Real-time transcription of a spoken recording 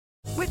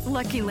With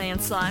Lucky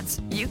Land Slots,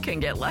 you can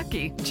get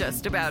lucky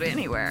just about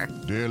anywhere.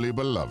 Dearly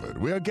beloved,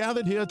 we are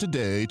gathered here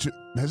today to...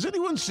 Has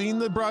anyone seen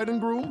the bride and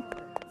groom?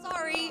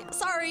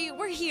 Sorry,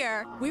 we're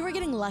here. We were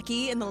getting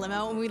lucky in the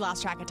limo and we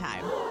lost track of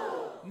time.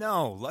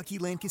 No, Lucky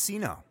Land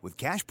Casino, with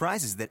cash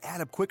prizes that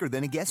add up quicker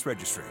than a guest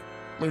registry.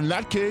 In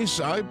that case,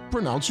 I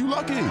pronounce you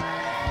lucky.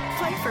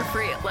 Play for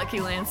free at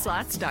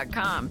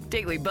LuckyLandSlots.com.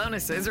 Daily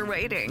bonuses are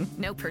waiting.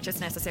 No purchase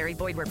necessary.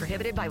 Void where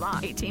prohibited by law.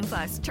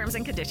 18+. Terms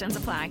and conditions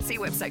apply. See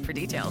website for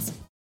details.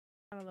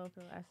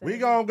 We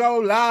gonna go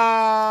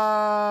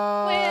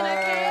live. When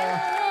I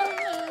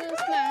came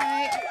last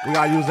night. We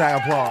gotta use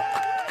that applause.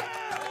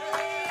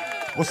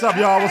 What's up,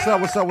 y'all? What's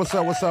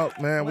up,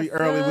 man? We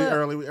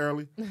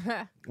early.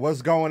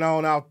 What's going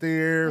on out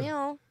there?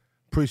 Yeah.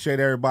 Appreciate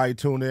everybody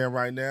tuning in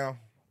right now.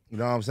 You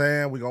know what I'm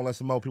saying? We gonna let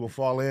some more people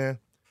fall in.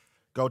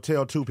 Go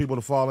tell 2 people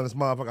to fall in this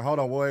motherfucker. Hold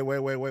on, wait.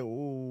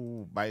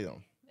 Ooh,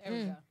 bam. There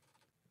we go.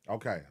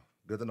 Okay,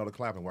 good to know the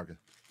clapping working.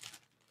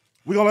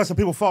 We gonna let some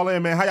people fall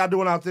in, man. How y'all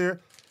doing out there?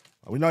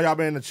 We know y'all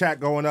been in the chat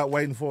going up,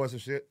 waiting for us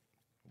and shit.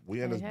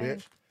 We in this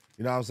bitch.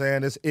 You know what I'm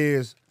saying? This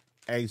is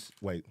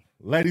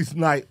Ladies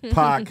Night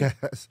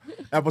Podcast,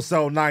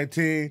 episode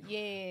 19.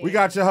 Yeah. We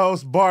got your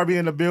host, Barbie,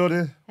 in the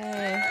building.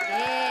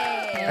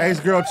 Yeah. Ace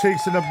Girl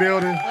Cheeks in the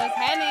building. What's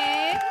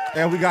happening?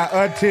 And we got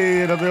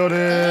Auntie in the building.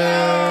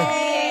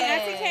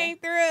 Yeah. Auntie came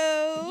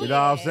through. You know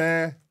what I'm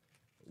saying?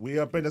 We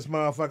up in this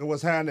motherfucker.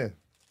 What's happening?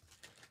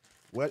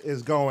 What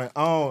is going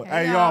on?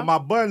 Hey, y'all, my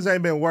buttons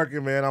ain't been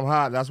working, man. I'm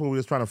hot. That's what we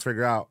was trying to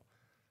figure out.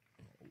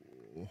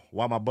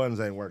 Why my buttons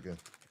ain't working.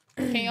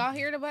 Can y'all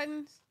hear the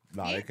buttons?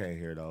 No, they can't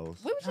hear those.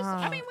 We was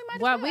just, we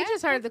might Well, we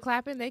just heard the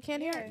clapping. They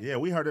can't hear it. Yeah,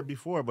 we heard it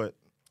before, but...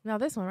 No,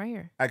 this one right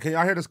here. Hey, can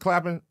y'all hear this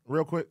clapping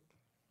real quick?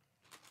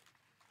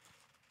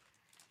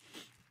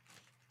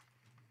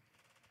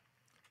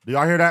 Do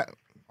y'all hear that?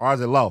 Or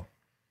is it low?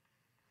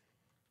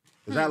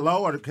 Is that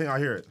low, or can y'all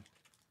hear it?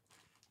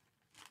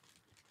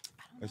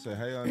 They say,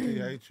 hey, Auntie,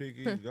 hey,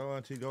 Cheeky, go,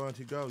 Auntie, go.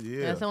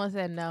 Yeah. And someone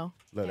said no.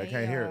 Look, they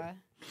can't hear it.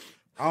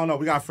 I don't know.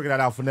 We got to figure that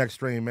out for next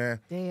stream, man.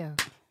 Damn.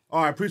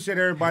 All right, appreciate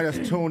everybody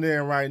that's tuned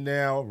in right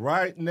now.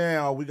 Right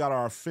now, we got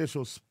our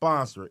official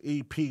sponsor,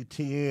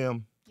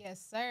 EPTM. Yes,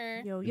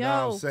 sir. Yo. You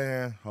know what I'm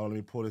saying? Hold on, let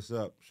me pull this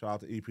up. Shout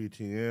out to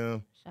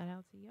EPTM. Shout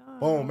out to y'all.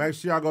 Boom. Make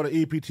sure y'all go to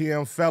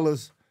EPTM,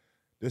 fellas.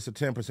 This is a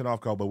 10%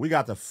 off code, but we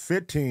got the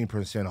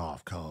 15%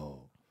 off code.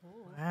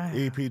 Wow.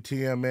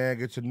 EPTM, man.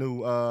 Get your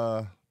new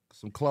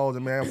some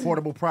clothing, man.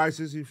 Affordable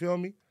prices, you feel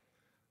me?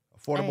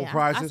 Affordable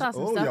prices. I saw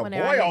some Oh, stuff your when boy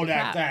they were on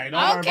at the that top. thing.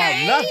 Don't worry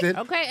Okay. about nothing.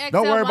 Okay, XL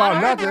Don't worry about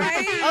model. nothing.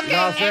 Okay, You know what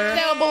I'm saying?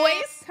 XL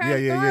boys.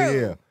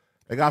 Yeah.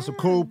 They got some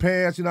cool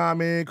pants, you know what I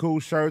mean? Cool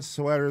shirts,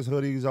 sweaters,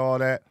 hoodies, all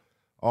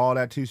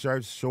that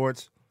T-shirts,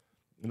 shorts.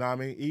 You know what I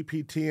mean?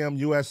 EPTM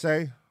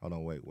USA. Hold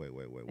on, wait.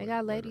 They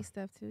got lady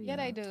stuff too. Yeah,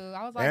 they do.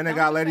 I was like, And they don't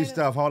got say lady that.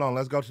 stuff. Hold on,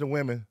 let's go to the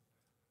women.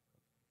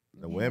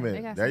 The they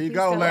women. got There some you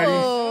pieces. go, ladies.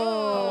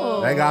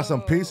 Oh. They got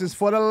some pieces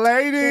for the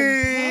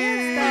ladies.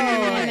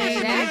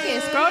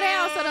 Jacket. Scroll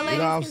down so the ladies You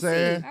know what I'm can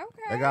saying? see. Okay.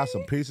 They got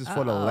some pieces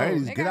for the Uh-oh.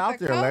 ladies. They Get got out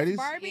the there, coats, ladies.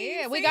 Barbie.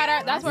 Yeah, we got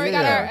our. That's where we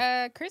got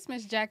our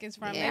Christmas jackets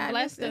from. Yeah, They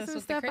blessed this us is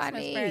with the stuff I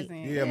Christmas need.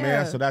 present. Yeah,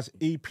 man. So that's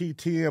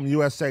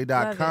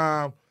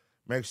EPTMUSA.com.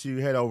 Make sure you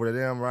head over to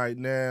them right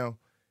now.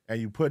 And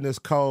you put in this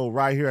code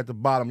right here at the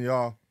bottom,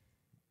 y'all.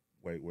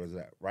 Wait, where's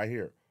that? Right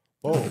here.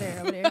 Boom. Over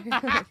there.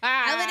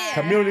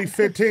 Community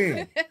 15.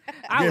 Get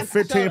I was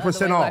 15%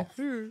 so off.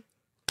 the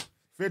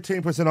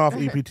 15% off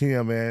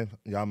EPTM, man.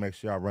 Y'all make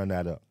sure y'all run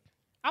that up.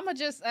 I'm going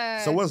to just...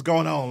 So what's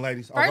going on,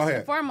 ladies? First go and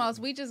ahead. foremost,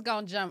 we just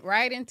gonna jump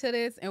right into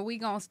this, and we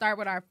gonna start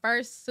with our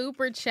first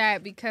super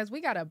chat because we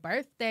got a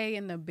birthday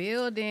in the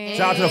building.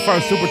 Shout out to the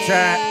first super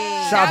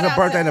chat. Shout out to the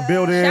birthday in the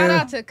building. Shout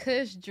out to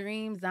Kush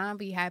Dream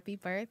Zombie. Happy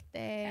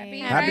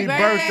birthday! Happy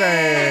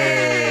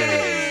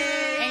birthday.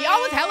 And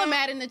y'all was hella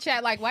mad in the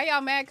chat, like, why y'all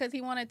mad? Because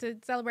he wanted to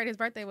celebrate his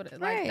birthday with it.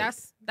 Like, Right.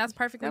 that's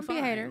perfectly Don't be a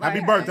fine. hater. Like,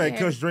 Happy birthday,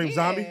 Kush Dream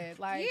Zombie. Yeah,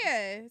 like,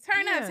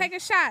 Turn up, take a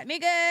shot,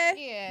 nigga.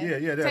 yeah.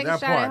 Yeah, Take a that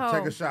shot at part. Take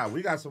home. a shot.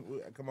 We got some.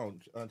 Come on,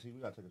 Auntie, we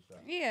got to take a shot.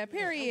 Yeah,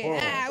 period.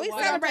 Oh. We Well,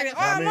 celebrated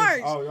I all mean,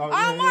 March. oh, All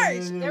yeah,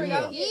 March. There we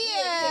go.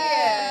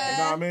 You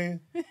know what I mean?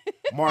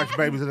 March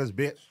babies in this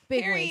bitch.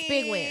 Big wins.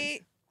 Big wins.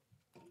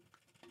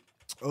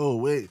 Oh,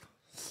 wait.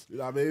 You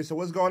know what I mean? So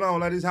what's going on,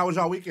 ladies? How was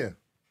y'all weekend?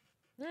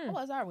 How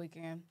was our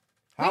weekend?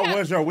 How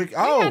was your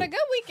weekend? We had a good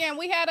weekend.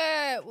 We had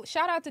a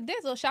shout out to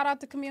Dizzle, shout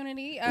out to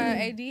community.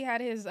 AD had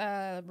his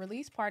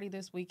release party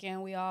this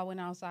weekend. We all went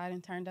outside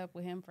and turned up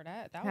with him for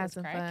that. That Had was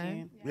some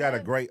cracking. We had a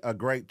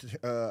great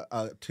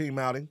team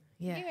outing.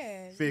 Yes.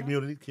 Yeah, Fig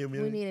you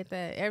community. We needed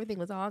that. Everything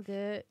was all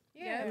good.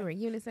 Yeah. We were in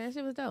unison.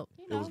 Shit was dope.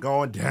 It was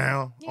going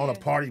down on a Yeah.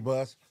 party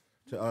bus.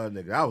 To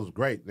nigga, that was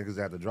great. Niggas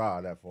had to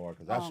drive that far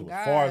because that Oh, shit was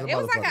God. far as a It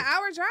was like an motherfucker.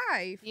 hour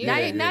drive.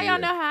 Yeah. Now y'all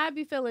know how I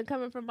be feeling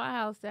coming from my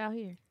house out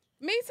here.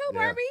 Me too, Yeah.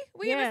 Barbie.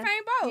 We in Yeah. the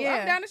same boat. Yeah.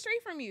 I'm down the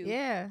street from you.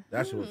 Yeah.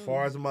 That shit was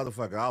far as a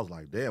motherfucker. I was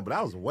like, damn, but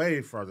that was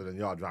way further than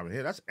y'all driving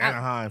here. That's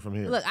Anaheim from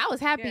here. Look, I was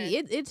happy.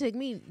 Yeah. It took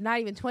me not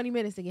even 20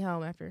 minutes to get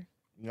home after.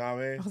 You know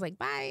what I I mean? was like,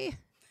 bye.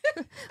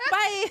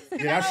 Bye.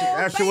 Yeah,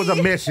 that shit was a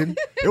mission.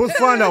 It was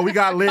fun though. We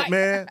got lit,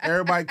 man.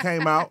 Everybody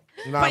came out.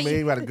 You know what I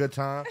mean? We had a good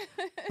time.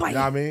 You know what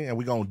I mean? And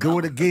we gonna do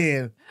it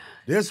again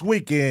this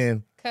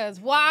weekend. Cause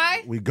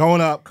why? We going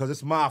up because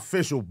it's my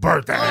official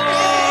birthday.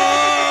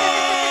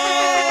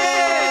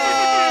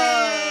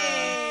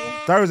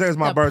 Thursday is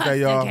my birthday,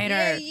 y'all.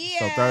 Yeah.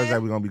 So Thursday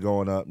we're gonna be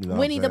going up. You know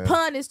Winnie what the I'm saying?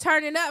 Pun is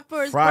turning up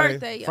for his Friday.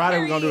 birthday. Y'all. Friday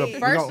we're gonna do the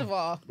First of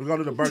all, we're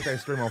gonna do the birthday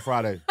stream on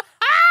Friday.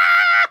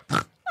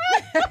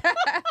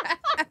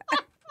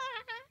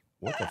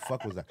 What the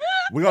fuck was that?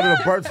 We're gonna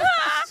do the birthday.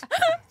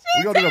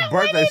 We're gonna do the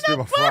birthday stream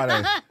on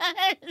Friday.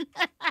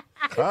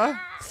 Huh?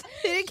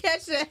 He didn't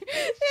catch that.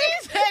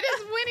 he said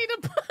it's Winnie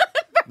the Pooh.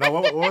 No,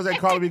 what was they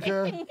calling me,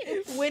 Karen?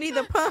 Winnie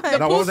the Pun.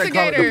 No, what was they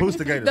calling the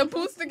Poostigator? The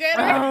Poostigator.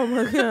 Oh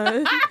my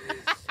god.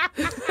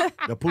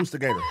 The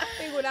Poostigator.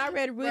 When I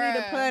read Winnie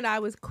the Pun, I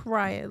was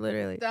crying,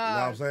 literally. You know what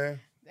I'm saying?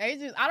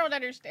 I don't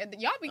understand.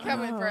 Y'all be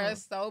coming for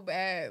us so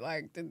bad.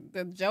 Like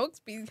the jokes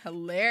be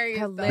hilarious.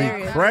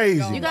 Hilarious. Be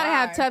crazy. You gotta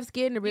have tough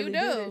skin to really You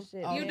do do. this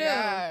shit. You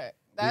man. do.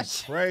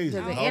 That's crazy.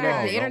 Because the Hold on,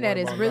 don't internet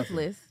worry is about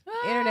ruthless.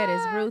 Internet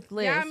is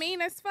ruthless. Y'all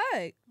mean as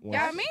fuck.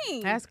 Y'all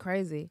mean. That's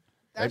crazy.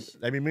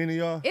 They be mean to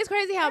y'all? It's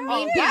crazy how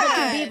mean yeah. people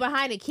can be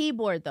behind a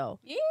keyboard, though.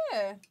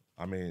 yeah.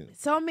 I mean,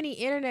 So many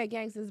internet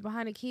gangsters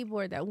behind a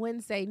keyboard that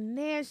wouldn't say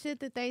nan shit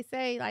that they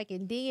say, like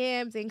in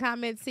DMs and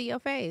comments to your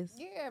face.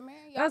 Yeah, man.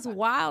 That's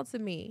wild to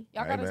me.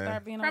 Y'all Hey, gotta man.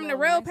 start being a From the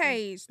little real nicer.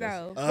 page,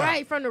 though.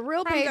 Right, from the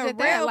real From page the at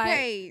that. real Like,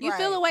 page. you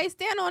feel Right. a way,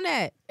 stand on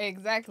that.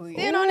 Exactly.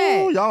 Stand on ooh,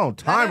 that. y'all on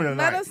timing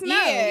Let tonight. us know.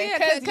 Yeah,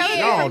 Cause cause coming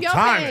Y'all from on your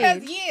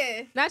timing. page,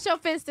 yeah, not your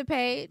Finsta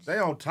page. They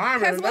on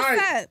timing Cause tonight.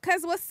 what's up?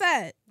 Cause what's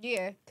up?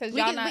 yeah. Cause We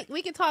y'all can, not.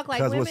 we can talk like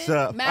Cause women. what's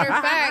up? Matter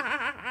of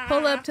fact,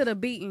 Pull up to the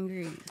beat and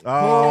greet.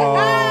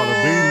 Oh, the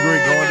beat and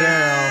greet going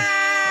down.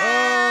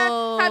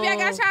 Oh. Hope y'all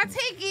got y'all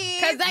tickets.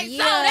 cause they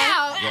Yeah. sold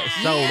out.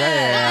 So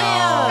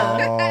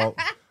down.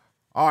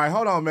 All right,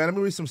 hold on, man. Let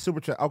me read some super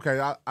chat. Okay,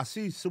 I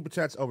see super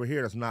chats over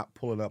here that's not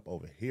pulling up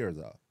over here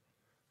though.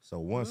 So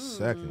one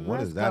second,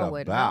 what is that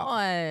going about?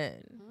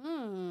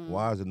 on?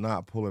 Why is it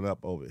not pulling up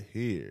over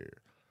here?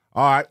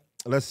 All right,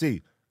 let's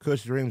see.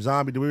 Kush Dream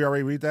Zombie. Did we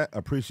already read that?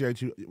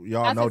 Appreciate you,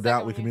 y'all. That's No the doubt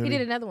second we one. He community.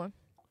 did another one.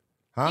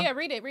 Huh? Yeah,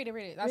 read it. That's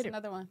Read it.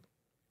 another one.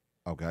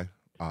 Okay.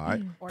 All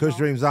right. Or Kush no.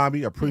 Dream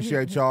Zombie.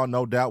 Appreciate y'all.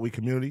 No doubt we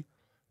community.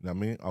 You know what I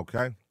mean?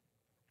 Okay.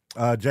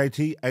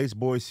 JT Ace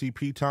Boy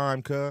CP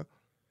time, cuz.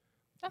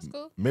 That's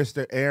cool.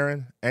 Mr.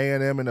 Aaron,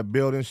 A&M in the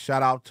building.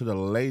 Shout out to the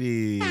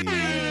ladies. Shout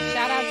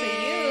out to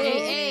you.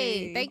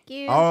 Hey, thank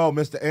you. Oh,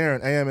 Mr.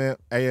 Aaron,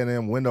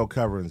 A&M window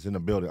coverings in the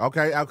building.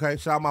 Okay.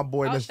 Shout out my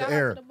boy, Oh, Mr. shout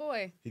Aaron. out to the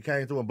boy. He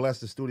came through and blessed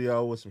the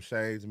studio with some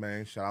shades,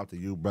 man. Shout out to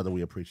you, brother.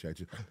 We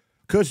appreciate you.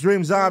 Kush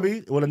Dream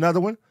Zombie with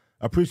another one.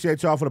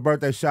 Appreciate y'all for the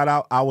birthday shout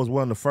out. I was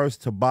one of the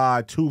first to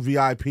buy 2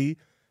 VIP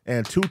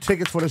and 2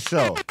 tickets for the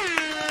show.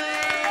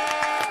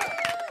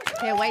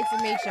 Can't wait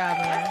to meet y'all,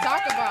 man.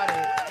 Talk about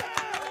it.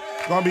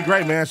 It's gonna be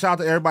great, man. Shout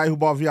out to everybody who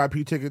bought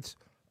VIP tickets,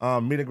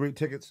 meet and greet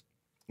tickets.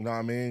 You know what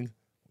I mean?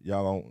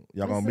 Y'all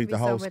gonna will meet be the so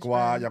whole much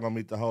squad. fun. Y'all gonna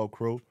meet the whole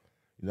crew.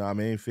 You know what I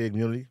mean? Fig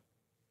Unity.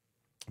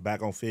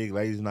 Back on Fig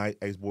Ladies Night,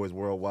 Ace Boys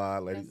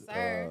Worldwide, ladies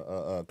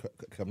sir.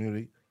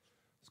 community.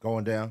 It's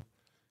going down.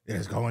 Yeah,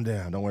 it's going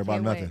down. Don't worry about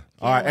Can't nothing. wait.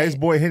 All right, Can't Ace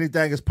Boy,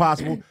 anything is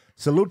possible.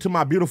 Salute to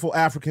my beautiful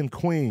African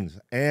queens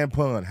and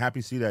Pun.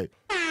 Happy C-Day.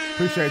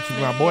 Appreciate you,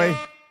 my boy.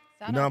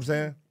 You know what I'm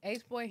saying?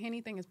 Ace Boy,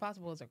 anything is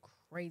possible is a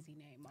crazy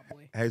name, my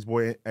boy. Ace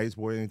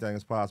Boy, anything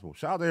is possible.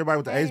 Shout out to everybody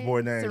with the Ace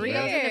Boy name. Cerritos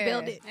man. in the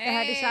building. I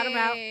had to shout him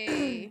out.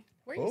 Hey.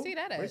 Where you see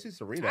that Where you at? see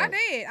Cerritos? I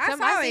did. I Some-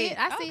 saw I see it. it.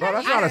 I see Bro, it.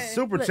 that's I- not a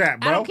super Look, chat,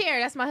 bro. I don't care.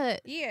 That's my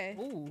hood. Yeah.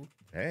 Ooh.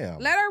 Damn.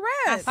 Let her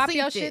rest. Pop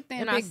your Peeped shit it,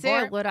 then, and I big said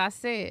Barb. what I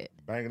said.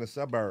 Banging the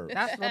suburbs.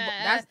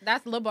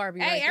 That's Lil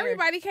Barbie. Hey, right there.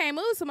 everybody can't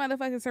move some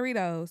motherfucking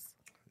Cerritos.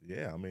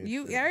 Yeah, I mean,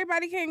 You, shit.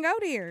 everybody can't go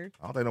there.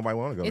 I don't think nobody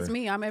want to go It's there.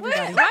 me. I'm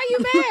everybody. Why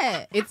you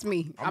mad? It's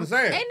me. I'm just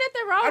saying. Ain't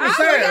nothing wrong I'm with just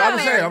it. saying. go I'm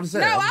just there. saying. I'm just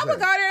saying. No, I'm I just would saying.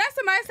 go there. That's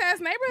a nice ass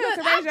neighborhood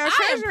Look, to raise your I am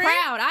children.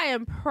 proud. I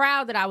am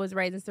proud that I was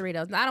raised in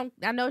Cerritos.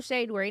 I know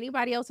shade where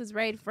anybody else is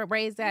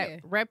raised at. Yeah.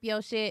 Rep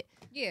your shit.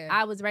 Yeah.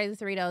 I was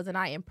raised in Cerritos, and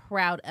I am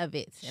proud of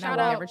it. And Shout I will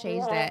out. never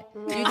change that.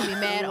 You can be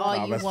mad all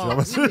Nah, you that's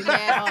want. true. You can be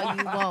mad all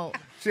you want.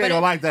 She ain't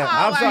gonna like that.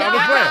 I'm my sorry. I'm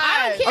just God. playing.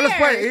 I don't care. I'm just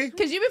playing, E.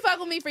 Because you've been fucking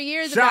with me for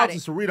years Shout out about to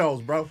it.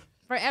 Cerritos, bro.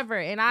 Forever.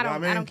 And You I know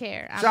don't what I don't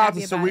care. I'm Shout out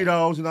to happy about it.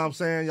 Cerritos. You know what I'm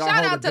saying? Y'all Shout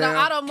hold out it to the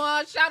down. Auto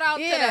Mall. Shout out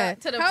Yeah.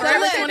 to the Hold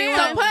Forever on, So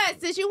 21. Pud,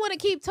 since you want to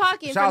keep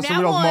talking Shout out from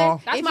to now Cerritos on,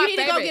 Mall. That's if my you need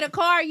to go favorite. get a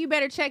car, you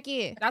better check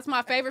in. That's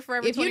my favorite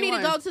Forever If you 21.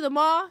 need to go to the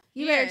mall,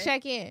 you Yeah. better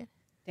check in.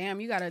 Damn,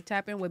 you gotta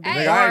tap in with Big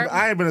Nigga, Barb.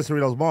 I ain't been to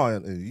Cerritos Mall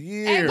in Hey,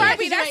 years.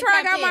 Barbie, You that's ain't where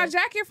I tapped got my in.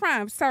 jacket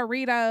from.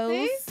 Cerritos.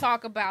 See?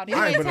 Talk about it. You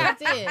I ain't ain't been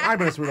tapped to, in. I ain't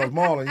been to Cerritos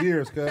Mall in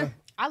years, cuz.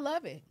 I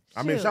love it.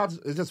 I mean, Shoot. shout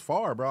out to, it's just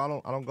far, bro.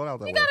 I don't go out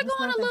that You way. gotta go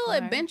on a nothing little far.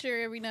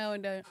 adventure every now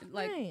and then,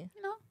 like Right.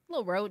 you know,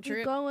 little road You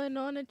trip. going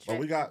on a trip. But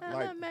we got, I'ma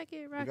like- make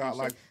it We rock got and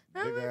like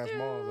shake. big ass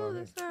I'ma malls do out the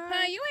here. sun.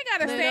 Huh, you ain't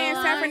gotta stay in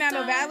Little San Fernando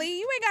Einstein. Valley.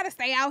 You ain't gotta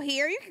stay out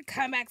here. You can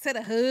come back to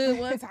the hood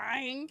one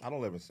time. I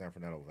don't live in San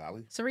Fernando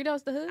Valley.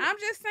 Cerritos the hood. I'm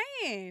just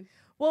saying.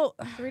 Well,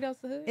 Cerritos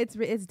the hood.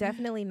 it's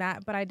definitely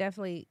not, but I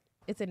definitely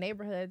It's a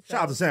neighborhood. So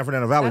Shout out to San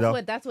Fernando Valley, though.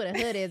 that's what a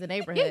hood is, a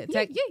neighborhood.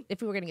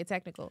 If we were gonna get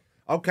technical.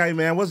 Okay,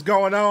 man, what's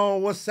going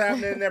on? What's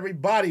happening,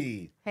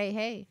 everybody?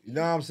 Hey. You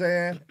know what I'm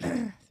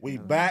saying? We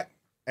back,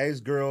 Ace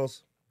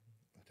Girls.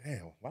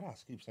 Damn, why do I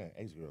keep saying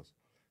Ace Girls?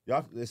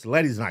 Y'all, it's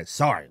ladies' night.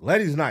 Sorry,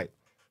 ladies' night.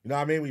 You know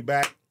what I mean? We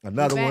back.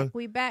 Another one.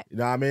 We back. You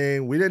know what I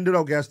mean? We didn't do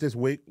no guests this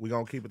week. We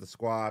gonna keep it the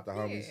squad, the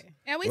homies.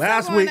 And we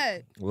Last still going week,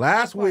 up.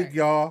 last week,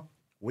 y'all,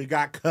 we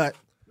got cut.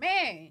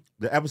 Man.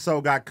 The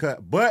episode got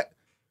cut, but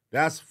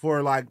that's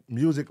for like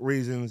music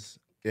reasons.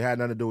 It had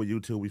nothing to do with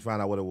YouTube. We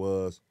found out what it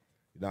was.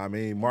 You know what I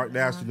mean? Mark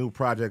Nash's new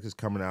project is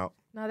coming out.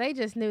 No, they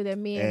just knew that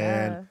me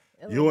and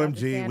And Illy about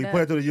to UMG, stand we up.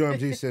 put it through the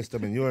UMG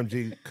system, and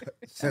UMG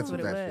That's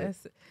censored what it that shit.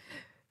 was.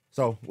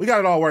 So we got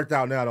it all worked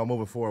out now, though.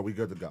 Moving forward, we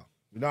good to go.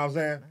 You know what I'm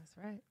saying? That's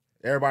right.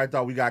 Everybody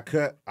thought we got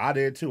cut. I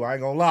did too. I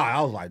ain't gonna lie.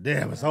 I was like,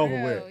 damn, it's over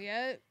with.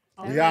 Yep.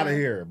 We out of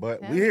here.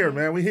 But we here,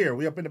 man. We here.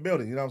 We up in the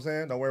building. You know what I'm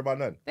saying? Don't worry about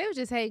nothing. They was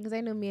just hating because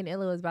they knew me and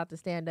Illa was about to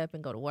stand up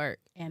and go to work.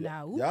 And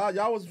Y'all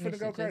was finna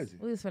go crazy.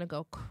 We was finna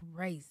go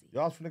crazy.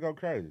 Y'all was finna go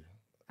crazy.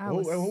 I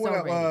was who so went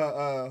up?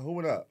 ready. Who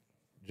went up?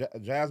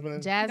 Jasmine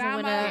and Jasmine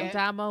went Damo. up.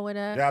 Damo went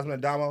up. Jasmine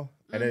and Damo,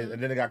 and then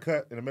they got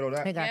cut in the middle of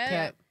that. They got Yep.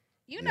 cut.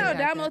 You know,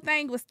 Yeah. Damo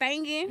thing was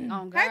stinging.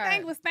 Oh, Her God.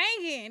 thing was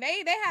stinging.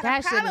 They had That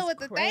a shit problem is with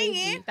the crazy.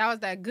 stinging. That was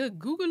that good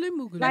googly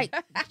moogly. Like,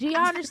 do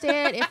y'all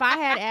understand? If I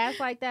had ass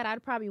like that,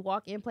 I'd probably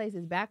walk in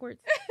places backwards.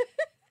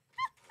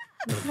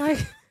 Like,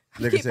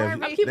 Nigga said,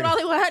 I'm keeping all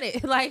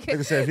 100. Like,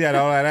 nigga said if you had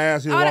all that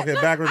ass, you all walking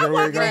that- backwards I'm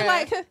everywhere you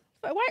walking in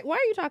go. like, why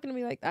are you talking to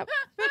me like that?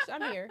 Bitch,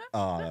 I'm here.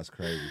 Oh, that's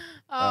crazy.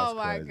 oh That's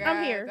my crazy. God,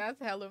 I'm here. That's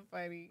hella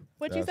funny.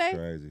 What'd you That's say?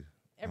 crazy.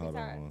 Every Hold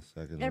time. on 1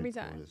 second. Let me Every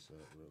pull time. this up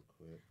real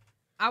quick.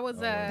 I was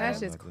That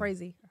shit's nothing.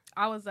 crazy.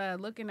 I was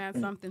looking at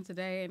something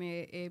today and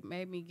it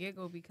made me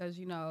giggle because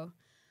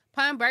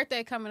Pun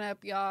birthday coming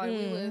up, y'all.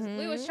 And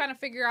we was trying to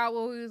figure out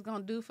what we was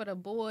gonna do for the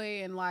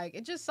boy, and like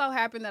it just so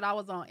happened that I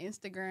was on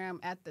Instagram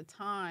at the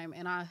time,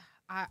 and I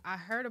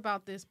heard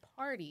about this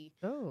party,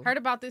 Oh. heard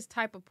about this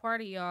type of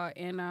party, y'all,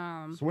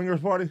 and Swingers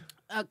party?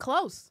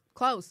 close,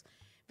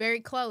 very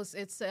close.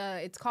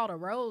 It's called a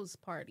rose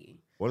party.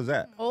 What is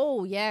that?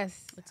 Oh,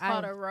 yes. It's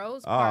called a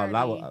rose Oh,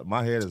 party.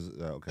 my head is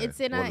okay. It's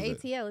in What is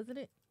it? ATL, isn't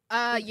it?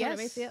 Yes,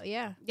 ATL?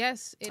 Yeah.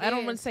 yes. It I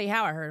don't is. want to say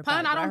how I heard about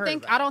Pun, it. I but don't heard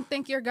think about I don't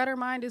think your gutter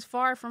mind is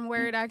far from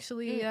where it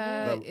actually is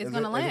gonna Is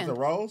land. it the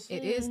rose?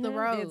 It is the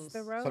rose. It's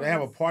the rose. So they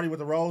have a party with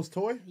the rose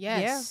toy?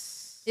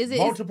 Yes. Is it?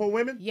 Multiple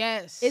women?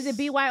 Yes. Is it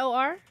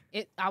BYOR?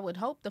 I would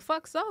hope the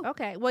fuck so.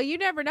 Okay. Well, you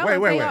never know. Wait,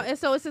 if wait, they wait. all- And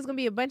so it's just gonna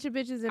be a bunch of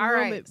bitches in a All room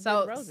right. with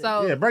So roses.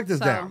 Yeah, break this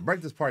so down.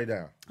 Break this party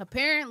down.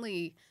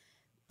 Apparently,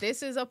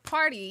 this is a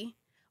party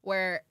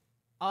where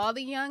all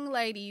the young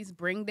ladies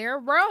bring their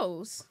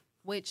rose,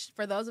 which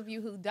for those of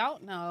you who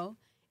don't know,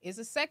 is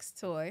a sex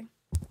toy.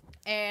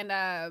 And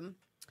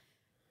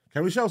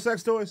Can we show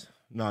sex toys?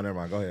 No, never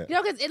mind. Go ahead. You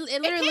know, because it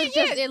literally looks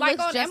yeah, just it like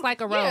looks on just like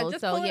a yeah, rose.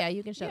 just So pull it- yeah,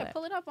 you can show that.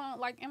 pull it up on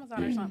like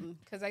Amazon or something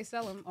because they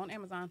sell them on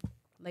Amazon.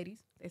 Ladies,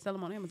 they sell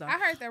them on Amazon. I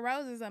heard the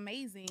rose is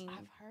amazing.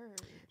 I've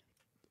heard.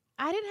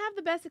 I didn't have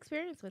the best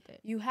experience with it.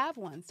 You have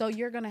one, so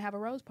you're gonna have a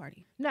rose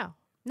party. No,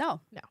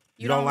 No,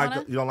 You don't like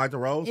wanna? the, you don't like the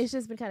rose? it's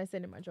just been kind of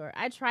sitting in my drawer.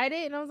 I tried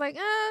it and I was like,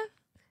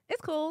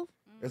 it's cool.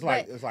 It's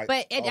But I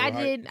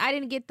overhyped.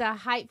 didn't get the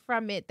hype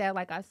from it that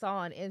like I saw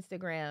on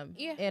Instagram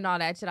Yeah. and all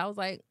that shit. I was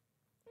like,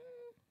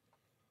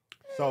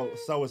 So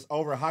it's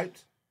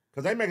overhyped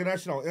because they making that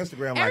shit on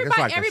Instagram like it's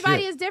like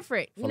everybody a is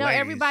different. for You know, ladies.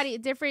 everybody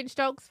different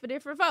strokes for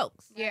different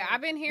folks. Yeah,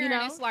 I've been hearing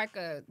know? it's like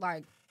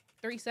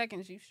 3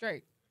 seconds you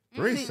straight.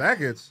 3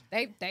 seconds.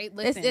 They It's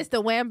listen. it's the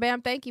wham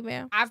bam, thank you,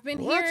 ma'am. I've been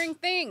What? hearing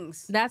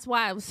things. That's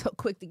why I was so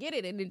quick to get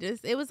it, and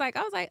it was like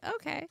I was like,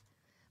 okay,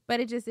 but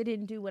it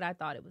didn't do what I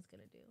thought it was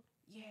gonna do.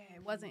 Yeah,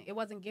 it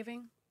wasn't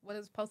giving what it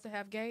was supposed to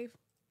have gave.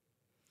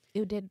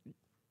 It did.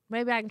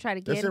 Maybe I can try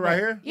to get That's it right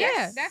here?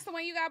 Yeah, That's the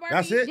one you got, Barbie.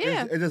 That's it?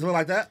 Yeah. It just look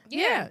like that?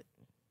 yeah.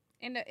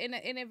 And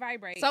it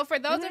vibrates. So for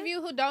those of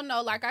you who don't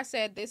know, like I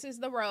said, this is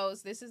the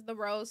rose. This is the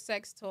rose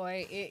sex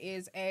toy. It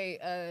is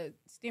a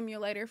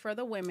stimulator for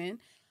the women.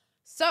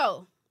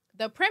 So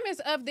the premise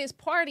of this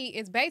party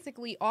is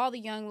basically all the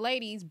young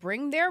ladies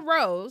bring their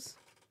rose.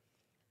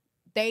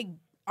 They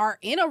are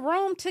in a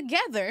room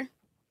together.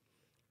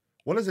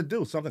 What does it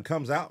do? Something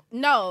comes out?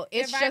 No,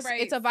 it's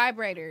vibrates. it's a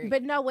vibrator.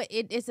 But no,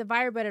 it's a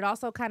vibrator, but it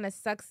also kind of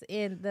sucks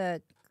in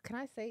the. Can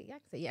I say? Yeah, I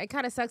can say. Yeah, it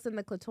kind of sucks in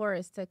the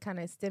clitoris to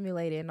kind of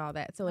stimulate it and all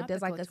that. So Not it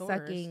does the like a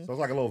clitoris. sucking. So it's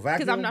like a little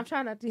vacuum? Because I'm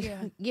trying not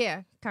to.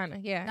 Yeah, kind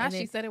of. Yeah. now and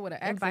she it- said it with an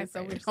and accent, so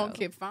we vibrator, don't so.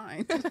 get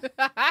fined.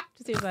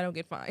 Just see if I don't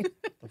get fined.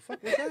 The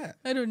fuck was that?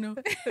 I don't know.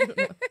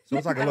 So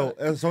it's like a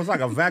little. So it's like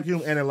a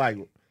vacuum, and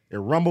it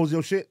rumbles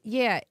your shit.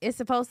 Yeah, it's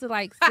supposed to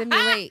like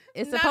simulate.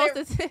 It's supposed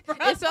to.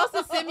 It's supposed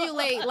to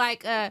simulate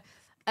like a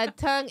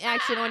tongue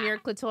action on your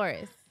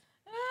clitoris.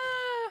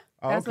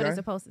 Oh, That's what okay. it's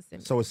supposed to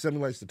simulate. So it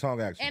simulates the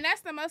tongue action. and that's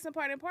the most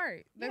important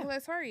part. The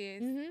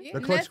clitoris. Mm-hmm. The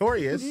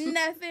clitoris.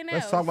 Nothing else.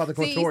 Let's talk about the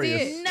See, you see clitoris.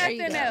 it? There you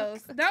Nothing go.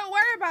 else. Don't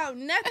worry about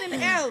nothing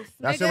else.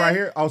 That's nigga. it right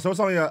here. Oh, so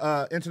it's only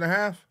an inch and a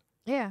half.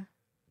 Yeah,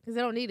 because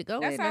they don't need to go.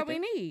 That's in all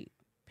nothing. we need.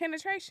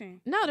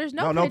 penetration. No, there's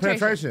no No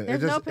penetration. penetration.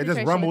 There's It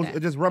just rumbles. It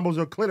just rumbles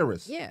your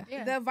clitoris. Yeah.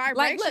 The vibration.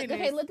 Like, look. is-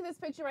 Okay, look at this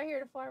picture right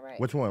here, the far right.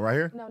 Which one? Right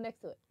here? No, next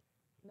to it.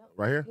 No.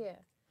 Right here? Yeah.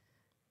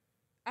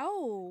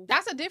 Oh.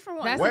 That's a different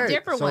one. That's a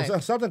different so, one. So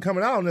something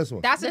coming out on this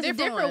one. That's a That's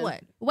different, one.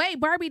 Wait,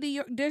 Barbie,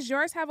 does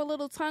yours have a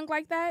little tongue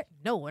like that?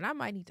 No, and I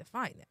might need to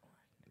find that one.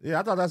 Yeah,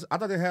 I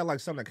thought they had like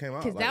something that came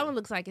out. Because Like, that one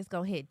looks like it's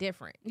going to hit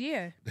different.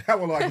 Yeah. that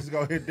one like it's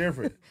gonna hit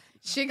different.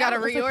 She got to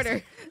That one looks reorder.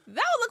 like- That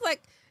one looks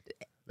like...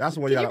 That's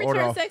what Can you you gotta order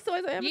return off. sex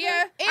toys on Amazon?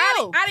 Yeah.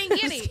 Ew. I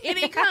didn't get it. It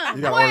didn't come.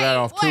 You gotta order that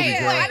off Tubi,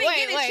 girl. I didn't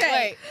get it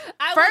checked.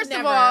 I First would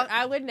of never. all,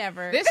 I would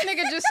never. This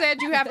nigga just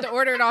said you have to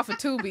order it off of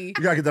Tubi. You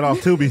gotta get that off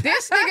Tubi.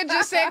 This nigga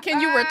just said, can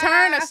you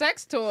return a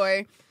sex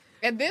toy?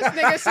 And this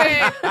nigga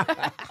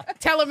said,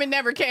 tell him it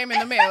never came in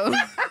the mail.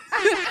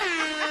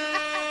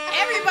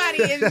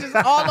 Everybody is just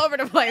all over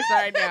the place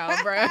right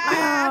now, bro.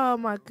 Oh,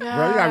 my God.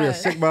 Bro, you gotta be a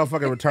sick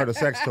motherfucker to return a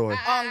sex toy.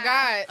 On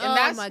God. And Oh,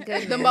 that's my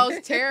goodness. the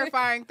most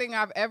terrifying thing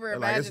I've ever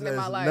Like, imagined in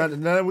my life.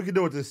 Nothing we can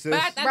do with this, sis.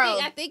 But Bro.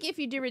 I think if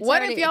you do return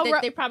What if it, your they, ro-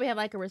 they probably have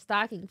like a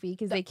restocking fee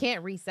because they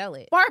can't resell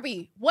it.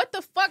 Barbie, what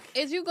the fuck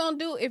is you gonna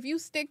do if you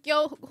stick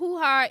your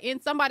hoo-ha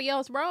in somebody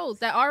else's rose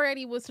that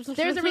already was...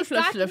 There's a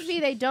restocking fee.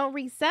 They don't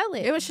resell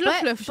it. It was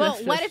but, fluff,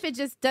 but what if it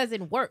just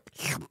doesn't work?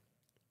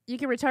 You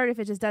can return it if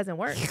it just doesn't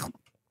work.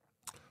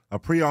 A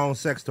pre-owned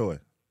sex toy.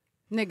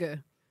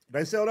 Nigga,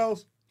 They sell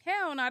those?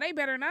 Hell no, they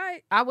better not.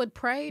 I would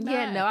pray not.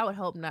 Yeah, no, I would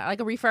hope not. Like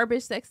a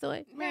refurbished sex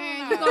toy.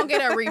 Man, you gonna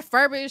get a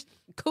refurbished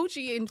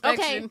coochie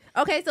infection.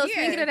 Okay. So Yeah.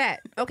 speaking of that,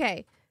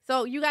 okay.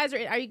 So you guys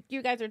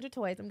you guys are into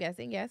toys? I'm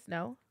guessing. Yes.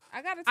 No.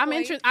 I got a toy. I'm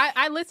interested.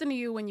 I listen to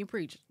you when you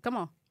preach. Come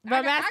on. But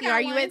I'm I asking, got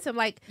are you one. into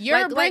like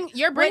You're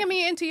like, bringing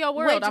me into your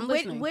world. I'm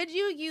listening. Would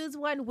you use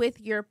one with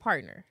your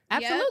partner?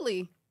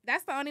 Absolutely.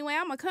 That's the only way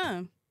I'm gonna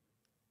come.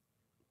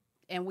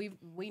 And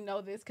we know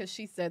this because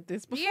she said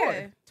this before.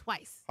 Yeah.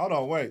 Twice. Hold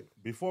on, wait.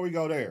 Before we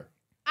go there.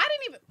 I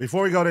didn't even.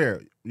 Before we go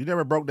there, you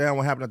never broke down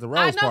what happened at the Rose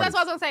I know party. that's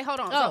what I was gonna say. Hold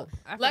on. Oh, So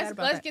I forgot let's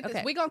about that. get this.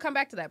 Okay. We're gonna come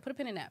back to that. Put a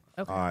pin in that.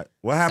 Okay. All right.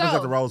 What happens So,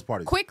 at the Rose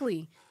party?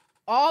 Quickly.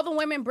 All the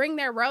women bring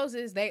their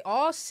roses. They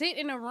all sit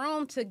in a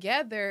room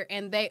together,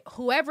 and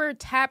whoever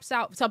taps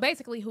out. So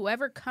basically,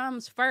 whoever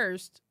comes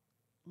first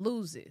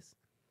loses.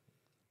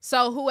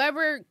 So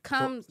whoever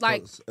comes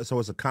So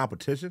it's a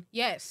competition?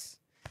 yes.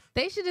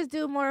 They should just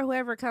do more.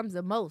 Whoever comes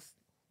the most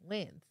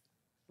wins.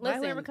 Like,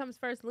 Listen. whoever comes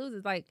first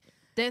loses. Like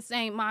This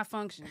ain't my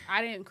function.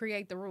 I didn't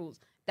create the rules.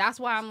 That's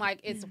why I'm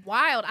like, it's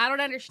wild. I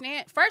don't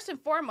understand. First and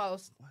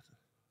foremost,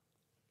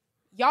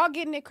 y'all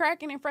getting it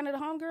cracking in front of the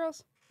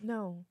homegirls?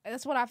 no.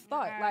 That's what I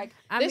thought. Okay. Like,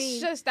 I this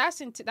mean,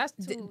 that's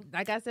too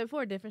Like I said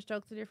before, different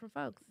strokes for different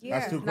folks. yeah.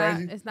 That's too It's not-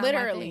 crazy? It's not my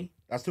Literally. thing.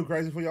 That's too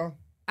crazy for y'all?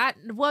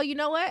 Well, you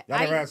know what? Y'all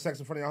never had sex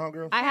in front of your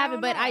homegirls? I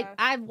haven't, but Hell no.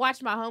 I've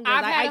watched my homegirls.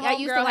 I've had a I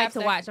used to homegirl like have to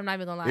sex. watch. I'm not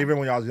even gonna lie. Even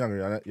when y'all was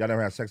younger, y'all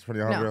never had sex in front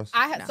of your No. homegirls?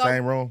 I had so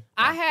Same room?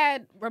 I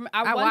had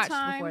I one watched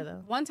time before,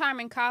 though. one time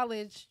in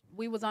college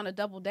we was on a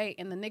double date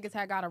and the niggas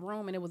had got a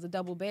room and it was a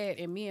double bed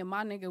and me and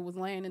my nigga was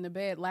laying in the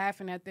bed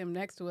laughing at them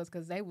next to us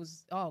because they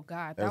was oh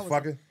god They was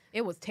fucking?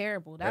 it was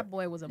terrible. That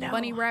boy was a No.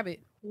 bunny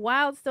rabbit.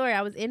 Wild story.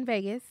 I was in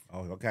Vegas.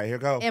 Oh, okay, here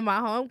go. And my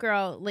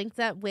homegirl linked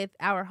up with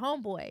our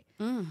homeboy.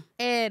 And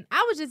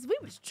we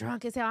was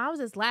drunk as hell. I was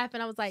just laughing.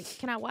 I was like,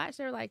 can I watch?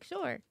 They were like,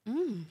 sure. So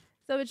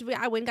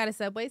I went and got a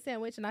Subway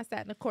sandwich and I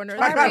sat in the corner of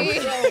the Sorry.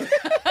 room.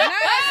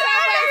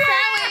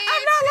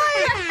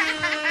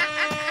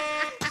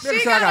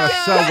 Nigga said I got a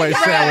Subway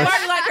sandwich.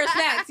 Barbie like her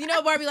snacks. You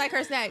know Barbie like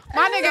her snacks.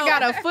 My nigga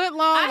got a foot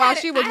long while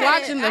she was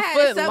watching the I had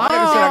foot a Subway. long.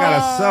 Nigga said I got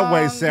a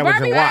Subway sandwich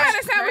Barbie, and what watch. kind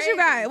of sandwich you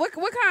got?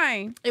 What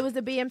kind? It was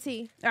the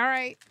BMT. All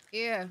right.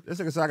 Yeah. This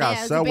nigga said I got Yeah, it a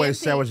was Subway BMT.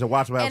 sandwich and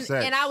watch me have And,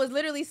 sex. and I was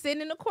literally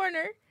sitting in the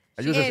corner.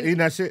 And you was just and eating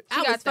that shit?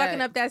 I got was fucking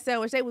that. up that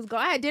sandwich. They was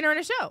going. I had dinner and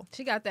a show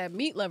She got that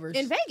meat lovers.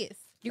 in Vegas.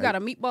 You got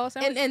a meatball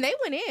sandwich? And they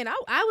went in.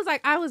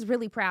 I was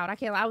really proud. I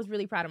was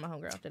really proud of my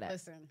homegirl after that.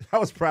 Listen. I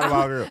was proud of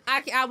our girl.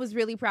 I was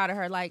really proud of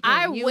her. Like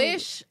I you-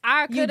 wish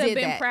I you could have did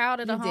been that. proud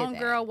of the You did homegirl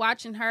that.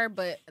 watching her,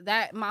 but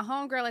that my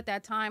homegirl at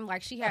that time,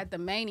 like she had the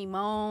many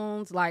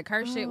moans, like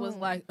her shit was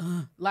like,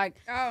 like,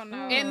 Oh no.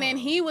 and then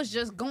he was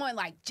just going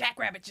like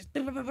jackrabbit, just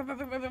like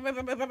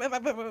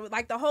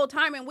the whole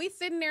time, and we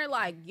sitting there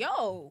like,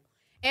 yo.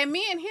 And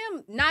me and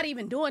him not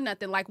even doing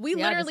nothing. Like we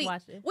Yeah, I just literally,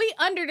 watched it. we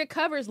under the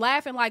covers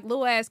laughing like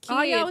little ass kids.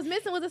 all y'all was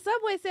missing was a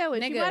Subway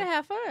sandwich. Nigga, You gotta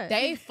have fun.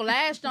 They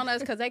flashed on us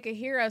because they could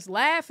hear us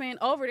laughing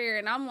over there.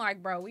 And I'm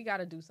like, bro, we got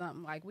to do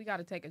something. Like, we got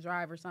to take a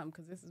drive or something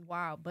because this is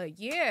wild. But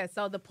yeah,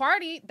 so the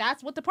party,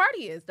 that's what the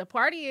party is. The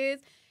party is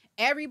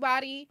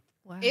everybody.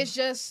 Wow. It's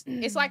just,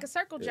 it's like a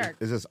circle jerk.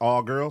 Is this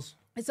all girls?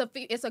 It's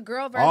a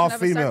girl version All of a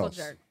circle females.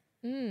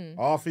 jerk.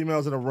 All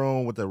females in the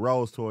room with the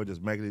Rose toy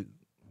just making it,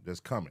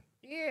 just coming.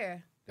 Yeah.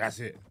 That's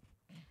it.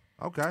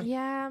 Okay.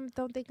 Yeah, I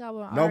don't think I will.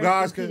 No already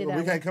guys competed we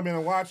that can't way. come in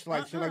and watch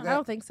like shit like I that.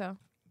 don't think so.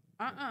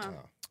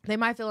 They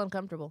might feel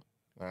uncomfortable.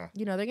 Nah.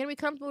 You know, they're gonna be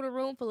comfortable in a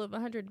room full of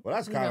 100. Well,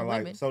 that's you kind know, of like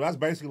women. so. That's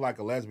basically like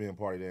a lesbian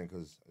party then,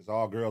 because it's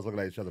all girls looking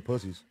at each other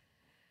pussies.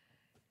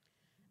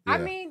 I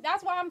Yeah. mean,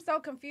 that's why I'm so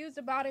confused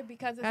about it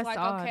because it's That's like,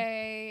 odd.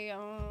 okay,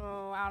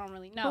 I don't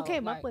really know. Who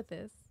came Like, up with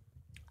this?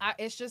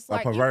 It's just A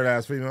like perverted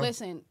ass female.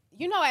 listen,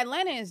 you know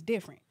Atlanta is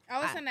different.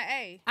 Oh, it's in the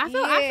A. I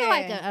feel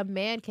like Yeah. a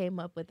man came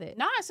up with it.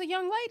 Nah, it's a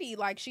young lady.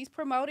 Like she's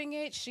promoting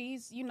it.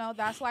 She's,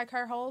 that's like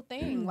her whole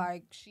thing.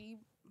 Like she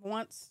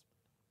wants,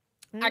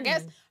 I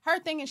guess her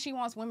thing is she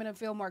wants women to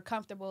feel more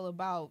comfortable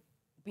about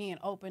being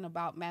open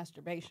about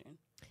masturbation.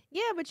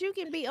 Yeah, but you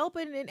can be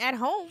open at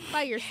home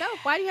by yourself.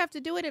 Why do you have to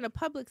do it in a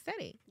public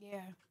setting?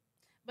 Yeah.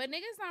 But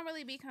niggas don't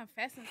really be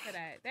confessing to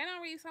that. They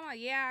don't really say like,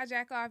 yeah, I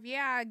jack off.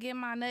 Yeah, I get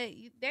my nut.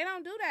 They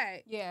don't do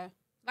that Yeah.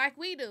 like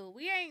we do.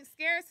 We ain't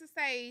scared to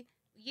say,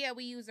 yeah,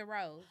 we use a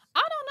rose. I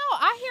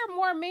don't know. I hear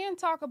more men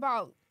talk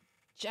about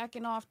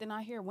jacking off than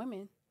I hear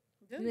women.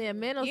 Yeah,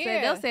 men will say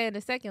Yeah. they'll say in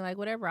a second, like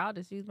whatever, I'll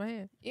just use my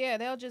hand. Yeah,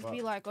 they'll just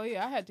be like, oh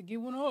yeah, I had to get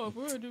one off.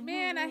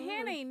 Man, a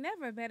hand ain't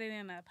never better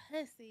than a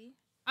pussy.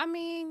 I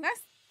mean,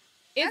 Let's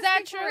is that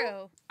be for true?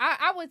 real.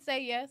 I would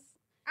say yes.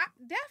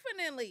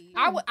 Definitely.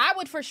 I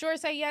would for sure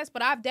say yes,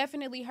 but I've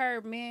definitely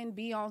heard men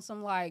be on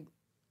some like,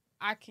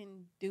 I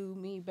can do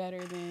me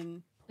better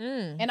than,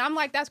 and I'm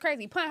like, that's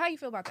crazy. Punt, how you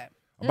feel about that?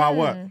 About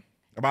what?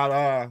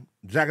 About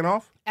jacking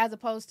off? As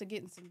opposed to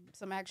getting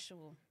some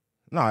actual.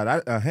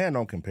 No, a hand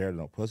don't compare to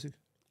no pussy.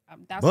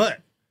 That's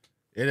But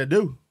it'll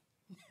do.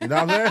 You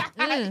know what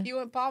I'm saying? you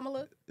and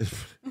Pamela.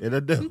 It'll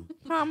do.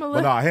 Pamela,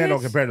 But no, a hand don't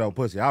bitch. compare to no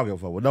pussy. I don't give a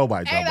fuck what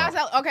nobody Hey, talking that's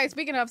about. okay.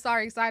 Speaking of,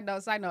 sorry, side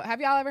note. Have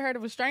y'all ever heard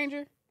of a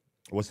stranger?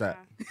 What's that?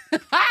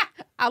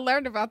 I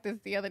learned about this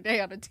the other day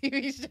on a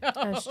TV show.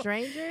 A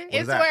stranger? What is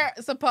It's that? where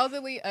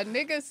supposedly a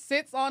nigga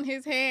sits on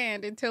his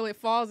hand until it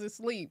falls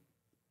asleep,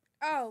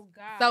 Oh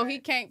God. so he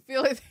can't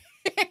feel his hand.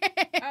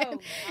 Oh,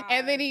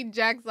 And then God. he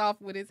jacks off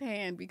with his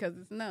hand because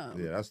it's numb.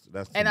 Yeah,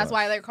 that's And that's too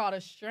why much. they're called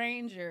a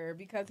stranger,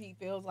 because he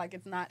feels like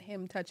it's not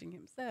him touching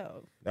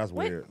himself. That's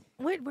What? weird.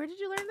 Where did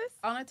you learn this?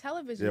 On a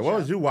television Yeah, show. what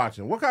was you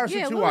watching? What kind of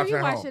shit you what were watching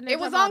at home? watching? It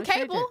was on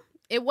cable.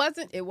 It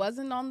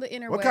wasn't on the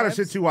internet. What kind of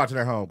shit you watching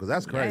at home? Because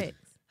that's crazy. Right.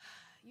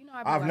 You know,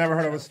 I be I've never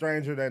watching heard of a shows.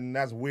 stranger, then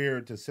that's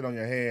weird to sit on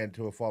your hand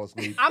till it fall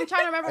asleep. I'm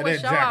trying to remember And what then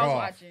show jack I was off.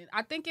 watching.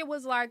 I think it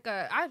was like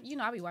I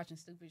be watching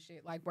stupid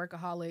shit like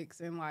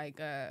Workaholics and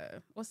like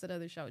what's that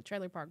other show?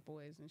 Trailer Park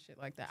Boys and shit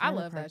like that. I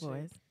love that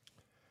shit.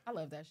 I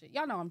love that shit.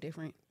 Y'all know I'm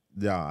different.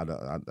 Yeah,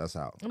 that's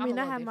out. I mean,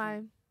 a I little have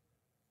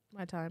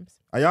my times.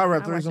 Are y'all I read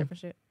watch threesome? different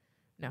shit.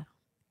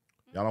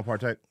 Y'all don't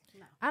partake?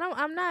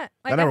 I'm not.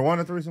 I Like, never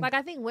wanted threesome? Like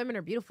I think women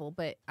are beautiful,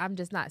 but I'm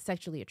just not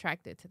sexually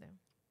attracted to them.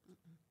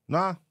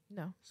 Nah.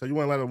 No, So you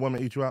wouldn't let a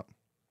woman eat you out?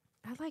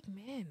 I like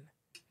men.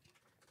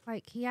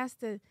 Like he has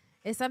to.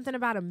 It's something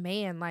about a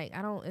man. Like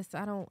I don't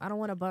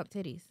want to bump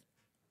titties.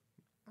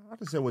 I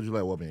just said, would you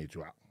let a woman eat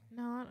you out?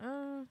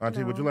 No,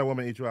 Auntie, no, would you let a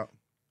woman eat you out?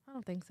 I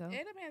don't think so. It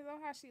depends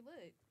on how she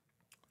look.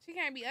 She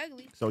can't be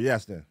ugly. So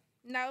yes, then.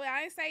 No,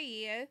 I ain't say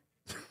yeah.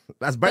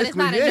 That's But it's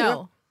basically not a yeah.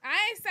 no.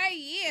 I ain't say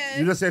yeah.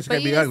 You just said she But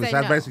can't you be didn't ugly. say So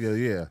that's no. basically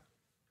a yeah.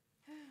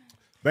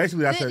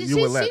 Basically, I said you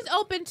would let. She's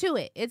open to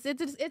it. It's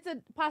a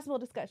possible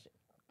discussion.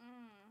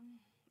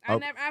 Oh.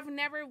 I've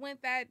never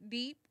went that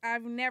deep.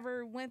 I've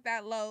never went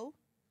that low.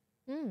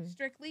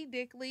 Strictly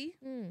dickly.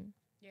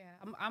 Yeah,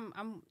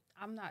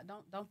 I'm not.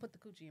 Don't put the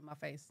coochie in my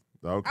face.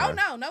 Okay.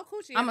 Oh no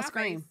coochie. I'm in a my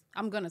scream. face.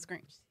 I'm gonna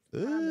scream.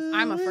 Ooh.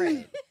 I'm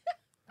afraid.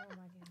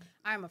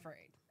 I'm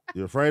afraid.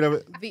 You afraid of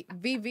it?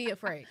 VV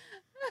afraid.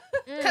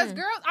 Because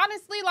girls,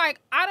 honestly, like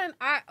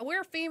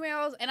we're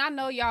females, and I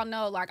know y'all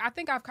know. Like I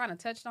think I've kind of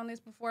touched on this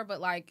before,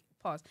 but like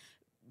pause.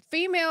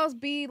 Females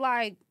be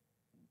like,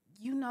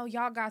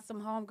 y'all got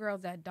some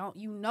homegirls that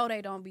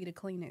they don't be the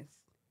cleanest.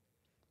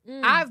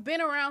 I've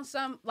been around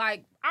some,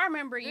 like, I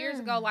remember years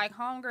ago, like,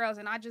 homegirls,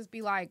 and I just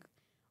be like,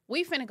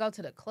 we finna go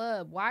to the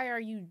club. Why are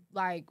you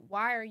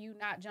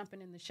not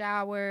jumping in the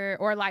shower?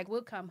 Or, like,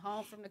 we'll come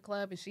home from the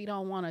club and she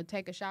don't want to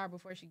take a shower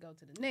before she go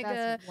to the nigga.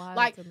 That's wild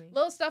Like, to me.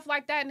 little stuff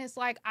like that, and it's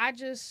like, I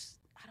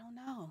don't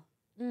know.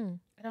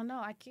 I don't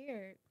know. I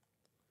cared.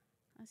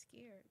 I'm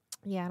scared.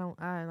 Yeah,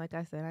 like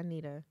I said, I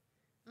need a.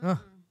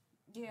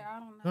 Yeah, I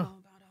don't know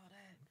about all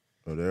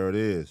that. Oh, there it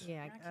is.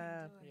 Yeah, can't do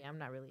it. yeah, I'm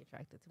not really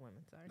attracted to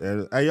women.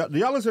 Sorry. Hey, do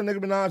y'all listen to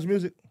Nicki Minaj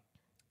music?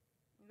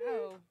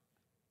 No.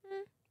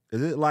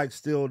 Is it like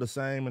still the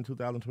same in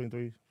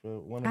 2023 for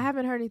women? I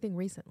haven't heard anything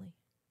recently.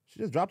 She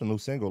just dropped a new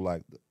single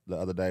like the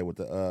other day with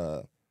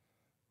the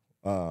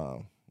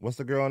what's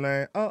the girl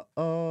name? Oh,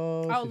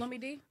 Lumi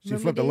D? She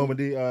flipped the Luma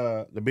D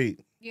the beat.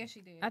 Yeah,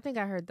 she did. I think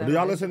I heard that. Do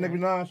y'all on listen to Nicki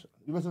Instagram. Minaj?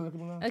 You listen to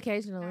Nicki Minaj?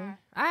 Occasionally,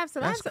 I have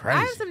some. That's I have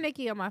crazy. some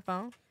Nicki on my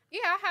phone. Yeah,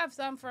 I have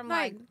some from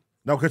like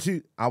No,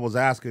 because I was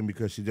asking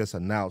because she just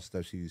announced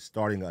that she's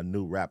starting a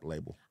new rap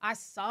label. I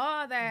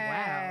saw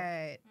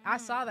that. I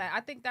saw that. I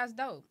think that's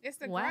dope. It's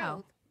the Wow.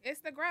 growth. It's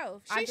the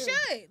growth. I She do.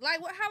 should. Like,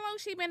 how long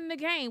she been in the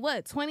game?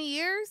 What, 20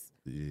 years?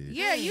 Yeah.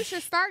 Yeah, you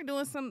should start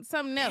doing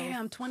something else.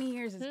 Damn, 20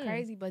 years is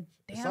crazy, but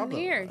damn Something.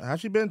 near. Has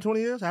she been 20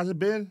 years? Has it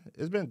been?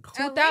 It's been.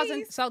 2000.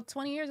 least. So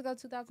 20 years ago,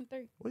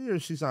 2003. What year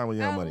did she signed with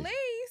Young At Money?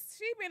 least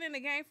she been in the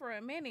game for a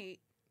minute.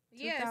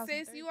 Yeah,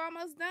 sis, 2003. you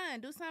almost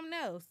done. Do something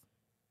else.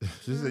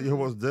 She said you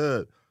almost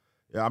done.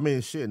 Yeah, I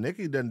mean, shit,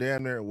 Nicki done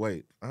damn near.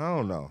 Wait, I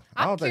don't know.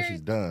 I don't think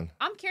she's done.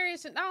 I'm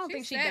curious. I don't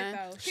think she done.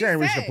 Though. She ain't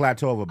reached the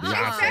plateau of a She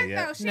Beyonce said,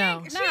 yet. though. She No.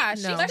 ain't- Nah,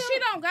 she, she but still- she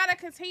don't gotta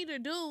continue to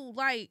do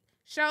like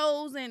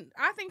shows, and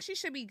I think she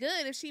should be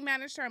good if she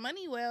managed her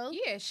money well.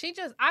 Yeah, she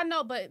just. I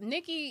know, but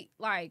Nicki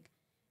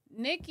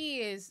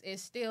is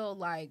still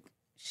like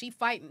she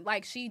fighting.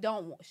 Like she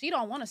don't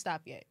want to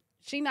stop yet.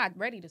 She not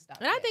ready to stop.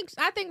 And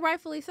I think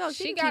rightfully so.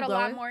 she can got keep a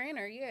lot going. more in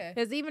her. Yeah,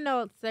 Because even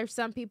though there's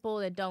some people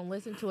that don't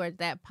listen to her,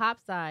 that pop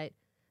side,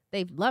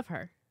 they love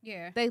her.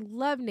 yeah. They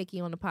love Nicki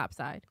on the pop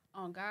side.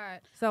 Oh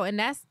God. So, and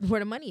that's where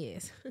the money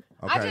is.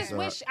 I just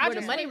wish. I where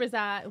just the money wish-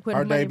 reside. Where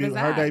Her the money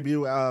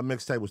debut, reside.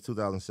 mixtape was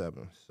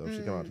 2007, so she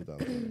came out in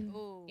 2007.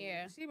 Ooh,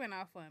 Yeah. she been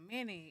off for a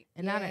minute.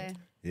 And now Yeah. that-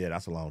 Yeah,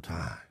 that's a long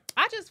time.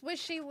 I just wish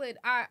she would.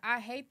 I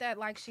hate that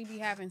like she be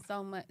having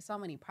so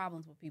many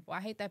problems with people. I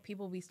hate that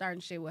people be starting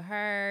shit with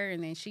her,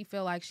 and then she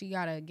feel like she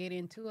gotta get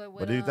into it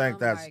with. But do you think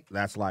them,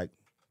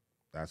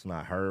 that's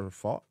not her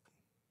fault?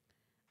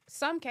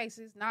 some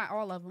cases, not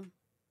all of them.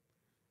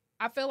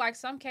 I feel like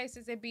some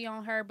cases it be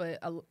on her, but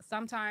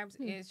sometimes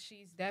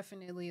she's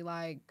definitely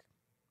like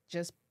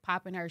just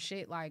popping her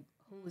shit. Like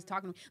who was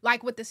talking,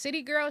 like with the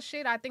City Girls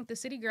shit. I think the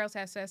City Girls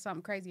had said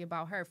something crazy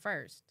about her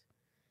first,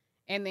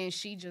 and then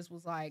she just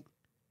was like,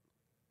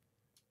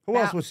 Who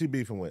else was she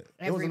beefing with?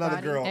 It was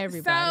another girl.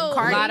 Everybody. So-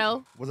 Cardi.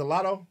 Lotto. Was it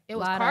Lotto? it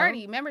was Lotto.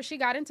 Cardi. Remember, she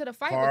got into the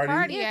fight Cardi. with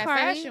Cardi Yeah, at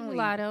Cardi, Fashion Week.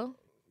 Lotto.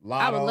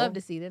 Lotto. I would love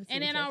to see them.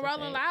 And then on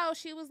Rolling Loud,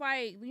 she was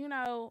like, you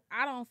know,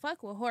 I don't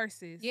fuck with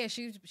horses. Yeah,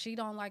 she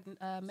don't like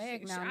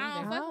Meg now.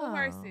 I don't neither. fuck with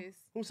horses.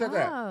 Who said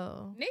that?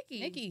 Oh.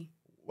 Nikki.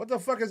 What the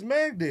fuck has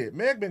Meg did?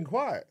 Meg been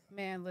quiet.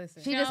 Man,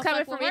 listen. She She just don't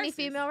coming fuck from with any horses.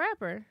 female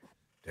rapper.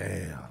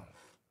 Damn.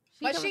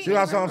 But coming she- See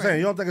what I'm saying?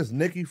 You don't think it's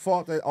Nicki's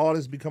fault that all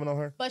this be coming on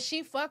her? But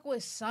she fuck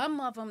with some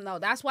of them though.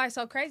 That's why it's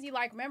so crazy.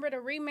 Like, remember the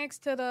remix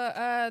to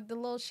the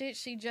little shit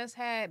she just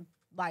had?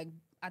 Like,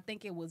 I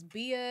think it was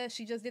Bia.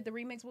 She just did the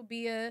remix with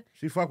Bia.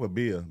 She fuck with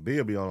Bia.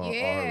 Bia be on all her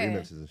Yeah.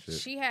 remixes and shit.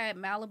 She had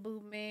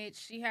Malibu Mitch.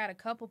 She had a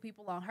couple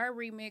people on her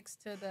remix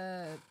to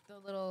the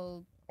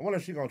little. I wonder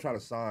if she gonna try to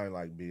sign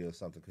like Bia or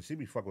something, because she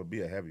be fucking with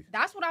Bia heavy.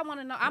 That's what I want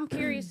to know. I'm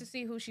curious to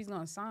see who she's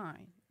gonna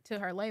sign to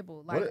her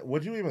label. Like,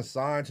 Would you even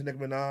sign to Nicki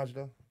Minaj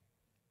though?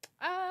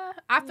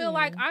 I feel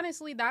like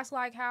honestly, that's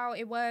like how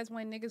it was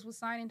when niggas was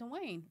signing to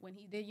Wayne when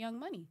he did Young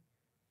Money.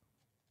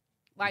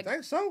 Like, You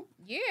think so?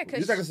 yeah, You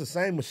because think it's the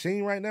same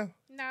machine right now?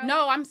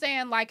 no, I'm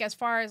saying like as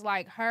far as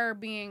like her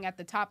being at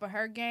the top of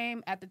her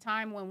game at the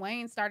time when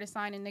Wayne started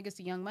signing niggas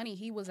to Young Money,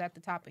 he was at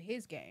the top of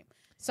his game.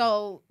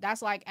 So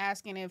that's like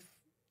asking if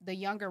the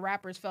younger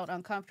rappers felt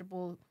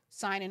uncomfortable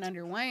signing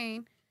under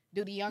Wayne.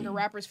 Do the younger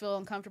rappers feel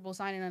uncomfortable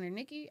signing under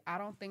Nicki? I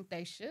don't think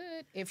they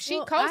should. If she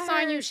Well, co-sign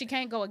I you, heard- she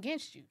can't go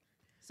against you.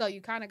 So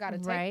you kind of got to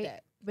take Right.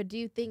 that. But do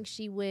you think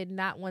she would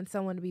not want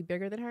someone to be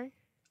bigger than her?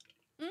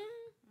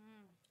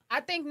 I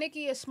think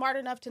Nicki is smart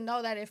enough to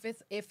know that if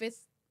it's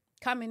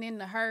coming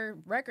into her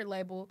record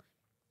label,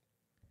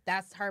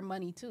 that's her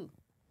money too.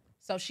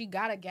 So she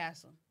gotta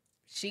gas them.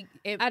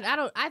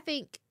 I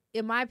think,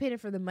 in my opinion,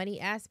 for the money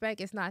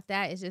aspect, it's not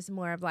that. It's just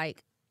more of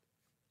like,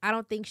 I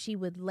don't think she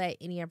would let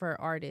any of her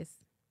artists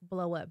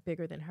blow up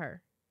bigger than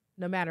her,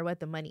 no matter what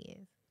the money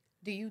is.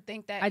 Do you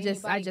think that I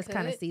just anybody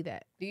kind of could? see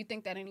that. Do you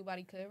think that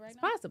anybody could right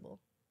It's now? possible.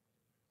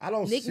 I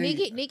don't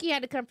see. Nikki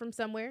had to come from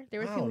somewhere. There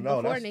was I people don't know,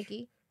 before that's-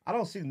 Nikki. I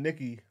don't see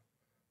Nicki.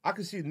 I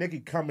can see Nicki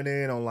coming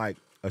in on like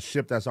a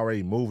ship that's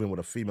already moving with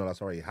a female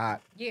that's already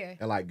hot Yeah.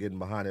 and like getting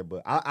behind it.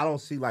 But I don't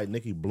see like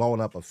Nicki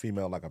blowing up a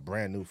female like a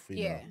brand new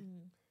female. Yeah.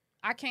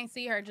 I can't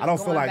see her just I don't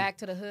feel going like- back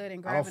to the hood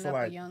and I don't grabbing feel up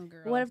like- a young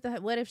girl.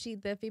 What if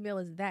the female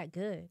is that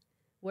good,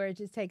 where it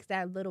just takes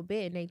that little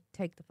bit and they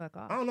take the fuck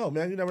off? I don't know,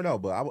 man. You never know.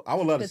 But I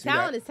would love to The see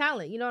talent that. is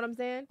talent. You know what I'm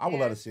saying? I would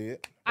love to see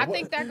it. I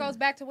think that goes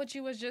back to what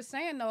you was just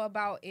saying though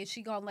about is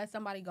she gonna let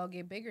somebody go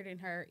get bigger than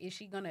her? Is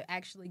she gonna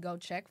actually go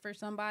check for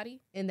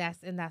somebody? And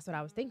that's what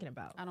I was thinking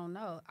about. I don't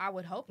know. I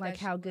would hope Like that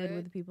she how good would.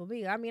 would the people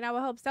be? I mean, I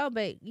would hope so,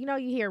 but you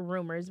hear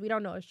rumors. We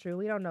don't know it's true.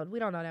 We don't know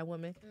that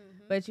woman.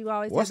 But you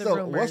always What's hear the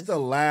the rumors. What's the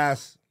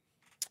last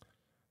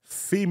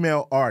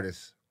female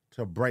artist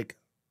to break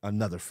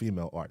another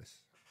female artist?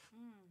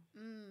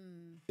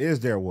 Is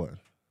there one?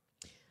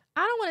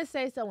 I don't want to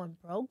say someone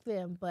broke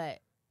them, but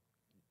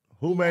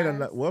Who made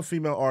Yes. what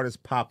female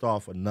artist popped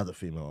off another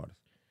female artist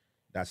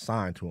that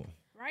signed to him?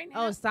 Right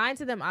now. oh, signed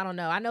to them. I don't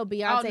know. I know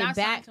Beyonce not signed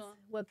backed to 'em.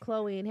 with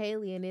Chloe and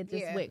Haley, and it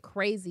just Yeah. went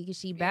crazy because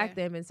she backed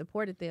them and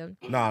supported them.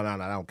 No, that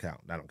don't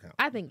count. That don't count.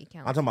 I think it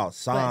counts. I'm talking about But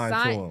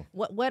signed to him.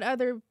 What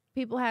other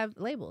people have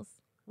labels?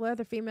 What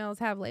other females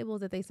have labels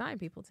that they sign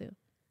people to?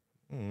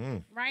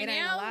 Mm-hmm. Right It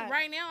ain't a now, lot.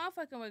 I'm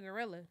fucking with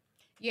Gorilla.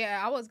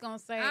 Yeah, I was gonna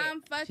say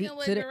I'm fucking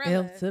with to the Gorilla.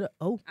 L to the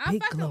O. I'm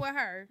big fucking glow. with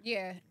her.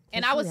 yeah,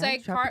 and I would say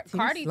Cardi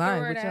threw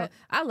her that.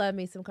 I love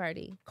me some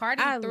Cardi.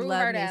 Cardi I threw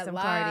love her me that some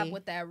live Cardi.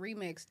 with that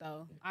remix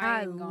though. I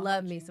ain't even gonna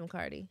love hold me you. some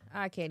Cardi.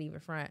 I can't even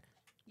front.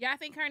 Y'all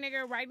think her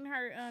nigga writing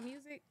her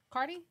music?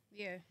 Cardi.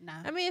 Yeah.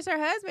 Nah, I mean, it's her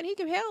husband. He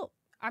can help.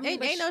 I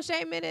mean, Ain't but no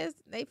shame in his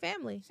they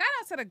family. Shout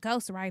out to the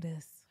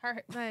ghostwriters.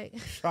 Her. Like,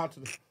 Shout out to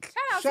the. Shout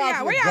out to Shout out y'all.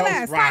 to Where the y'all at?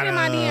 Ghost Slide in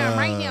my Rider. DM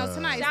right now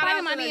tonight. Shout Slide out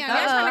in my to the DM. Ghost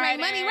Y'all trying to make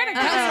Rider. money? Where the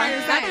Ghost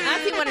Riders at?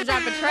 Auntie want to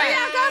drop a Where track.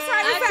 y'all Ghost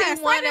Riders at?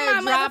 Auntie Slide want in my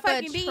to drop a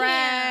motherfucking DM.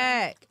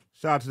 track.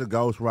 Shout out to the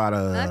Ghost Rider.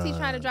 Auntie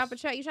trying to drop a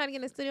track. You trying to get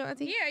in the studio,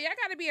 Auntie? Yeah, y'all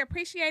got to be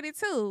appreciated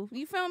too.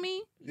 You feel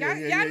me? Yeah, Y'all,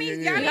 yeah, y'all yeah, need, yeah,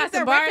 y'all yeah. You need got the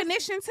some bars?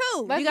 recognition too.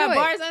 You got do it.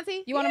 bars,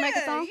 Auntie? You want to make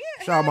a song?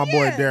 Shout out my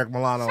boy Derek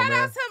Milano, Shout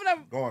man. out to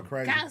the Going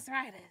crazy. Ghost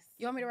Riders.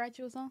 You want me to write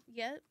you a song?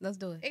 Yep. Let's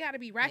do it. It got to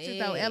be ratchet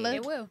though, Hey, Ella.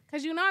 It will.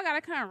 Cause you know I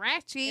gotta come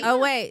ratchet. Oh,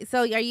 wait.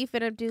 So are you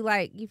finna do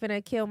like, you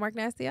finna kill Mark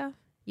Nasty off?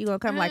 You gonna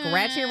come like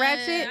ratchet?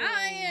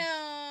 I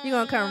am. You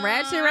gonna come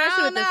ratchet I with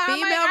don't the know.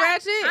 female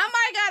ratchet? I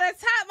might gotta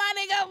top my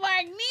nigga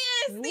Mark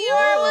Nasty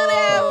Whoa.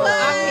 or whatever.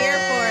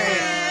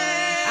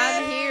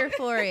 I'm here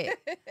for it.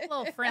 A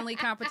little friendly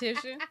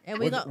competition. And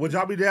we go. Would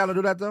y'all be down to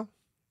do that though?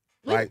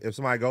 Like if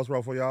somebody ghost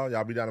roll for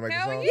y'all be down to make a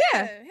Hell song? yeah.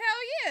 Yeah.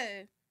 Hell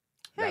yeah.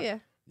 Hell yeah.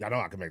 Y'all know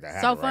I can make that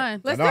happen. So right?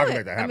 fun. Let's I know I do can it.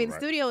 make that I happen. mean, the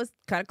right? studio is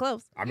kind of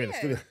close. I'm in the Yeah.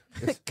 studio.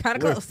 It's Kind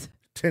of we're close.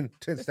 10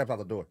 steps out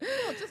the door.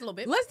 Just a little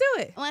bit. Let's do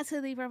it. 1,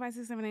 2, 3, 4, 5,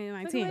 6, 7, 8,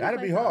 9, Look 10. at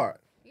That'd be hard.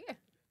 Yeah.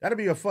 That'd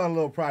be a fun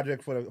little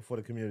project for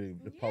the community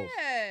to post.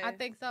 Yeah. I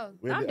think so.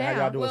 We'll I'm have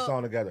y'all down. do a Well-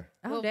 song together.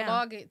 I'm we'll down.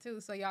 vlog it too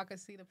so y'all can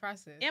see the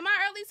process. In my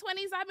early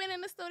 20s, I've been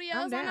in the studios.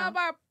 I'm I know down.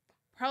 about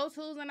Pro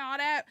Tools and all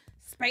that.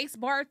 Space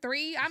Bar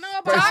 3. I know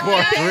about Space all Bar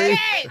that. 3?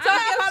 I know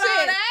Talk your about all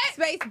shit. that.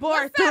 Space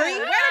Bar What's 3. up? Where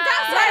the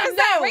Ghost Riders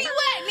at? Where you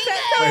at, nigga?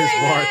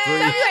 Space Bar 3.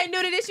 Some of you ain't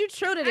new to this. You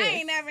true to I this.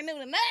 ain't never knew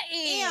to nothing.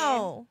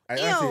 Ew.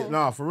 Hey, actually,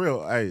 no, for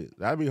real. Hey,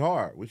 that'd be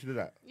hard. We should do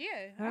that. Yeah.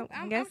 Well,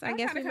 I'm I trying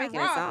guess to we come making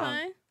a raw, song.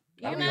 hun.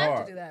 That'd You be have to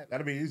hard. do that.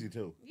 That'd be easy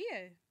too. Yeah.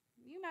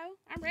 You know,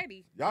 I'm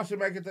ready. Y'all should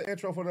make it the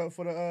intro for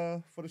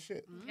the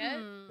shit. Yeah.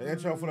 The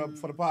intro for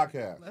the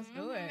podcast. Let's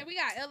do it. We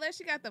got Ella.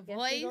 She got the Guess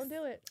voice. we gonna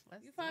do it.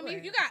 You feel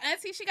me? You got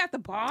Auntie. She got the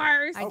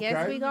bars. I guess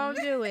Okay. we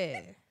gonna do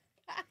it.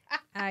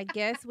 I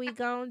guess we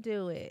gonna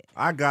do it.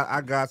 I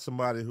got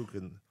somebody who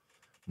can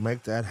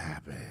make that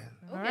happen.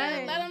 All Yeah,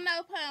 right. let them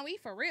know, pun. We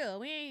for real.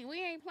 We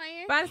ain't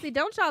playing. But honestly,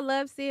 don't y'all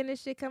love seeing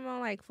this shit come on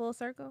like full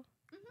circle?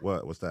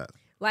 What's that?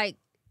 Like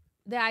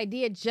the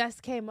idea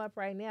just came up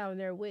right now, and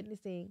they're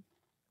witnessing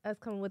us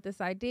coming with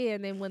this idea,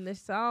 and then when the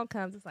song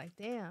comes, it's like,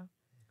 damn,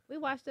 we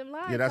watched them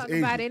live Yeah, that's talk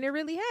about easy. it, and it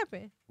really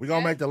happened. We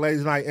gonna make the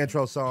ladies' night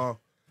intro song.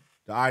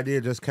 The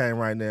idea just came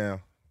right now.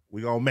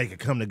 We gonna make it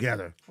come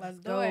together. Let's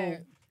do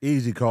it.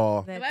 Easy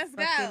call. Let's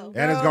go. fucking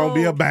And it's gonna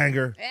be a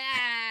banger.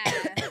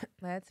 Yeah.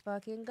 Let's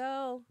fucking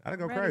go. That'll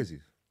go Ready. crazy.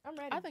 I'm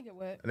ready. I think it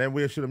would. And then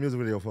we'll shoot a music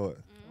video for it.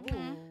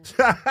 Mhm.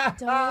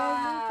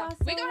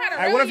 We We gonna have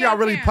a Hey, what if y'all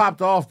really young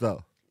popped off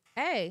though?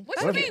 Hey,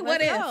 What you mean?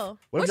 What if? go.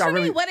 What if What y'all you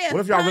really? mean, what if,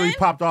 if y'all really son?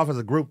 popped off as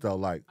a group though?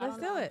 Like Let's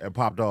do it. and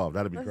popped off.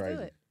 That'd be Let's crazy.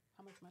 do it.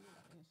 How much money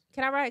that is?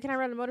 Can I ride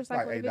a It's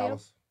motorcycle like in the video?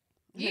 $8.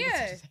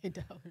 Yeah.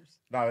 $8.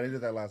 No, they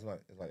did that last night.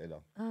 It's like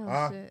 $8. Oh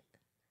Huh? shit!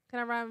 Can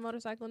I ride a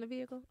motorcycle in the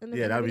vehicle?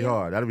 Yeah, that'd be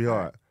hard. That'd be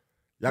hard.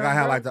 Y'all Bro, gotta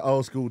have bro. like the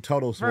old school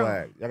Total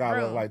swag. Y'all gotta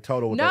Bro. look like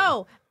Total with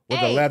No, the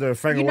hey, leather and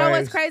finger you know waves.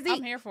 what's crazy?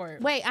 I'm here for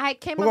it. Wait, I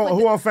came Who, up on,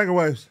 with. who on finger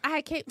waves?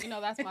 I came. You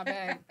know that's my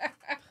bag.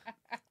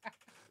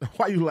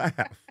 Why you laugh?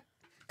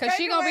 Cause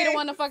she gonna be the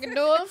one to fucking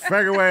do it.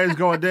 Finger waves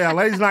going down.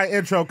 Ladies night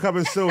intro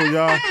coming soon,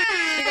 y'all.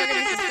 She gonna give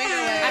me some finger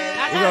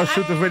waves. We're gonna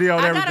shoot the video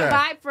and I got everything. a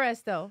vibe for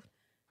us though.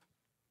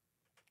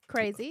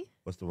 Crazy,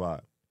 What's the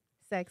vibe?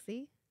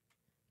 sexy,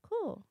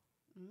 cool.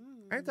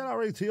 Ain't that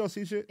already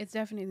TLC shit? It's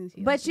definitely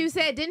TLC. But you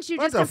said, didn't you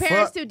What just the compare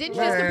us fuck? to? Didn't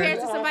you just compare it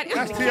to somebody?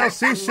 That's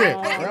TLC shit.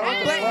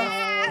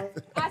 What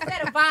the fuck? I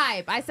said a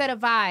vibe. I said a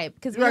vibe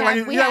because You act like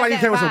you, act like you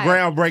came with some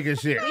groundbreaking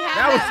shit. We have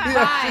That was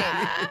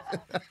that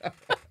TLC.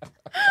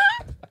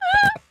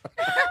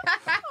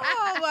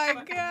 oh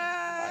my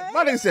god.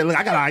 My nigga said, look,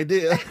 I got an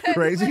idea.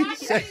 Crazy.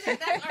 That's our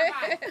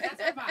vibe.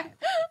 That's our vibe.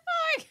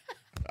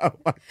 Oh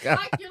my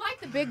God. You're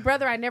like the big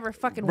brother I never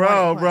fucking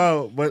wanted.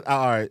 Bro, but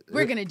all right.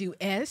 We're gonna do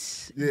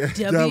S. Yeah,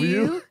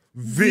 W,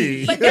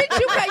 V. But didn't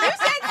you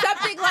said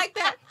something like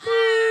that?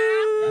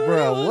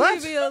 Bro, what?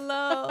 Leave me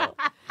alone.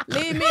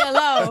 Leave me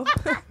alone.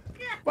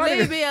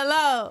 Leave me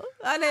alone.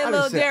 I need I Lil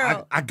just said,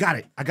 Daryl. I got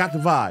it. I got the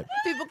vibe.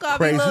 People call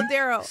Crazy, me Lil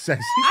Daryl.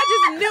 sexy.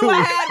 I just knew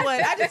I had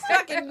one. I just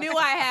fucking knew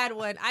I had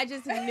one. I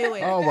just knew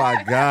it. Oh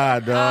my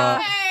God,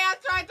 dog. Hey, I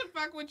tried to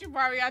fuck with you,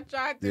 Barbie. I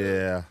tried to.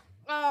 Yeah.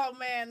 Oh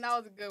man, that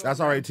was a good one. That's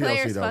already TLC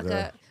Players though, fuck girl.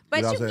 up. But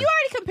You know you what I'm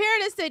already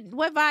compared us to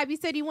what vibe you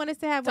said you want us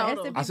to have.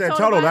 Total. With I said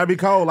total. vibe? That'd be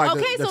cold. Like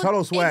Okay, the so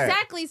total swag.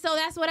 exactly. So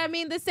that's what I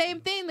mean. The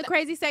same thing. The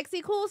crazy, sexy,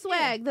 cool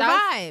swag. The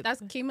That's- vibe.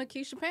 That's Kima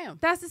Keisha Pam.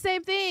 That's the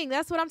same thing.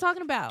 That's what I'm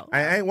talking about.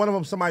 Ain't one of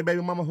them somebody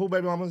baby mama? Who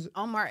baby mama's?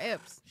 Omar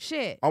Epps.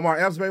 Shit. Omar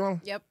Epps baby mama?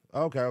 Yep.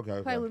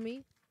 Okay. Play with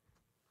me.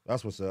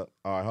 That's what's up.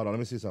 All right, hold on. Let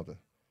me see something.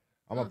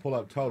 I'm gonna pull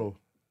up total.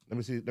 Let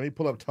me see. Let me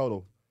pull up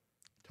total.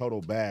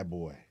 Total bad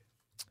boy.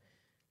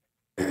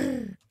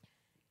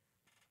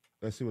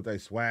 Let's see what they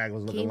swag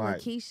was looking Kima,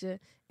 like. Keisha,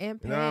 and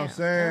You Pam. know what I'm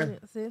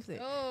saying?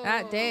 Oh.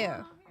 God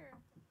damn.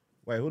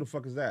 Wait, who the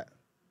fuck is that?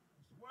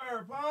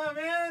 Word, Pun,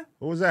 man.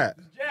 Who was that?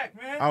 Jack,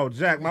 man. Oh,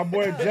 Jack, my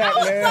boy Jack,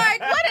 man.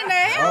 What in the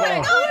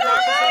hell? Hold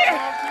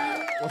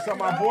on. What's up,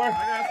 my boy?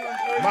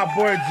 My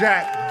boy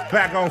Jack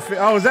back on fit.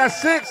 Oh, is that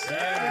 6?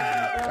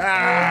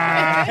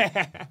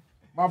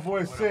 My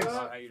boy Six.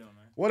 How you doing,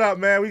 man? What up,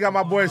 man? We got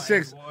my boy on,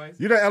 Six. boys?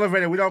 You done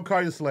elevated. We don't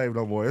call you slave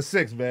no more. It's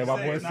Six, man. My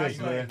boy Nah, Six,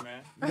 you man. good,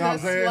 man. You know what I'm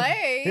saying?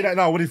 Slave? He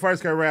no, when he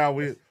first came around,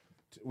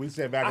 we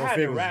said back I on had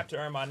to figures. rap to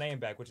earn my name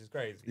back, which is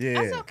crazy.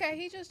 Yeah. That's okay.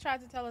 He just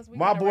tried to tell us we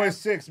My gotta boy rap.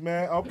 Six,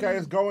 man. Okay,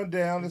 it's going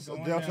down. It's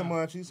going Delta down.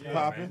 Munchies Yeah,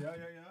 popping. man.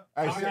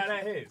 Hey, I got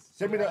that his.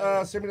 send me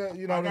the,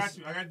 you know, I this. got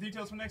you. I got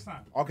details for next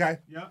time. Okay.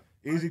 Yep.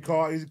 Easy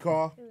call.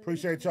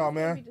 Appreciate y'all, We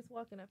man. just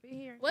walking up in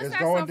here. What's It's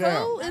that? going Some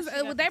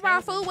down. food? They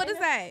brought food. What is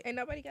that? Ain't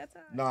nobody got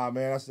time. Nah,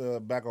 man, that's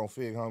back on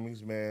Fig,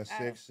 homies, man.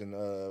 Six and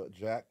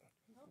Jack.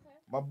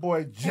 My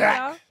boy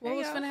Jack. What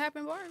was finna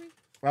happen, Barbie?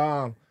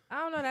 Um. I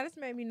don't know. That just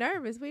made me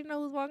nervous. We didn't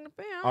know who's walking up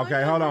in. I don't Okay,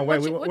 like hold that. on.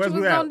 Wait, What you where's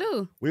was we at? gonna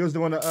do? We was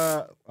doing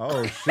the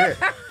oh shit.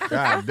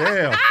 God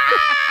damn.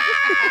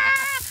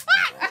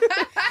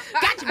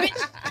 Gotcha, bitch.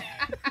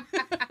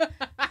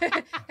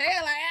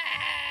 Hell, like,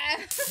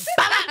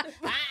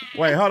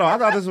 Wait, hold on. I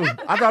thought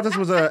this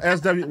was a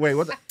SW. Wait,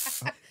 what?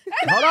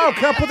 Hold on,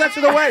 cut. Put that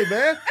shit away,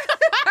 man.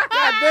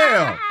 God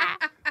damn.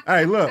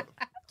 Hey, look.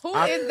 Who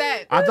is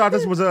that? I thought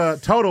this was a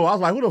total. I was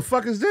like, who the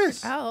fuck is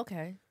this? Oh,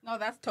 okay. No,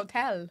 that's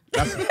Total.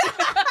 That's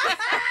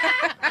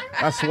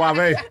Suave.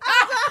 Look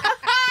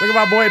at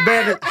my boy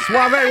Bandit.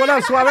 Suave, what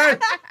up, Suave?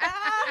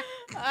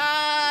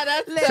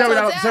 That's Tell me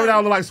that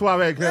don't look like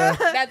Suave, cuz.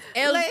 That's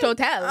El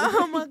Total.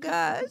 Oh my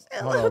gosh.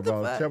 Hold on,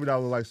 bro. Tell me that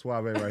don't look like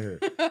Suave right here.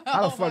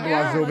 How the fuck do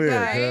I zoom in, cuz?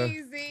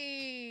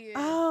 crazy.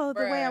 Oh,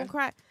 the way I'm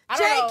crying. I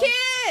don't know.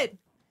 J-Kid!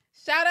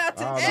 Shout out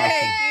to Oh, Jay.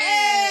 that's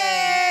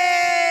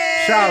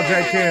Shout out J.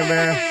 Ken,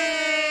 man.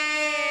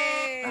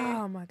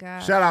 Oh my God.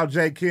 Shout out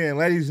J. Ken.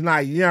 Ladies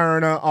Night,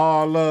 Yearner,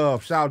 all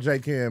love. Shout out J.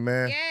 Ken,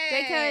 man.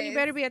 J-Kid, you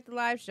better be at the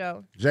live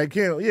show. J.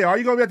 Ken, yeah, are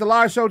you going to be at the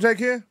live show, J.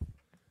 Ken?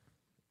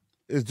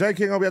 Is J.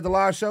 Ken going to be at the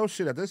live show?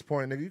 Shit, at this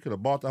point, nigga, you could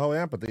have bought the whole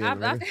amphitheater,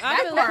 nigga.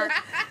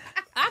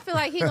 I feel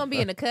like he gonna be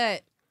in the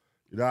cut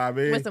You know what I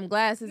mean? with some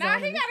glasses Nah, on.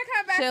 he and gotta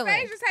come chilling.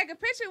 backstage and take a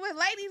picture with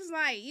ladies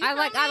night. You I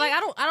feel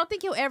me? don't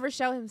think he'll ever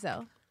show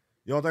himself.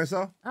 You don't think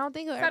so? I don't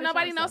think he'll So ever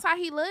nobody show knows himself. how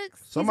he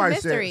looks. Somebody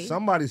mystery.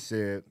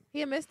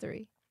 He a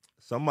mystery.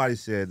 Somebody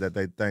said that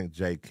they think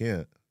J.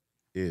 Kent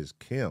is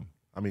Kim.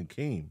 I mean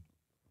Keem.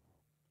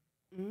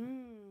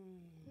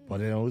 But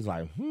then it was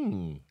like,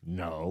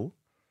 no.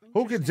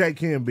 Who could J.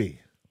 Ken be?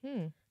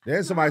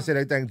 Then somebody said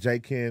they think J.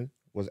 Ken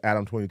was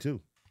Adam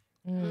 22.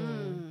 No.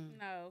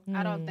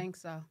 I don't think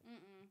so.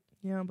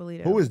 You don't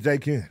believe it? Who is J.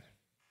 Ken?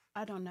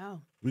 I don't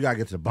know. We gotta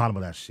get to the bottom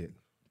of that shit.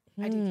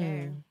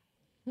 IDK.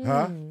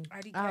 Huh?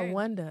 I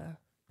wonder.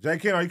 J.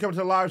 Ken, are you coming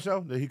to the live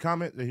show? Did he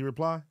comment? Did he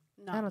reply?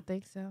 No. I don't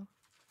think so.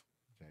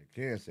 J.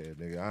 Ken said,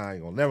 nigga, I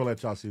ain't gonna never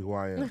let y'all see who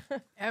I am.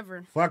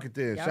 Ever. Fuck it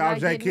then. Y'all Shout out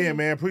gotta J. get Ken, in.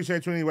 man.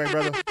 Appreciate you anyway,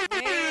 brother.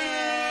 You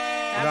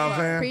know what I'm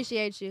saying?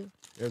 Appreciate you.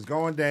 It's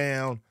going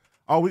down.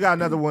 Oh, we got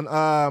another one.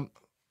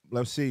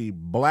 Let's see.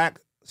 Black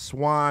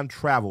Swan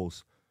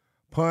Travels.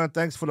 Pun,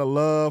 thanks for the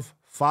love.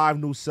 5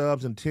 new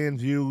subs and 10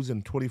 views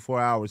in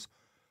 24 hours.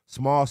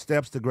 Small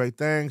steps to great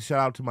things. Shout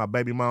out to my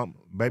baby mama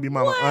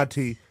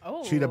auntie.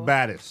 Oh. She the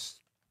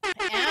baddest. All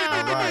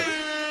right.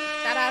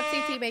 Shout out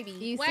TT baby.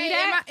 You Wait, see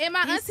that? am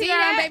I You auntie see or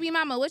that? baby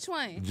mama? Which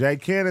one? J.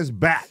 Ken is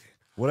back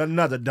with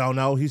another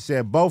dono. He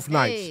said both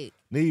nights Hey.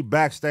 need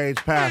backstage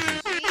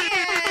passes.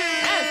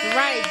 That's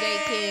right,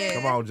 J-Kid.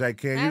 Come on, J.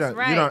 Ken. You That's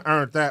done, you done right.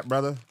 earned that,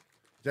 brother.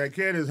 J.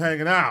 Ken is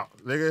hanging out,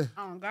 nigga.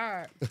 Oh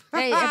God.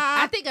 Hey,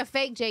 I think a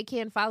fake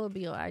J-Kid followed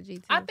me on IG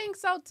too. I think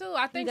so too.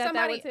 I think got that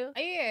somebody. one, too?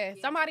 Yeah,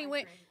 somebody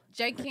went.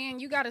 J. Ken,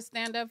 you got to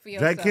stand up for J.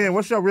 yourself. Ken,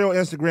 what's your real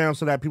Instagram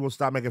so that people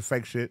stop making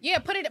fake shit? Yeah,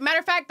 put it. Matter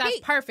of fact, that's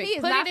perfect. He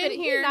is Put not it in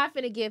finna, here. He's not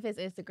finna give his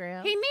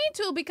Instagram. He need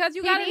to because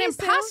you He got an needs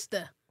to.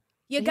 imposter.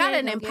 You He got ain't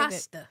an gonna give it.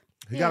 imposter.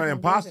 He got an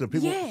imposter.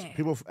 People Yeah.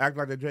 people act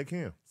like they're J.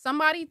 Ken.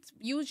 Somebody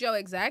use your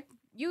exact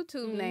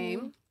YouTube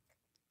name,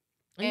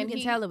 and you can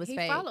he- tell it was he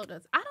fake. followed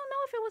us. I don't know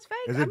if it was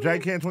fake. Is I it J.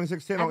 mean, Ken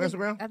 2016 on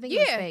Instagram? I think it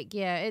was Yeah. fake.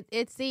 Yeah,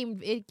 it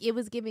seemed it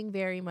was giving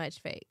very much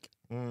fake.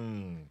 I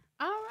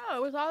don't know.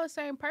 It was all the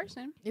same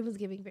person. It was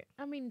giving.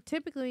 I mean,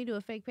 typically when you do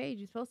a fake page,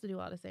 you're supposed to do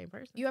all the same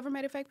person. You ever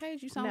made a fake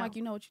page? You sound No. like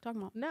you know what you're talking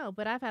about. No,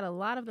 but I've had a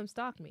lot of them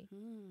stalk me.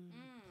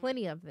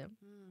 Plenty of them.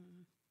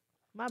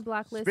 My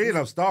block list Speaking is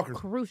of stalkers,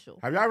 crucial.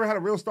 have y'all ever had a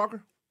real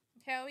stalker?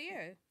 Hell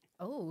yeah.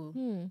 Oh,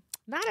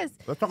 Not as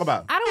Let's talk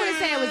about it. I don't want to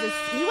say it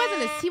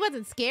was. He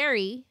wasn't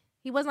scary.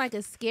 He wasn't like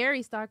a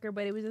scary stalker,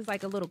 but it was just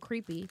like a little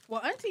creepy.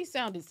 well, Auntie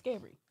sounded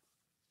scary.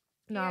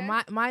 No,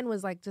 Yeah. mine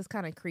was like just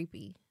kind of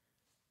creepy.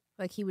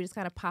 Like he would just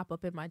kind of pop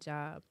up in my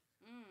job.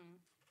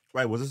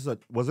 Wait, was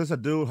this a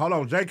dude? Hold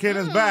on, J. Ken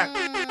is back.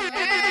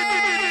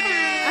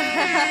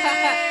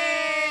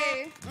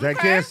 J.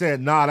 Ken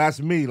said, "Nah, that's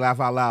me." Laugh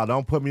out loud.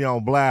 Don't put me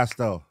on blast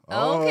though.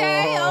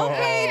 Okay, Oh.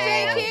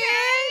 J. Ken.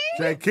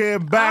 J.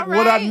 Ken back All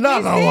with right,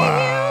 another we see one.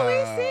 You, we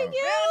see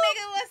you. Real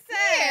nigga, what's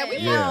Yeah, up? we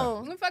Yeah.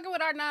 we fucking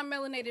with our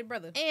non-melanated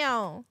brother.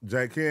 Ew.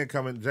 J. Ken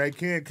coming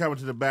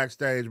to the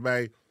backstage,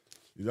 babe.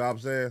 You know what I'm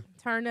saying?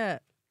 Turn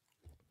up.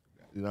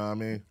 You know what I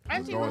mean? It's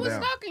Auntie, who going was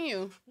down. stalking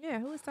you? Yeah,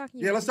 who was talking?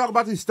 Yeah, let's talk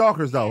about these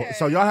stalkers though. Yeah.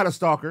 So y'all had a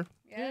stalker,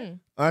 Yeah.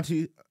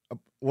 Auntie.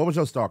 What was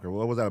your stalker?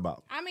 What was that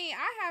about? I mean,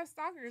 I have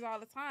stalkers all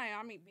the time.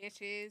 I mean,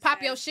 bitches.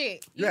 Pop your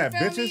shit. You Yeah,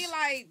 feel bitches. me?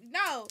 Like,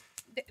 no,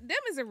 them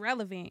is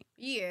irrelevant.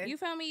 Yeah. You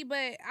feel me?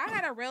 But I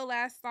had a real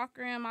ass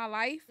stalker in my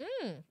life.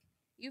 Mm.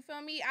 You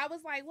feel me? I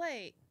was like,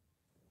 what?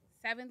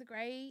 7th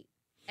grade,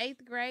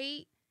 8th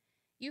grade.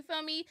 You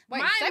feel me?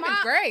 Wait,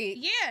 7th grade?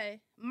 Yeah.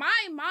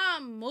 My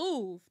mom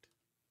moved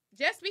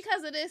just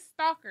because of this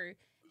stalker.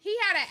 He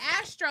had an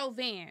Astro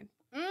van.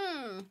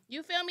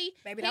 You feel me?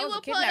 Baby, he that was a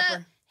will pull kidnapper.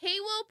 up. He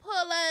will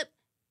pull up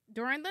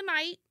during the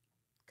night.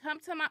 Come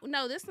to my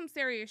this some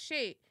serious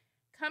shit.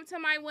 Come to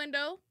my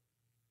window.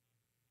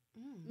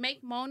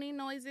 Make moaning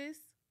noises.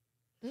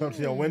 Come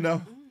to your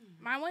window.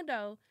 My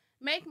window.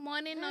 Make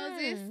moaning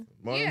noises.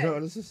 Moaning Yeah.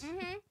 noises?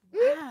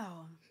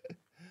 Wow.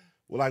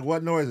 Well, like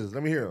what noises?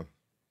 Let me hear them.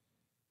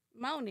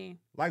 Moaning.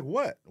 Like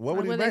what? What would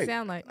Like he what they make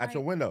sound like? at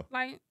your window?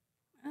 Like,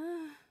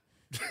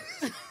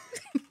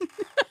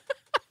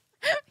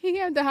 He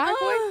had the high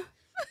voice.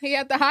 He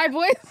had the high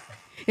voice.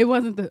 It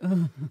wasn't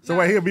the. So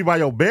wait, he'll be by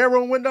your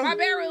bedroom window? my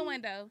bedroom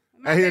window.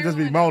 My And he'll bedroom just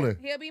be window. moaning.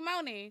 He'll be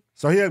moaning.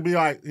 So he'll be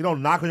like, you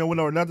don't knock on your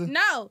window or nothing?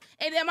 No.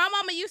 And then my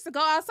mama used to go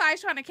outside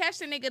trying to catch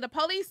the nigga. The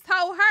police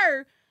told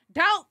her,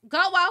 don't go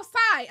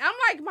outside. I'm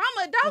like,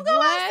 mama, don't go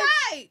What?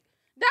 outside.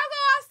 Don't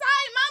go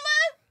outside,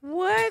 mama.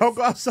 What? Don't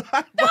go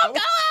outside. Don't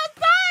go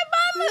outside,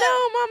 mama.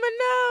 No, mama,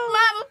 no.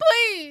 Mama,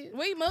 please.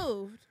 We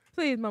moved.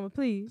 Please, mama,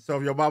 please. So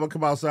if your mama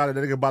come outside and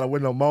the nigga by the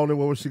window moaning,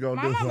 what was she gonna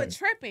My do? mama Like,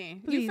 tripping.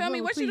 Please, You feel me?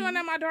 mama, What you doing please.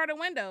 at my daughter's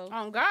window?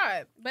 Oh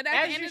God. But at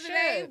As the end you of the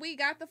day, should. we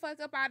got the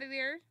fuck up out of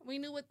there. We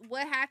knew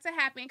what had to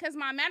happen because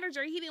my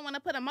manager, he didn't want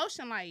to put a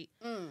motion light.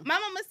 My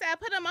mama said,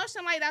 put a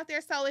motion light out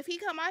there so if he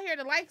come out here,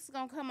 the lights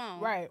gonna come on.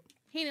 Right.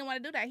 He didn't want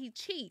to do that. He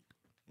cheap.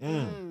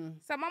 Mm.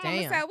 So my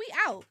mama Damn. said, we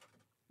out.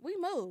 We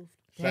moved.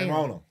 Shame Damn.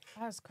 on him.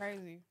 That's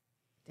crazy.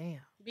 Damn.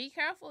 Be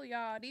careful,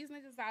 y'all. These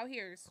niggas out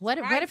here. What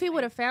if he trifling.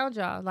 would have found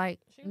y'all? Like,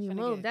 She when you finna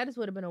moved, get that just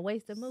would have been a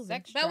waste of moving.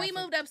 sex But we traffic.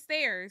 moved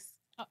upstairs.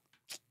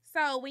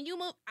 So when you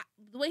moved,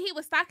 when he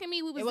was stalking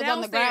me, we was It was downstairs.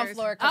 on the ground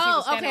floor. 'cause he was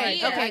Oh, standing okay,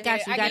 right there. okay,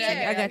 got you, I got get you, it,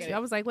 I got get you. it. I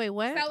was like, wait,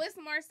 what? So it's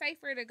more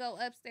safer to go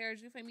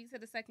upstairs. You feel me to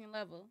the second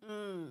level.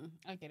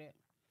 I get it.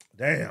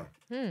 Damn.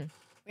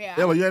 Yeah.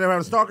 Ella, you ain't never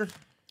had a stalker?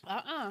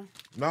 I'm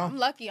No?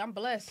 lucky. I'm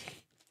blessed.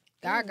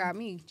 God got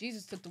me.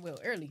 Jesus took the wheel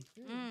early.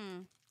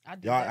 I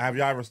did Y'all that. have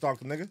y'all ever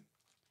stalked a nigga?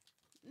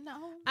 No.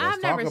 I've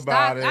Let's never talk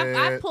about stalked.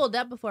 I've it. pulled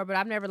up before, but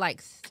I've never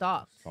like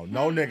stalked. So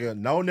no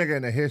nigga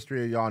in the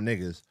history of y'all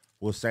niggas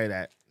will say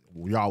that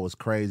y'all was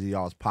crazy,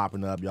 y'all was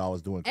popping up, y'all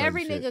was doing crazy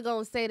Every shit. nigga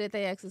gonna say that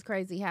their ex is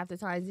crazy half the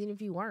time, even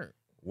if you weren't.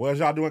 Was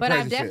y'all doing But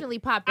crazy I've definitely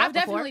shit? popped up I've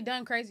definitely before.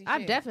 done crazy shit.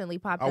 I've definitely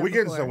popped Are up we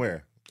getting before.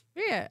 somewhere?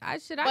 Yeah, I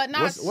should. But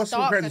not What's some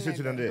stalk crazy a shit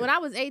you done nigga. did? When I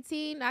was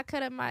 18, I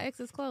cut up my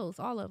ex's clothes,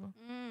 all of them.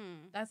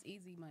 That's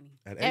easy money.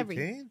 At every-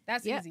 18?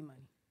 That's Yep. easy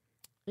money.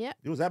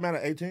 You was that man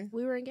at 18?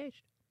 We were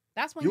engaged.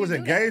 That's when You was do that.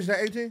 engaged at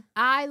 18?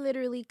 I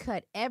literally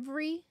cut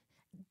every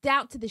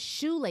down to the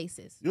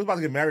shoelaces. You was about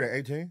to get married at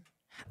 18?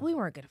 We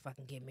weren't gonna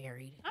fucking get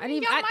married. I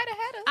mean, y'all might have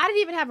had a. I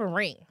didn't even have a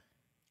ring.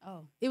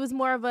 Oh. It was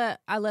more of a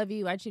I love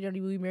you, I cheated on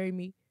you, will you marry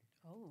me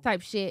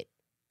type shit.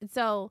 And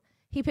so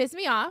he pissed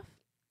me off.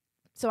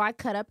 So I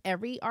cut up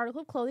every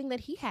article of clothing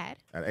that he had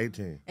At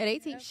 18. at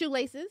 18.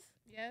 Shoelaces,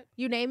 Yep.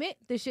 you name it.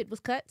 The shit was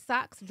cut,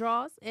 socks,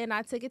 drawers, and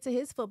I took it to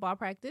his football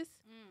practice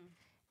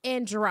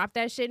and dropped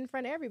that shit in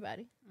front of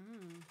everybody.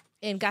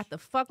 And got the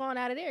fuck on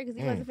out of there because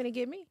he wasn't finna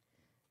get me.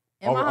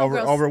 And my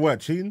homegirls- Over what?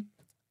 Cheating?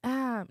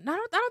 I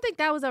don't think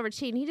that was over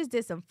cheating. He just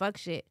did some fuck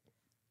shit.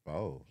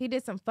 Oh. He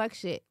did some fuck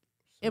shit.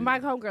 And my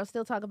homegirls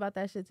still talk about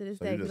that shit to this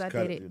So day you because just I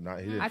cut did it. it. Not-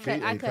 he didn't I cheat, cut,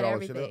 he I cut cut all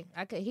the shit everything.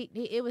 I cut.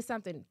 It was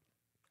something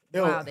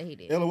Illa, wild that he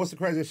did, Illa, what's the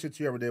craziest shit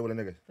you ever did with a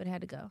nigga? but it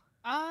had to go.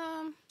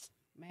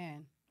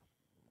 Man.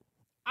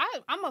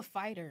 I'm a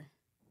fighter.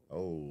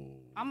 Oh.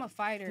 I'm a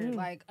fighter.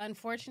 Like,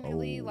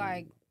 unfortunately,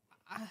 like,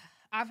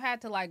 I've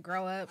had to like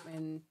grow up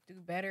and do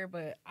better.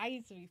 But I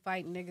used to be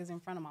fighting niggas in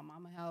front of my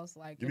mama house.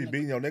 Like, You be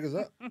beating your niggas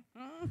up? I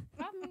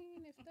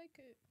mean, if they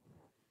could.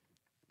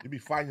 You be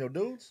fighting your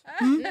dudes?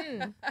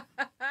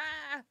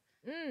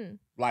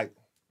 Like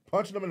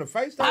punching them in the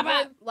face? Like,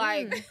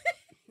 Mm.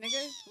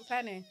 nigga, what's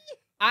happening?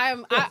 I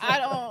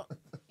don't,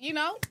 you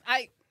know,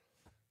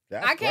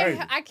 That's I crazy.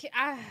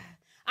 can't,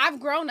 I've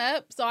grown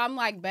up, so I'm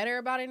like better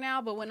about it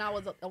now. But when I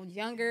was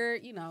younger,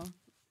 you know,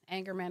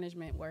 anger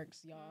management works,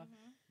 y'all.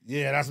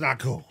 Yeah, that's not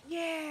cool.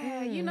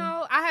 Yeah, you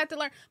know, I had to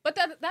learn. But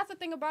that's the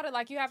thing about it.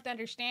 Like, you have to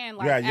understand,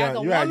 like, You had as a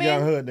young, you had woman,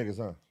 young hood niggas,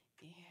 huh?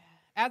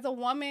 as a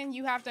woman,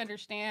 you have to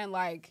understand,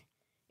 like,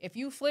 if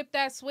you flip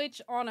that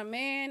switch on a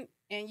man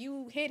and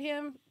you hit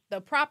him the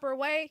proper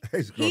way,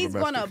 he's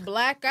gonna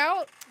black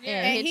out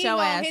and hit he's your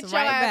gonna ass hit your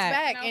right ass back.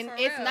 back, No, and for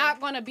it's real. not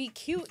gonna be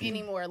cute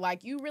anymore.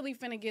 Like, you really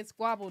finna get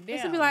squabbled down.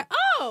 It's to be like,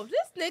 oh,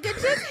 this nigga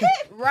just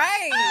hit.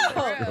 right,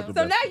 Oh,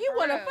 so now you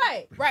want to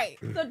fight. right.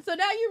 So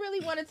now you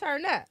really want to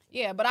turn up.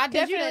 Yeah, but I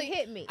 'Cause you done definitely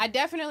hit me. I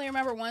definitely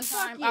remember one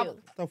time. Fuck you.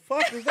 The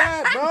fuck is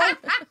that,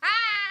 bro?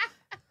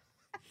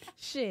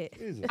 Shit.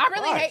 Jesus I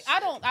really Christ.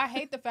 I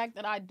hate the fact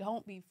that I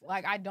don't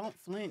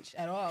flinch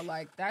at all.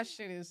 Like, that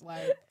shit is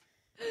like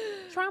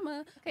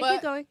trauma. Okay, But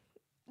keep going.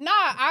 Nah,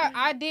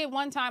 I did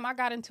one time. I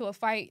got into a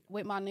fight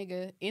with my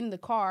nigga in the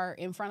car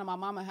in front of my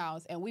mama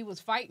house, and we was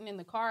fighting in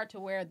the car to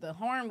where the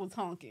horn was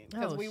honking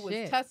because we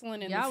was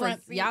tussling in the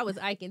front seat. Y'all was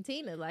Ike and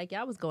Tina, like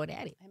y'all was going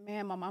at it. And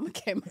man, my mama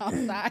came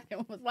outside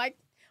and was like,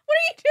 "What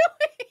are you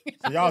doing?"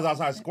 So y'all was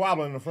outside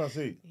squabbling in the front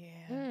seat.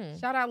 Yeah.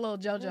 Shout out little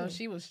JoJo.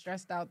 She was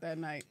stressed out that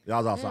night. Y'all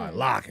was outside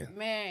locking.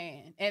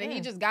 Man, and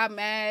he just got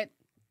mad.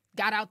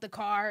 Got out the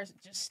car,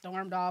 just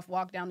stormed off,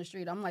 walked down the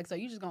street. I'm like, so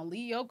you just gonna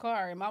leave your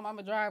car in my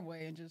mama's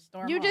driveway and just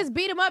storm You off? just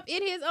beat him up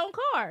in his own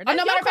car. Oh,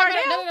 no, your car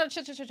now? No.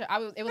 Chill. It was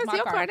That's my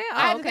your car now? I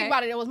had Oh, to think okay.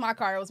 about it. It was my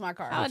car.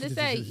 I was just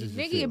say,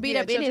 nigga, you beat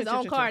up in his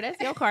own car. That's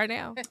your car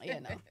now. Yeah,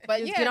 no. But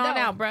Just yeah, get on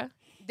out, bruh.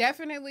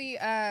 Definitely,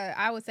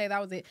 I would say that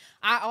was it.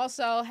 I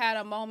also had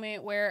a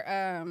moment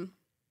where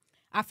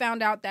I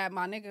found out that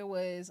my nigga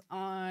was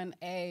on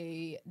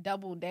a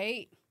double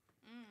date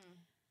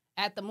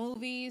at the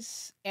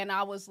movies, and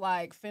I was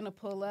like finna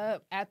pull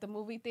up at the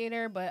movie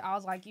theater, but I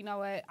was like, you know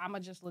what, I'ma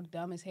just look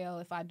dumb as hell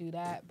if I do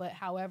that. But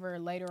however,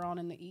 later on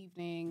in the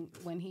evening,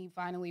 when he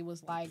finally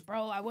was like,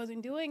 bro, I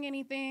wasn't doing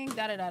anything,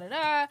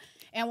 da-da-da-da-da,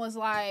 and was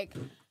like,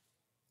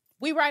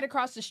 we right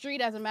across the street.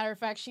 As a matter of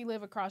fact, she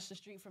live across the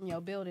street from your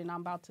building.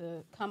 I'm about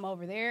to come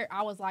over there.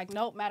 I was like,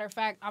 nope, matter of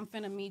fact, I'm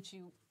finna meet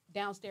you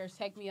downstairs.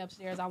 Take me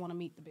upstairs. I want to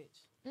meet the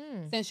bitch.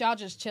 Since y'all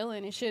just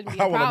chilling, it shouldn't be a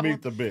problem. I want to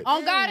meet the bitch.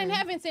 On God in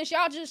heaven, since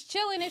y'all just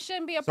chilling, it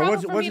shouldn't be a So problem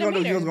what for me you to gonna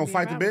meet do? her. You was gonna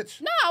fight the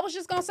bitch? No, I was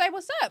just gonna say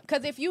what's up.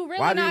 Because if you really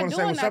Why do you not want to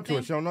say doing what's up to her?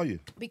 nothing, She don't know you.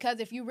 because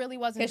if you really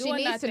wasn't 'Cause she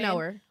doing needs to nothing, know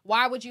her.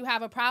 why would you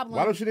have a problem?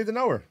 Why don't you need to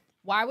know her?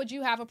 Why would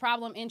you have a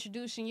problem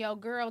introducing your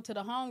girl to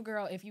the home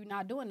girl if you're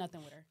not doing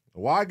nothing with her?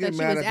 Why get But she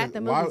mad was at at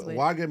the the why, movies with.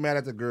 why get mad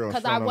at the girl?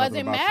 Because She don't I know nothing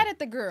wasn't about mad you? at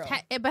the girl.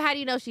 But how do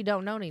you know she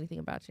don't know anything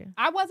about you?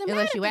 I wasn't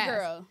Unless mad you at ask. the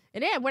girl.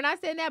 And then we're not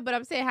saying that, but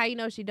I'm saying how you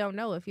know she don't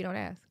know if you don't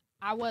ask.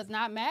 I was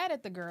not mad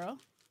at the girl.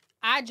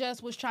 I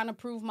just was trying to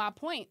prove my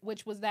point,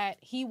 which was that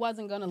he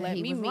wasn't going to That let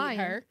he me was meet lying.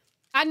 her.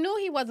 I knew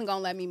he wasn't going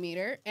to let me meet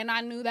her, and I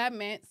knew that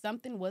meant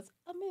something was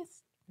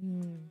amiss.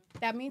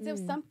 That means there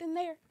was something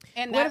there.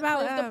 And What that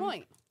about, proves the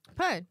point.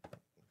 Pun.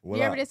 What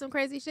You ever up? did some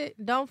crazy shit?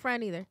 Don't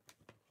front either.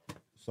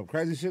 Some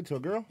crazy shit to a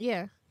girl?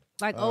 Yeah.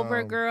 Like over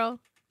a girl.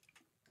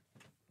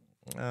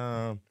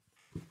 I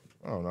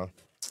don't know.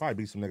 Probably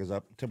beat some niggas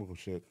up. Typical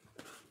shit.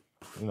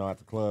 You know, at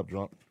the club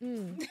drunk.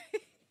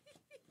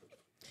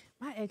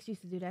 My ex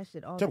used to do that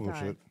shit all the Typical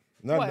time. shit.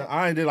 Nothing,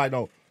 I ain't did like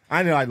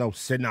no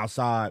sitting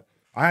outside.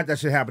 I had that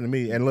shit happen to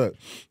me. And look,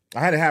 I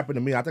had it happen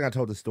to me. I think I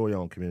told the story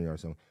on Community or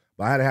something.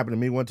 But I had it happen to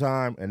me one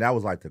time, and that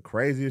was like the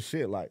craziest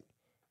shit. Like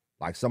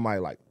somebody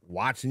like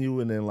watching you,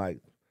 and then like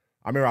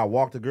I remember I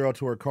walked the girl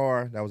to her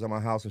car that was at my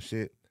house and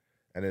shit.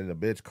 And then the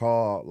bitch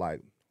called,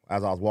 like,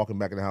 as I was walking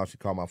back in the house, she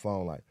called my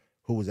phone, like,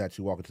 who was that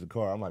you walking to the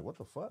car? I'm like, what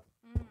the fuck?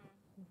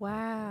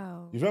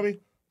 Wow. You feel me?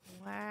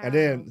 Wow. And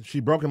then she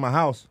broke in my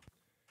house.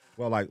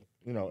 Well, like,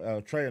 you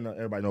know, Trey and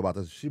everybody know about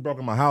this. She broke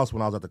in my house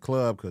when I was at the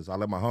club because I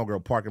let my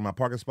homegirl park in my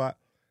parking spot,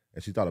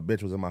 and she thought a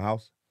bitch was in my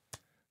house.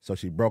 So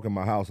she broke in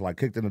my house, like,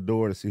 kicked in the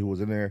door to see who was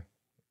in there,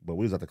 but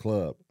we was at the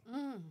club.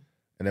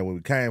 And then when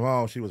we came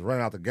home, she was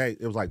running out the gate.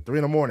 It was like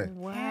 3 a.m.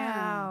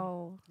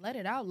 Wow. Let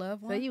it out, love.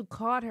 So you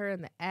caught her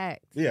in the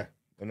act. Yeah,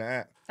 in the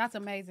act. That's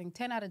amazing.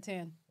 10 out of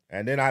 10.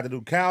 And then I had to do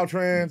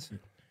Caltrans.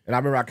 And I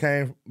remember I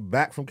came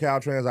back from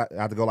Caltrans.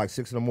 I had to go like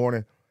 6 a.m.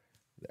 And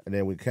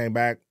then we came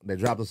back. They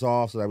dropped us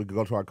off so that we could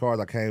go to our cars.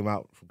 I came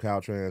out from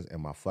Caltrans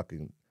and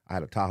I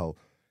had a Tahoe.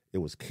 It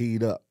was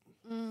keyed up.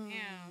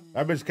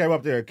 That bitch came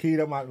up there and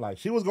keyed up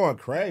she was going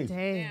crazy.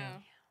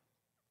 Damn.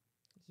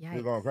 She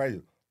was going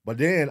crazy. But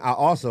then I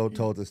also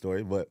told this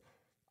story, but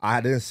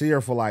I didn't see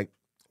her for like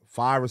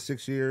 5 or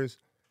 6 years.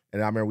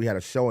 And I remember we had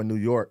a show in New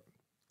York.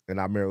 And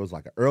I remember it was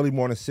like an early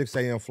morning 6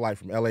 a.m. flight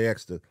from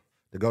LAX to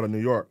go to New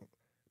York.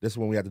 This is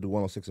when we had to do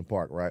 106 in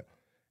Park, right?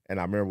 And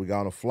I remember we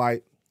got on a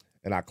flight,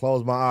 and I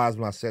closed my eyes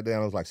when I sat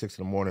down. It was like 6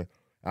 a.m.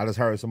 I just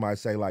heard somebody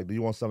say, like, do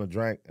you want something to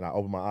drink? And I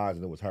opened my eyes,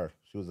 and it was her.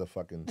 She was a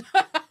fucking,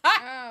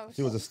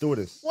 she was a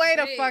stewardess. Wait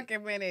a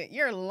fucking minute.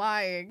 You're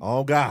lying.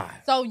 Oh, God.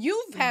 So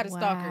you've had a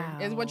stalker,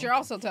 is what you're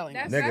also telling me.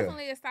 That's Nigga.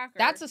 definitely a stalker.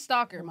 That's a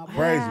stalker, my boy.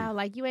 Crazy. Wow,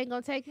 like you ain't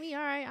gonna take me.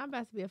 All right, I'm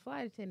about to be a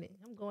flight attendant.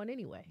 I'm going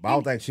anyway. But I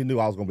don't think she knew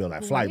I was going to be on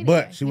that Well, flight.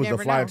 anyway, But she you was the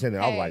never flight know.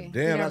 attendant. I was Hey, like, you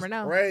damn, never that's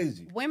know.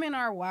 crazy. Women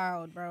are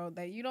wild, bro.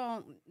 That you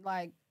don't,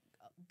 like,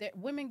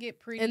 women get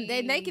pretty. And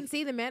they can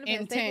see the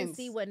manifest. They can intense.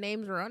 see what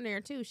names were on there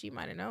too. She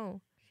might have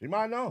known. She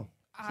might know.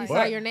 She But-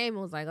 saw your name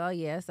and was like, "Oh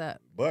yeah, it's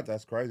up." But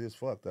that's crazy as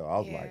fuck, though. I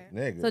was Yeah. like,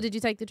 nigga. So did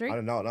you take the I drink?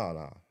 didn't know.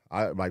 No.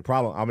 I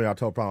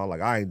told Problem, like,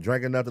 I ain't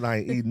drinking nothing. I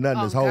ain't eating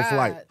nothing this Oh, whole God.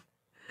 flight.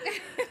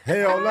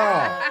 Hell no.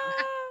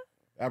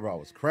 That bro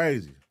was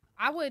crazy.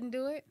 I wouldn't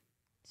do it.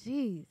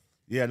 Jeez.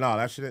 Yeah, no,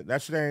 that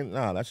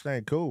shit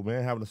ain't cool,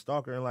 man. Having a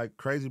stalker and like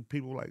crazy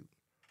people, like,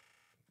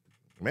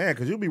 man,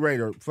 cause you be ready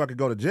to fucking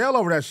go to jail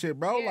over that shit,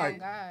 bro. Yeah. Like,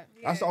 God.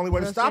 that's the only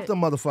way to Real stop shit.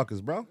 them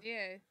motherfuckers, bro.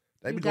 Yeah.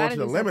 They You be going gotta to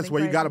the do limits something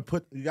where you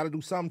crazy. gotta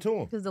do something to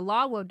them. Because the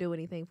law won't do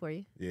anything for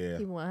you. Yeah,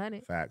 Keep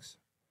 100. facts.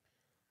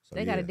 So,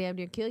 They yeah. gotta damn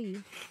near kill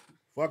you.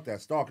 Fuck that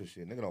stalker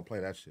shit. Nigga don't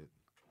play that shit.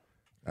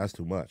 That's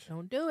too much.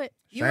 Don't do it.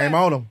 Shame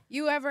on them.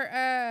 You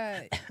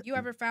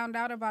ever found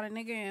out about a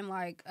nigga and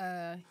like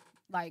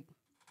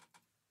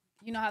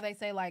you know how they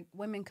say like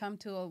women come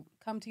to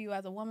you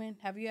as a woman?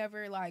 Have you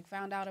ever like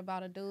found out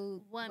about a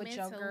dude with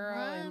your girl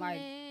and like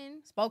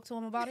spoke to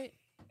him about it?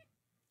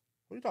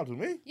 What you talking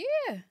to me?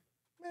 Yeah.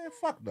 Man,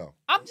 fuck no.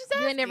 I'm just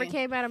asking. You ain't never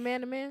came out of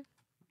man to man?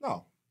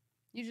 No.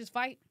 You just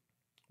fight?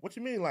 What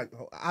you mean? Like,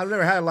 I've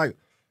never had like,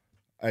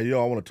 hey,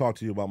 yo, I want to talk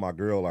to you about my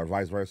girl or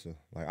vice versa.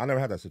 Like, I never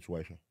had that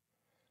situation.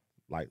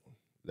 Like,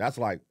 that's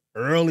like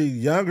early,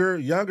 younger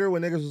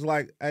when niggas was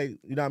like, hey,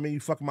 you know what I mean? You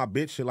fucking my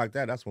bitch, shit like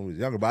that. That's when we was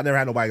younger. But I never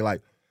had nobody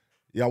like,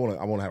 yeah, I want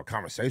to have a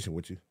conversation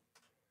with you.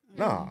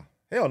 Nah.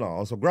 Hell no.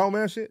 On some grown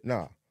man shit?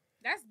 Nah.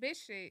 That's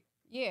bitch shit.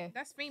 Yeah.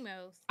 That's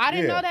females. I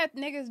didn't know that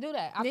niggas do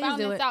that.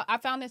 I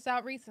found this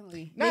out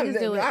recently. Not every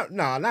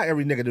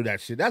nigga do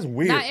that shit. That's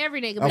weird. Not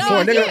every nigga. But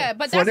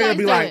but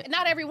that's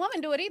not every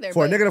woman do it either.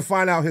 For a nigga to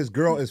find out his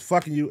girl is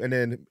fucking you and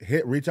then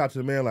reach out to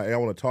the man like, hey, I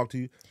want to talk to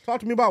you. Talk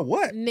to me about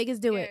what?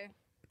 Niggas do it.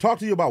 Talk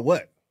to you about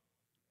what?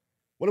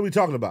 What are we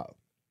talking about?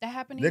 That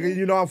happened to Nigga, you?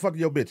 you know I'm fucking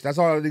your bitch. That's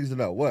all it needs to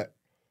know. What?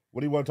 What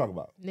do you want to talk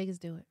about? Niggas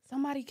do it.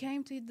 Somebody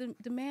came to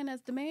the man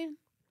as the man?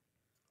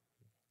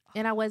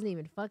 And I wasn't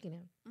even fucking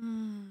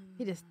him.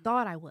 He just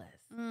thought I was.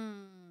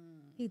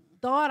 He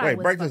thought I was.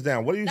 Wait, break this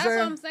down. What are you saying? That's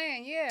what I'm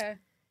saying, yeah.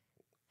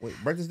 Wait,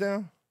 break this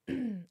down.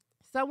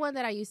 Someone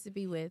that I used to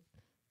be with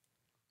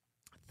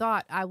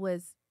thought I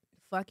was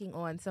fucking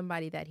on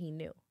somebody that he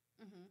knew.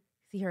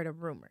 He heard a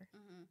rumor.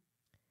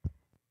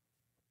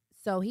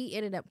 So he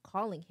ended up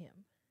calling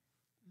him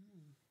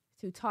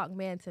to talk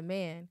man to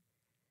man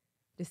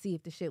to see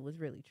if the shit was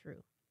really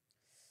true.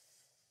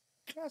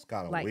 That's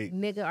kind of like, weak.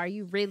 Nigga, are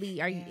you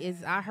really,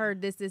 I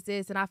heard this,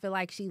 and I feel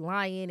like she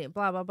lying and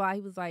blah, blah, blah.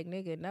 He was like,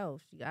 nigga, no,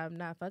 I'm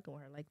not fucking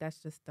with her. Like, that's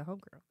just the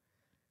homegirl.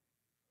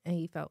 And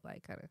he felt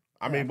like kind of.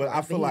 I mean, but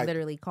I feel like. He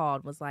literally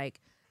called, was like,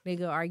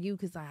 nigga, are you,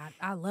 because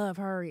I love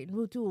her. And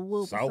whoop to a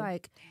whoop. So? It's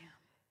like, damn.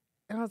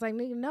 And I was like,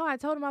 nigga, no, I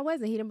told him I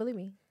wasn't. He didn't believe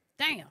me.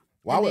 Damn.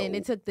 And then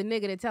it took the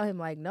nigga to tell him,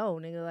 like, no,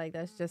 nigga, like,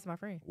 that's just my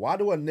friend. Why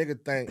do a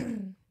nigga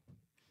think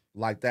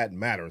like that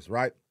matters,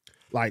 right?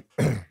 Like,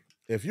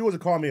 if you was to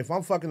call me, if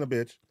I'm fucking a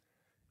bitch,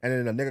 and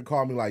then a nigga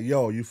call me like,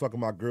 yo, you fucking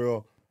my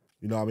girl,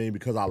 you know what I mean,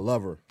 because I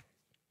love her.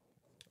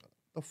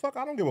 The fuck?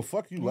 I don't give a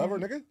fuck you love her,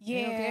 nigga.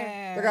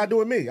 Yeah. They gotta do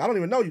with me. I don't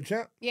even know you,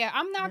 champ. Yeah,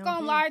 I'm not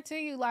gonna lie to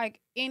you.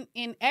 Like, in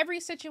every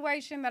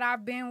situation that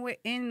I've been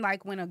in,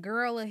 like, when a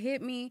girl will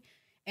hit me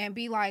and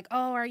be like,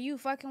 oh, are you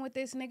fucking with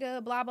this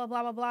nigga, blah, blah,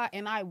 blah, blah, blah,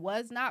 and I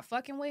was not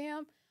fucking with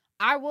him,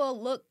 I will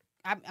look,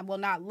 I will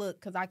not look,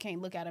 because I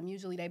can't look at them.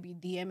 Usually they be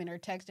DMing or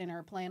texting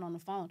or playing on the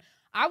phone.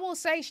 I will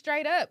say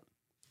straight up,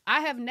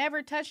 I have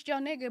never touched your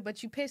nigga,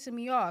 but you pissing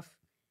me off,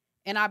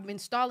 and I've been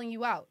stalling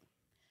you out.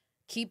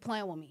 Keep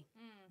playing with me.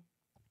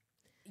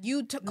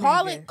 You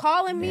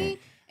calling me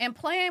and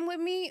playing with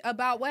me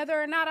about whether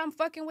or not I'm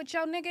fucking with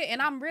your nigga,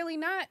 and I'm really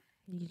not.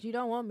 You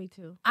don't want me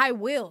to. I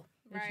will.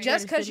 Right.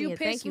 Just because you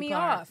pissed me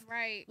off.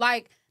 Right.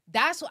 Like,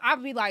 that's what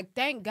I'd be like,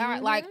 thank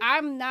God. Like,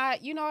 I'm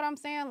not, you know what I'm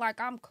saying?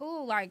 Like, I'm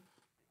cool. Like,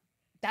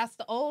 that's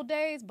the old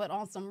days, but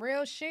on some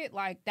real shit,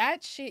 like,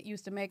 that shit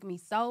used to make me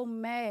so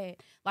mad.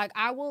 Like,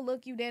 I will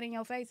look you dead in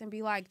your face and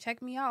be like,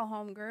 check me out,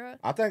 homegirl.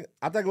 I think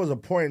it was a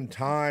point in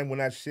time when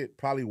that shit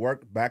probably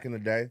worked back in the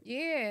day.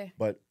 Yeah.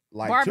 But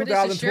like Barbara,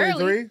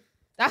 2023.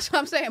 That's what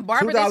I'm saying.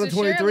 Barbara,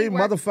 2023,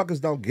 motherfuckers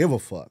don't give a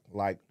fuck.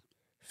 Like,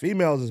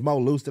 females is more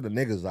loose than the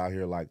niggas out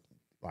here, like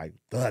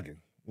thugging.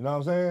 You know what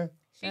I'm saying?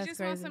 She just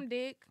wants some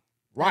dick.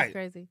 Right.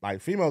 That's crazy.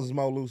 Like, females is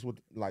more loose with,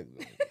 like,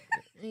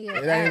 Yeah.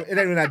 it ain't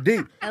even that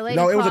deep.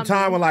 No, it was a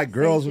time when, like,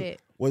 girls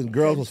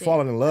was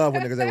falling in love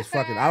with niggas that was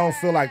fucking. I don't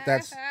feel like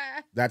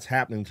that's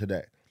happening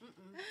today.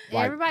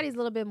 Like, everybody's a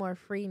little bit more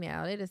free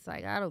now. They just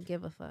like, I don't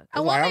give a fuck.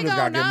 I'm just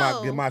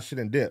gotta get my shit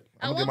and dip.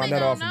 I'm gonna get my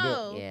nut off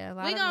and dip.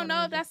 Yeah, we gonna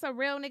know if that's a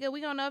real nigga. We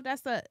gonna know if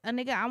that's a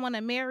nigga I want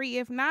to marry.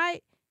 If not,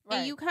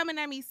 and you coming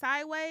at me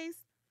sideways,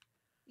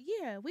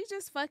 yeah, we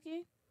just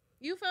fucking.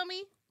 You feel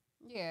me?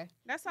 Yeah,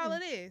 that's all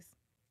it is.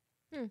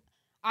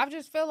 I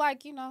just feel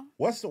like, you know.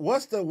 What's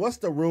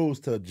the rules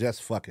to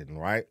just fucking,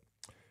 right?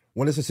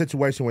 When it's a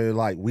situation where you're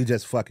like, we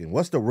just fucking.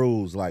 What's the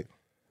rules? Like,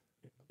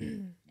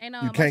 you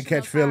can't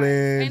catch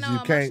feelings. You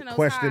can't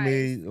question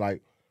me.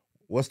 Like,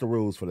 what's the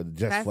rules for the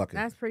just fucking?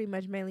 That's pretty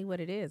much mainly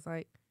what it is.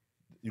 Like,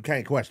 you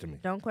can't question me.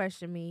 Don't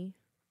question me.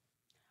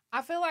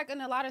 I feel like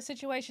in a lot of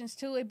situations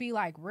too, it'd be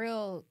like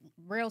real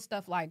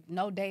stuff, like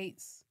no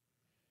dates,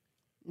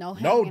 no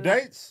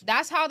dates.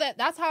 That's how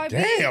it be.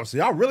 Damn, so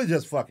y'all really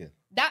just fucking.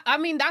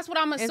 That's what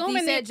I'm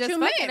assuming. That just fucking,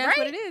 men, that's right?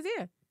 what it is.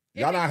 Yeah.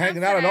 Y'all not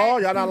hanging out at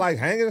all. Y'all not like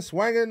hanging,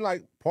 swinging,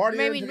 like partying.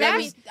 Maybe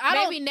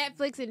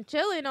Netflix and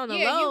chilling on the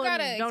low.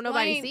 And don't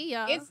nobody see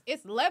y'all.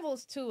 It's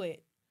levels to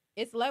it.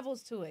 It's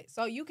levels to it.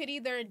 So you could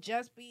either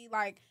just be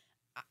like,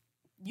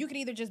 you could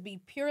either just be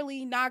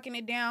purely knocking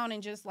it down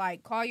and just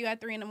like call you at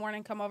 3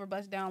 a.m, come over,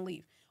 bust down,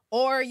 leave.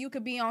 Or you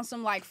could be on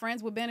some like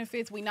friends with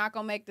benefits. We not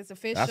gonna make this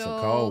official. That's a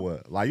cold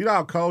one. Like, you know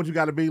how cold you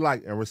got to be.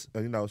 Like, and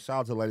shout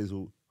out to ladies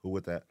who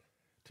with that,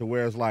 to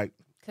where it's like,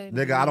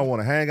 nigga, I don't want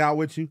to hang out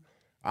with you.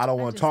 I don't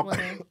want to just talk.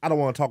 wanna- I don't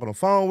want to talk on the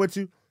phone with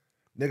you,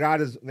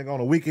 nigga. On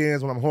the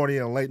weekends when I'm horny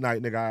and late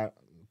night, nigga, I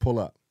pull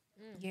up.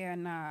 Yeah,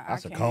 nah.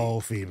 That's I a can't.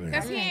 cold female.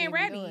 Cause he can't ain't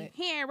even do ready. it.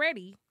 He ain't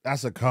ready.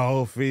 That's a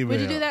cold female.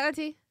 Would you do that,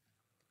 Auntie?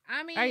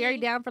 I mean, Are you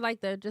down for like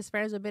the just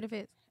friends with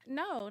benefits?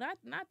 No,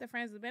 not the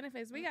friends with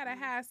benefits. We gotta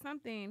have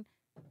something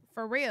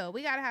for real.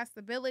 We gotta have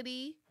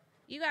stability.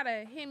 You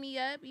gotta hit me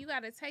up. You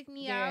gotta take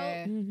me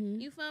Yeah. out. Mm-hmm.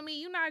 You feel me?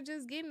 You're not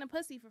just getting the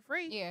pussy for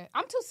free. Yeah,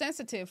 I'm too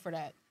sensitive for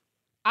that.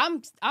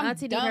 I'm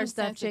Auntie did dumb her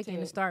stuffed sensitive. chicken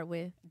to start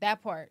with,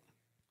 That part.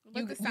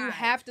 With the You sides.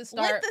 have to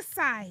start with the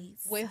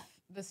size. with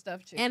the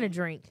stuffed chicken. and a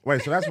drink.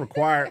 Wait, so that's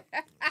required.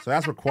 So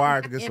that's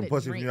required to get And some a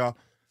pussy from drink. y'all.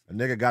 A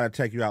nigga gotta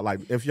take you out.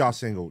 Like if y'all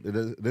single,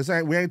 this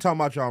ain't. We ain't talking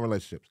about y'all in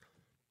relationships.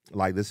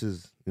 Like this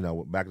is,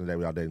 back in the day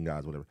we all dating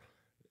guys, whatever.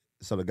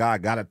 So the guy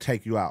gotta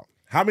take you out.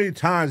 How many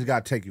times he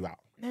gotta take you out?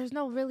 There's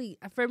no really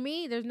for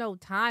me. There's no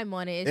time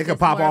on it. It's It could just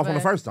pop more off of on the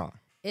a- first time.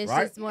 It's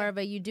right? just more of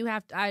a you do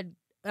have to.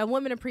 A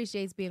woman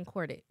appreciates being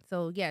courted.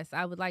 So yes,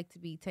 I would like to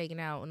be taken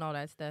out and all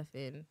that stuff.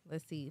 And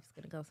let's see if it's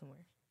gonna go somewhere.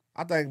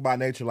 I think by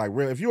nature, like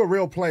real. If you're a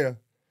real player,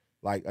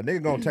 like a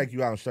nigga gonna take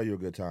you out and show you a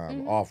good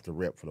time off the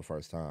rip for the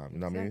first time. You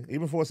know what I mean?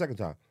 Even for a second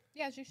time.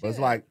 Yes, you should. But it's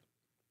like,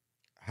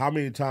 how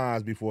many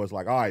times before it's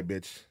like, all right,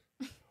 bitch,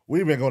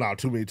 we've been going out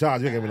too many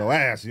times. You ain't giving me no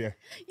ass yet.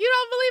 you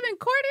don't believe in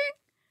courting?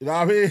 You know what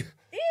I mean?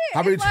 Yeah,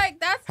 How many it's like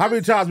that's How many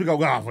just- times we go,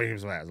 God, for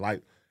some ass?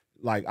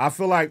 Like I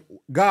feel like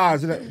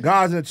guys in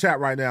the chat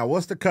right now.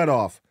 What's the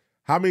cutoff?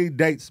 How many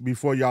dates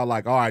before y'all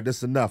like, all right, this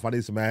is enough. I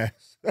need some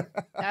ass.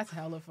 That's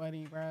hella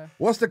funny, bro.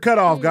 What's the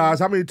cutoff, guys?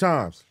 How many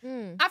times?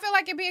 I feel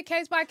like it'd be a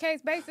case by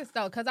case basis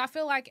though, because I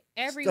feel like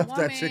every Stuff that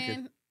woman,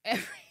 chicken.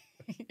 every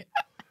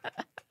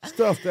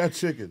Stuff that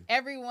chicken.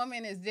 every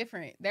woman is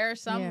different. There are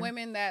some Yeah.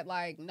 women that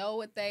like know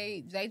what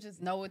they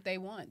just know what they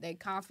want. They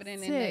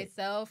confident in That's it.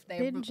 themselves. They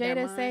Didn't their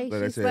Jada mind. say So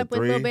they she said slept with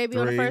little three, baby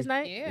on the three. first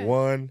night? Yeah.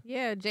 One.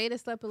 Yeah, Jada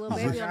slept with little Oh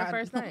my baby on the God.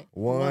 first night.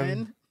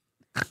 One.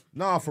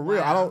 No, for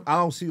real. Wow. I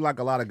don't see like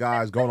a lot of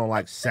guys going on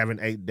like 7,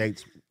 8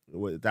 dates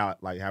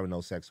without like having no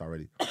sex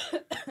already.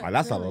 Like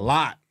that's Really? a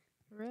lot.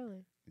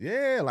 Really?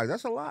 Yeah, like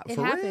that's a lot It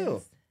for happens.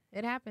 real.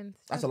 It happens.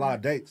 That's Trust a lot me.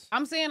 of dates.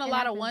 I'm seeing a It lot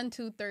happens. of 1,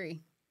 2,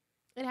 3.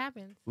 It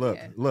happens. Look,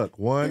 Yeah. look,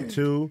 1,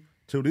 2,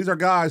 2. These are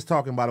guys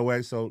talking, by the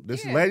way. So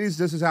this, Yeah. ladies,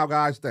 this is how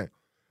guys think.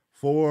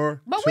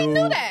 4, But 2, we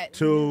knew that.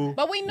 2.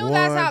 But we knew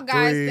that's how 1,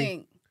 guys 3.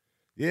 think.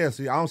 Yeah,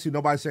 see, I don't see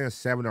nobody saying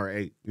 7 or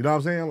 8. You know what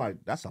I'm saying? Like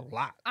that's a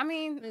lot. I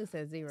mean, Who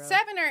said 0?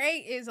 7 or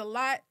 8 is a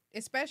lot,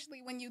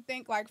 especially when you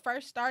think like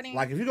first starting.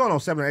 Like if you're going on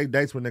 7 or 8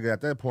 dates with nigga,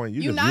 at that point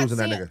you just not using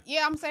that seeing, nigga.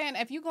 Yeah, I'm saying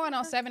if you're going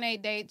on 7,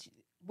 8 dates,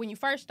 when you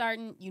first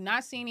starting, you're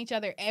not seeing each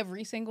other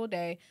every single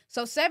day.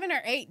 So 7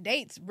 or 8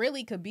 dates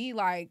really could be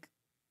like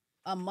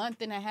a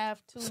month and a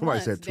half, 2 Somebody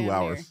months. said 2 damn near.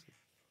 hours.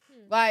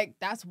 Like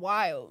that's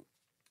wild.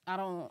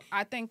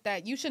 I think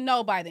that you should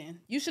know by then.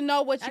 You should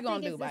know what you're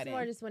gonna do by it's more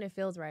then. just when it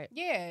feels right.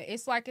 Yeah,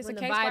 it's like it's When a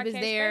the case by vibe is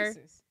case there.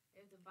 basis.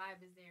 If the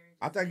vibe is there.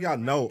 I think y'all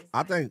know.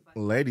 I think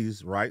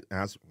ladies, right?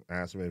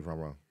 Answer me if I'm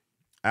wrong.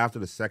 After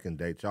the second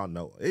date, y'all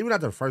know. Even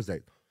after the first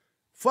date,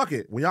 fuck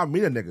it. When y'all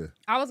meet a nigga,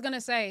 I was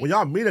gonna say when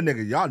y'all meet a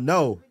nigga, y'all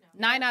know.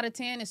 9 out of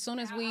 10. As soon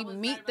as we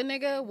meet the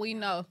nigga, we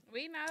know.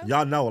 We know.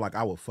 Y'all know. Like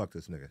I would fuck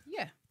this nigga.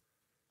 Yeah,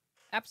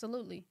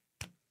 absolutely.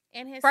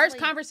 And his First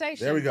sleep.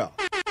 conversation. There we go.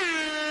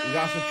 We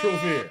got some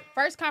truth here.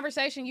 First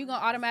conversation, you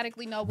gonna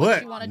automatically know what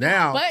But you want to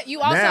now- do. But you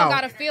also now-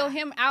 gotta feel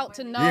him out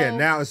to know Yeah.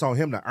 Now it's on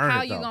him to earn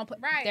how it. you Though. gonna play.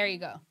 Right. There you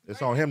go.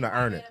 It's on him to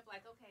earn it.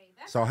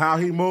 So how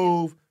he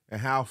move and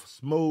how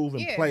smooth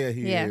and Yeah. player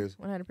he Yeah, is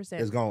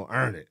 100%. is gonna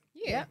earn it.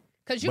 Yeah,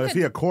 because you But can. if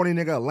he a corny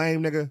nigga, a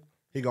lame nigga,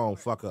 he gonna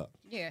fuck up.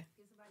 Yeah,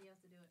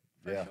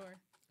 Yeah. sure.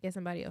 Get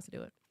somebody else to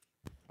do it.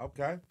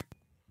 Okay.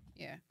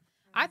 Yeah,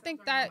 I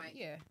think that.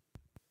 Yeah,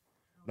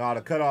 No,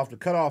 the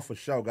cutoff for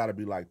sure got to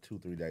be like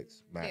 2-3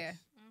 dates max. Yeah.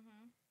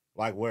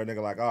 Like where a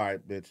nigga like, all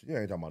right, bitch, you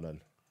ain't talking about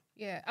nothing.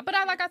 yeah. But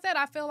like I said,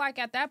 I feel like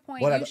at that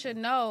point But you should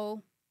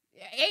know.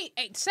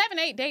 7,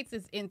 8 dates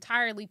is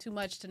entirely too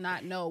much to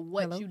not know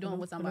what Hello, you doing hello,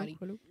 with somebody.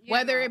 hello, hello.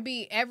 Whether it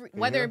be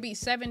whether hear? it be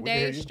 7 We can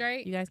hear days you.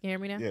 straight. You guys can hear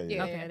me now? Yeah, yeah.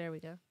 Yeah. Okay, there we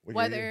go. We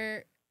can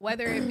hear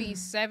whether it be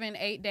 7,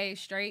 8 days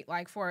straight,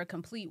 like for a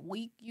complete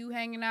week you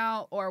hanging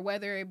out, or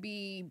whether it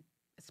be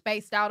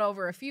spaced out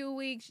over a few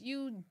weeks,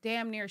 you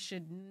damn near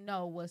should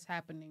know what's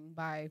happening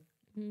by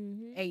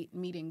Mm-hmm. 8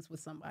 meetings with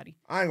somebody.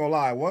 I ain't gonna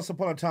lie. Once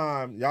upon a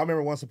time, y'all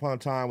remember once upon a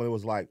time when it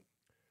was like,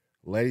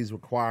 ladies'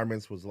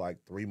 requirements was like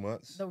 3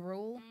 months. The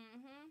rule.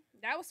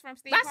 That was from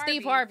Steve That's Harvey.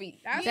 Steve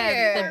Harvey. That's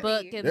Yeah. Steve The book,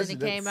 Harvey. and then it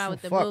came out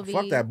with the movie.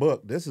 Fuck that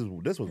book. This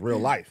was real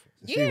life.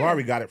 Steve Yeah.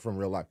 Harvey got it from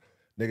real life.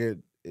 Nigga,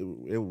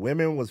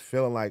 women was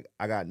feeling like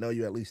I got to know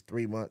you at least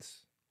 3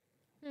 months.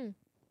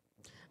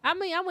 I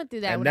mean, I went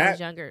through that And when I was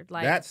younger.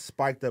 Like, that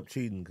spiked up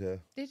cheating, cuz.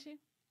 Did you?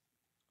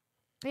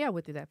 yeah, I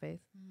went through that phase.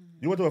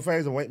 You went through a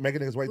phase of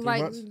making niggas wait 3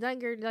 Like months?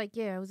 younger, like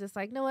yeah, I was just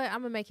like, you know what? I'm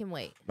gonna make him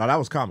wait. No, that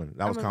was common.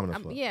 That was common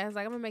as fuck. Yeah, it's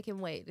like I'm gonna make him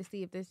wait to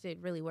see if this shit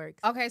really works.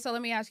 Okay, so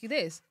let me ask you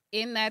this: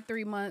 in that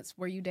 3 months,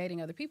 were you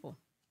dating other people?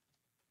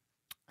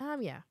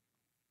 Yeah,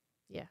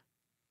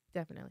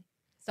 definitely.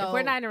 So If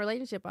we're not in a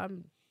relationship,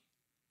 I'm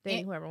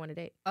dating whoever I want to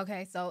date.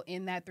 Okay, so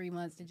in that 3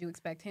 months, did you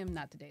expect him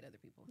not to date other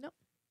people? Nope,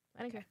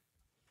 I don't care.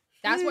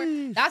 That's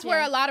where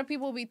Yeah. a lot of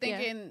people be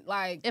thinking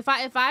like, If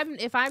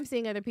I'm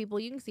seeing other people,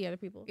 you can see other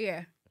people.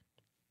 yeah.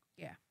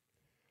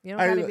 You don't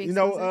gotta be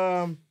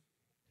exclusive.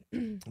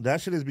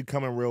 That shit is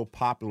becoming real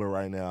popular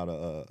right now.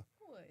 The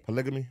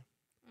polygamy.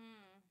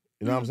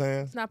 You know what I'm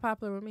saying? It's not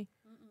popular with me.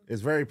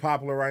 It's very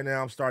popular right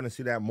now. I'm starting to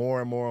see that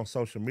more and more on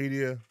social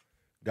media.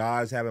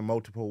 Guys having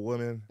multiple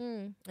women.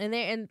 And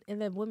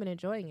the women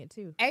enjoying it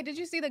too. Hey, did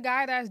you see the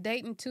guy that's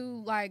dating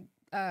two like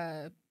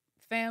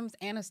femmes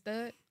and a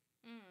stud?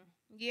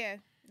 Yeah,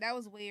 that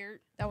was weird.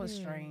 That was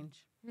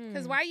strange.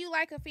 Cause why you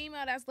like a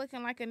female that's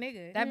looking like a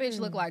nigga? That bitch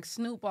looked like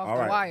Snoop off All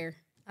The right. Wire,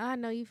 I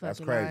know you fucking That's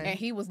crazy. lying. and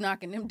he was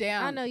knocking them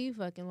down. I know you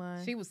fucking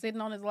lying. She was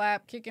sitting on his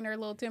lap, kicking her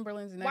little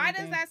Timberlands and Why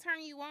everything. does that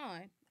turn you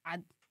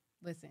on?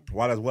 Listen?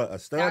 Why does what? A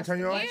stud That's turn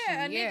you on? the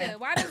Yeah, a nigga. Yeah.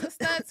 Why does a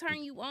stud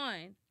turn you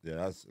on? Yeah,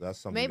 that's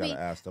something Maybe, you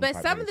gotta ask them. but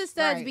type some of niggas. the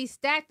studs Right. be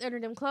stacked under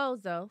them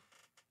clothes though.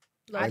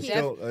 They Low-key.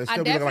 still be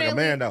looking like a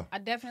man though. I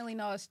definitely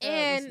know a stud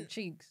And- with some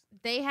cheeks.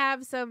 They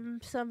have some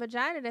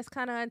vagina that's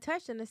kind of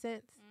untouched in a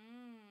sense.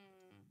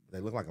 They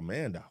look like a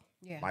man though.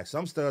 Yeah. Like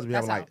some studs be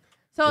That's having like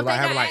So they if like they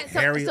having got like ass,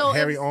 hairy so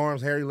hairy if,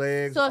 arms, hairy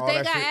legs. so if all they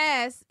that got shit.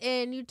 ass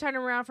and you turn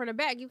around from the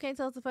back, you can't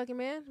tell it's a fucking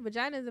man.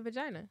 Vagina is a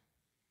vagina.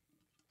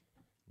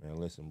 Man,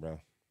 listen, bro.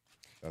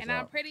 That's And all.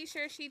 I'm pretty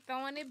sure she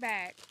throwing it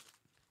back.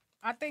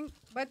 I think,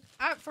 but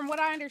from what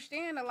I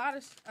understand, a lot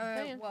of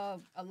saying.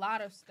 a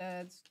lot of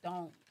studs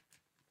don't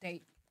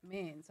date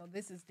men, so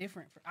this is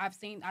different. I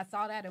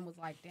saw that and was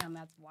like, damn,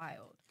 that's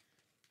wild.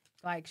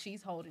 Like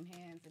she's holding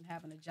hands and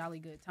having a jolly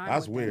good time.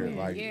 That's with them. weird.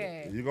 Like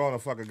yeah, you going to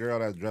fuck a girl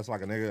that's dressed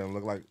like a nigga and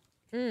look like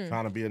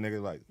trying to be a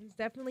nigga. Like It's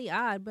definitely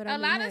odd, but I A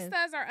mean, lot of hey.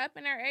 studs are up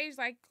in their age,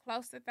 like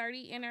close to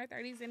 30, in their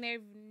 30s, and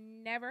they've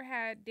never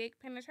had dick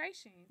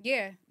penetration.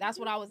 yeah, that's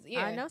what I was.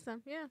 Yeah, I know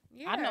some. Yeah,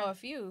 Yeah. I know a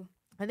few.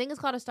 I think it's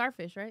called a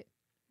starfish, right?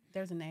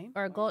 There's a name.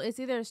 Or a gold. It's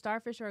either a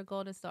starfish or a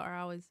golden star.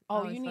 I always. Oh,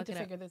 always you need fuck to it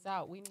up. figure this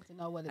out. We need to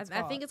know what it's I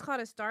called. think it's called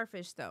a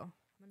starfish, though.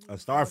 Let me a double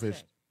starfish.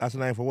 check. That's the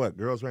name for what?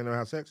 Girls who ain't never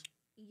had sex?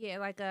 Yeah,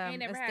 like Ain't a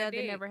never had stud that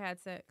dick. never had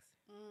sex.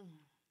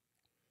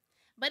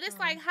 But it's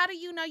like, how do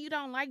you know you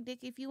don't like dick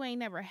if you ain't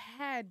never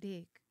had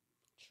dick?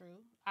 True.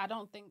 I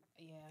don't think.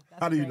 Yeah. That's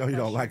How a do you great know you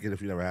don't question. like it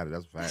if you never had it?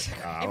 That's a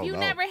fact. I If don't you know.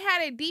 never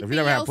had it deep If in you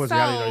never your had pussy, soul,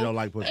 how do you know you don't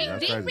like pussy? deep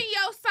That's in crazy.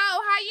 your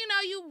soul, how you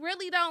know you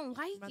really don't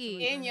like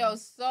it? In your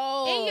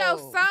soul. In your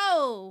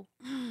soul.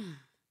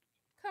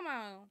 Come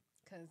on.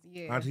 Cause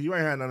yeah. Auntie, you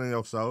ain't had nothing in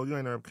your soul. You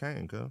ain't never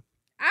came, cuz.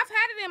 I've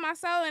had it in my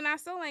soul and I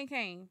still ain't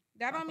came.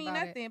 That Talk don't mean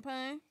about it. nothing,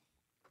 pun.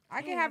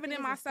 I can Damn, have it think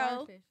in it's my a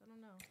soul. starfish. I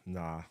don't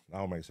know. Nah, that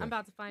don't make I'm sense.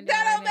 about to find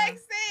That out. don't right make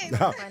sense.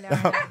 now. I'm about to find out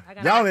right now. I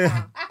gotta Y'all find ain't-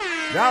 out.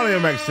 That don't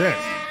even make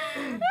sense.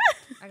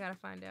 I gotta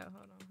find out.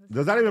 Hold on. Let's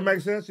Does that see. even make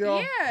sense, y'all?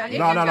 Yeah. it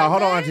No, can no, feel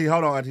Hold on, good. Auntie.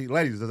 Hold on, Auntie.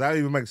 Ladies, does that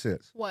even make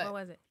sense? What? What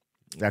was it?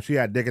 That she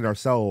had dick in her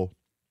soul,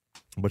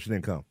 but she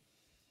didn't come.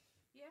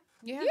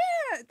 Yeah.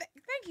 Yeah.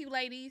 Thank you,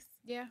 ladies.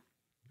 Yeah.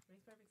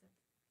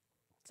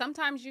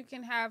 Sometimes you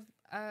can have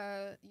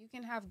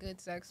good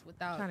sex I'm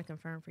without. trying to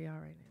confirm for y'all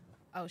right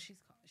now. Oh, she's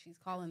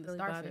calling the Really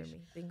starfish. bothering me.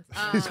 Things.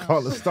 It's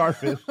called a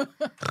starfish.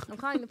 I'm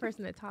calling the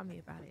person that taught me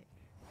about it.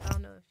 I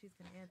don't know if she's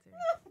gonna answer.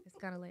 It's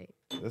kind of late.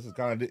 This is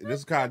kind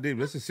of deep.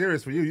 This is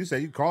serious for you. You say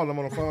you calling them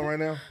on the phone right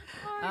now?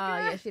 Oh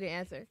yeah, she didn't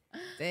answer.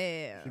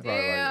 Damn. She probably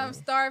like, Damn,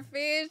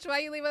 starfish. Why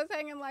you leave us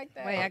hanging like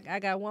that? Wait, I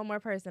got one more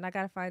person. I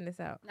gotta find this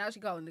out. Now she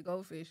calling the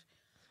goldfish.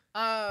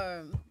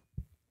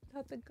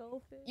 Not the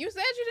goldfish. You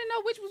said you didn't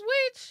know which was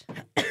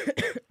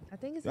which. I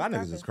think it's a Y'all niggas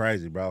starfish. is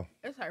crazy, bro.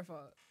 It's her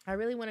fault. I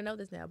really want to know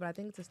this now, but I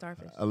think it's a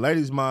starfish. A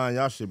lady's mind,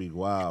 y'all should be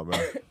wild, bro.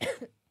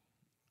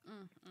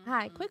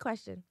 Hi, quick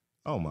question.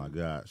 Oh my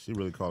God, she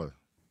really called it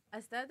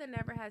A stud that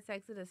never had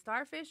sex is a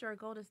starfish or a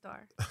golden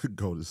star?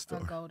 golden A star.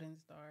 golden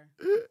star.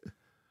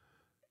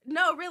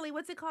 No, really,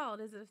 what's it called?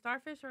 Is it a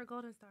starfish or a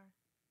golden star?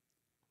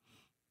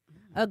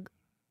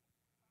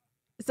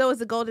 So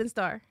it's a golden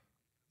star.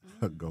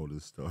 A golden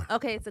star.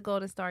 Okay, it's a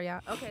golden star,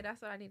 y'all. Okay,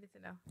 that's what I needed to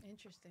know.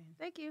 Interesting.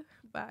 Thank you.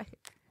 Bye.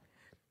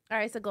 All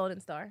right, it's a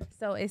golden star.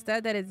 So a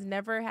stud that has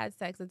never had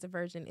sex, it's a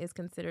virgin, is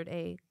considered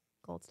a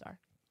gold star.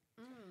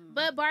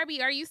 But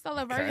Barbie, are you still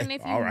a virgin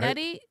if you all right.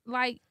 nutty?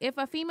 Like if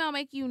a female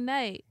make you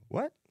nut,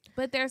 What?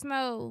 but there's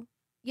no.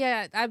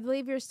 Yeah, I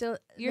believe you're still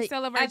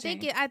Still a I virgin.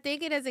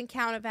 think it doesn't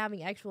count of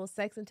having actual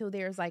sex until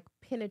there's like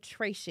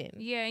penetration.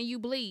 Yeah, and you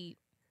bleed.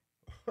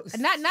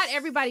 Not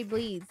everybody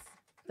bleeds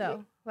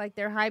though. Like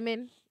their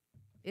hymen,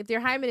 if their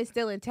hymen is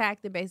still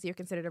intact, then basically you're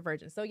considered a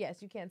virgin. So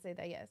yes, you can say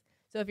that. Yes.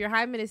 So if your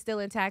hymen is still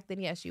intact, then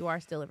yes, you are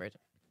still a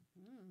virgin.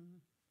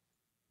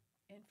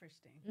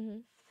 Interesting. Mm-hmm.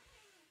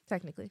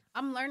 Technically.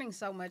 I'm learning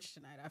so much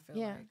tonight. I feel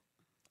Yeah. like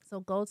So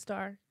gold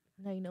star.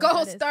 Now you know gold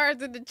what that is.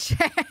 stars in the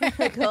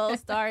chat. Gold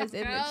stars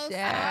in Gold the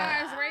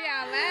chat. stars, where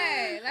y'all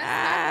at?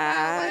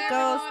 Let's talk about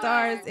Gold whatever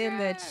stars going in on,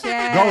 the girl.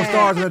 chat. Gold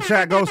stars in the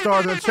chat. Gold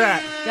stars in the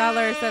chat. Y'all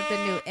learn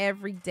something new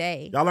every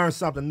day. Y'all learn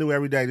something new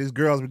every day. These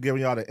girls be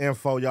giving y'all the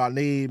info y'all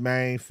need,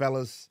 man,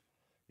 fellas.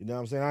 You know what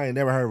I'm saying? I ain't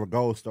never heard of a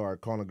gold star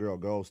calling a girl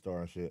gold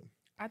star and shit.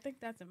 I think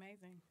that's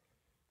amazing.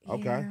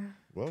 Okay. Yeah.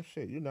 Well,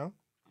 shit, you know.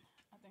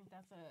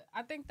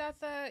 I think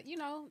that's a, you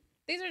know,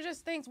 these are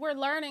just things we're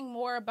learning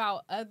more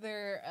about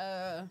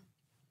other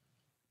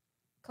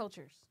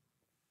cultures.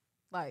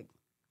 Like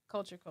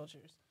cultures.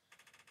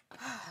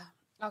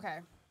 Okay.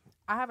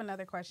 I have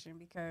another question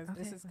because Okay,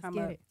 this has let's come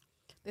get up. it.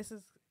 This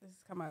has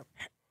come up.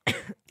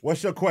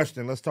 What's your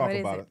question? Let's talk What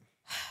is about it?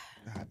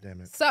 it. God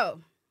damn it. So,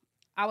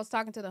 I was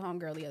talking to the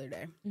homegirl the other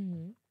day,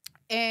 Mm-hmm.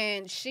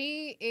 and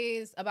she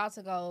is about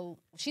to go.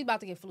 She's about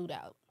to get flued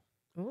out.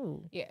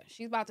 Ooh. Yeah,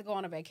 she's about to go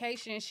on a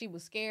vacation. She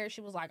was scared. She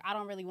was like, I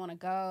don't really want to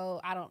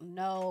go. I don't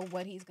know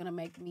what he's going to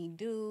make me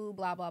do,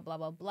 blah, blah, blah,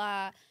 blah,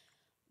 blah.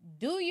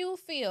 Do you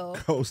feel...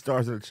 Gold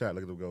stars in the chat.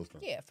 Look at the gold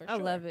stars. Yeah, for I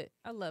sure. love it.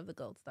 I love the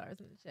gold stars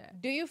in the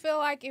chat. Do you feel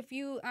like if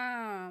you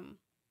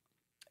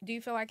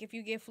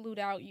get flued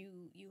out, you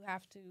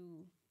have to,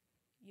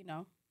 you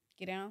know,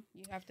 get down?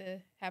 You have to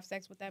have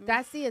sex with that man?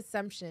 That's the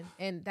assumption,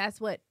 and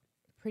that's what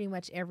pretty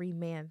much every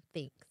man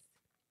thinks.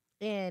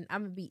 And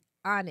I'm gonna be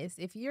honest,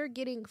 if you're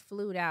getting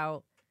flued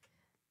out,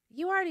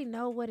 you already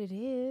know what it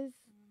is.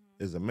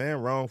 Is a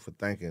man wrong for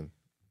thinking,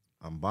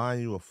 I'm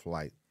buying you a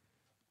flight.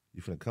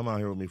 You finna come out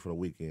here with me for the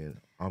weekend.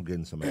 I'm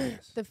getting some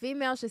ass. The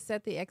female should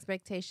set the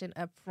expectation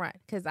up front,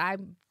 because I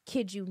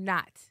kid you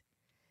not,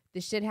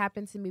 this shit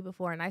happened to me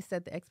before, and I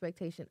set the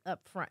expectation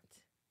up front,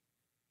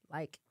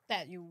 like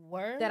that you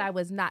were? that I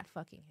was not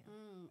fucking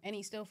him. And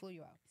he still flew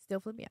you out? Still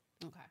flew me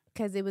out. Okay.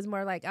 Because it was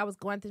more like I was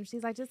going through.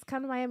 She's like, just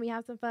come to Miami,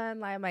 have some fun.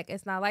 Like, I'm like,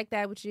 it's not like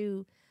that with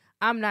you.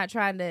 I'm not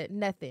trying to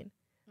nothing.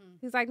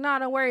 He's like, no,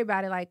 don't worry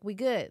about it. Like, we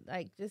good.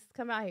 Like, just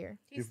come out here.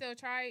 He still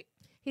tried.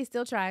 He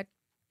still tried.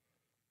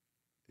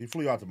 He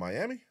flew you out to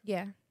Miami?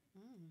 Yeah.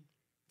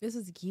 This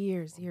was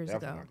years Definitely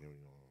ago. not giving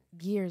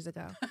you Years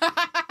ago.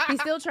 He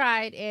still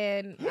tried,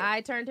 and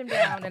I turned him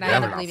down, and I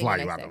ended up leaving the fly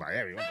you next out day. to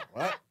Miami. What the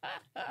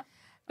fuck?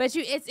 But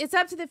it's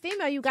up to the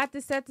female. You got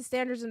to set the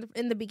standards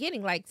in the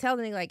beginning. Like,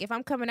 telling me, like, if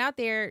I'm coming out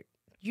there,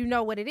 you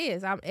know what it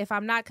is. If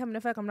I'm not coming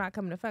to fuck, I'm not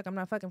coming to fuck. I'm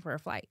not fucking for a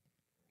flight.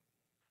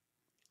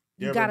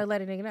 You gotta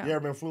let a nigga know. You ever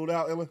been flued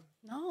out, Illa?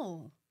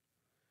 No.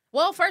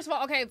 Well, first of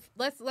all, okay,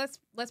 let's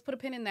put a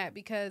pin in that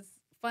because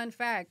fun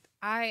fact,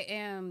 I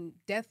am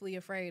deathly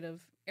afraid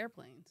of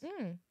airplanes.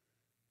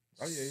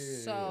 Oh, yeah.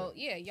 So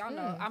yeah, y'all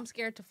know I'm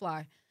scared to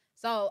fly.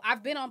 So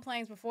I've been on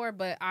planes before,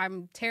 but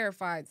I'm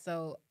terrified.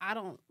 So I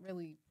don't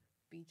really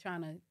be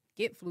trying to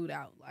get flued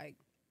out. Like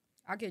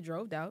I get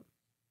drove out.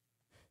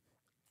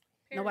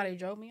 Nobody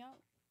drove me out.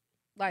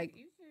 Like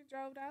You should have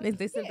drove out.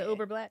 They sent the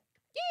Uber black.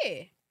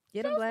 yeah,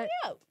 Get him drove black. me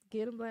out.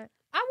 Get him black.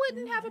 I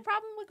wouldn't have a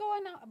problem with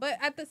going out, but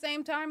at the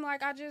same time,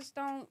 like I just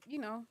don't, you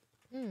know.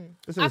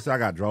 This is I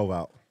got drove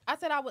out. I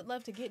said I would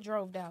love to get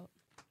drove out,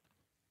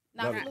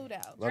 not Love it. flued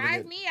out. Love to Drive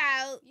get- me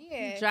out.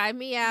 Yeah, Drive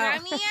me out.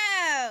 Drive me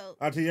out.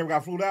 Auntie, you ever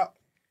got flued out?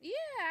 Yeah,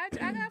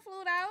 I got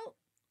flued out.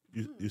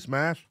 You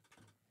smash?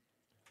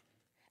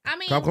 I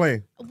mean, Come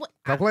clean.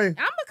 Come clean. I'm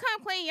gonna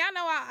come clean. Y'all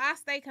know I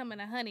stay coming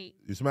 100.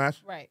 You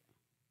smash? right.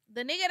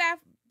 The nigga that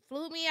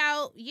flew me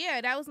out, yeah,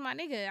 that was my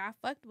nigga. I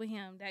fucked with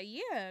him. That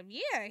yeah,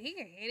 he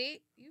can hit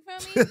it. You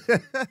feel me?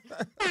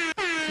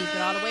 Keep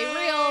it all the way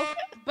real.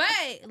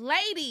 But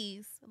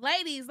ladies,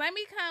 let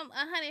me come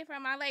 100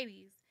 from my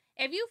ladies.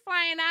 If you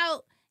flying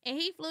out and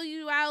he flew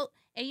you out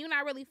and you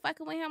not really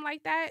fucking with him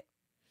like that,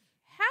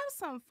 have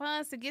some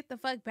fun to get the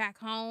fuck back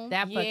home.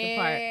 That fucking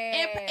part.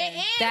 and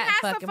That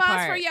have some fucking fun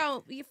part.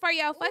 for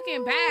your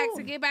fucking bag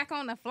to get back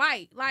on the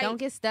flight. Like Don't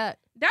get stuck.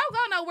 don't go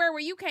nowhere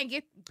where you can't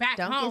get back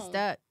Don't home. get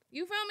stuck.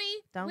 You feel me?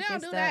 Don't we get don't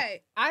do stuck. that.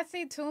 I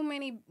see too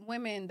many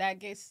women that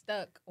get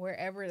stuck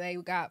wherever they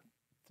got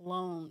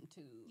flown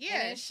to.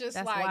 Yeah. And it's just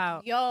That's like,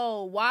 wild.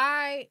 yo,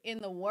 why in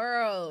the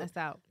world, That's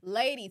out.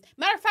 ladies?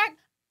 Matter of fact,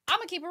 I'm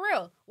gonna keep it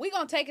real. We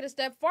gonna take it a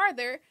step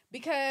farther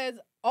because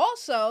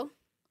also,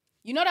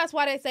 you know that's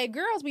why they say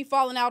girls be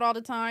falling out all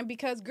the time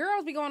because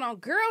girls be going on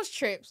girls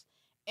trips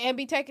and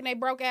be taking their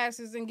broke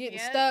asses and getting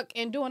Yep. stuck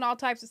and doing all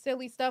types of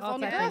silly stuff All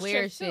on the type of girls weird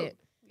trips too. shit.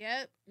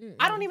 Yep.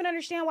 I don't even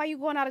understand why you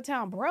going out of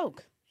town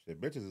broke. Shit,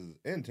 bitches is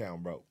in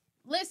town, bro.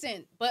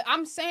 Listen, but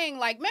I'm saying,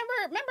 like,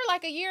 remember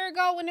like a year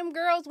ago when them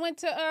girls went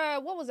to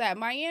what was that,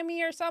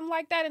 Miami or something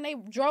like that, and they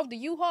drove the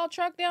U-Haul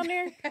truck down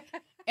there,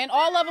 and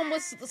all of them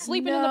was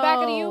sleeping in the back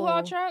of the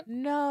U-Haul truck.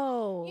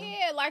 No.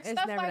 Yeah, like It's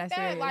stuff never like that that.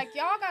 serious. Like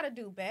y'all gotta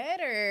do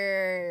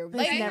better. It's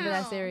Ladies, never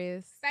that home.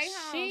 serious. Stay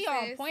home. she sis.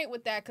 on point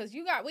with that because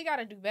we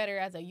gotta do better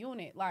as a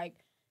unit. Like,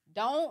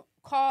 don't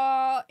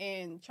call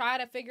and try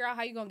to figure out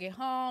how you gonna get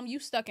home. You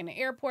stuck in the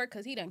airport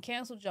because he done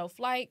canceled your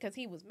flight because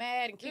he was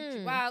mad and kicked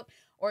you out,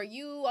 or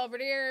you over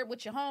there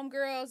with your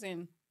homegirls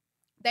and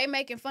they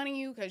making fun of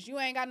you because you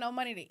ain't got no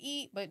money to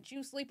eat, but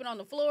you sleeping on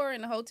the floor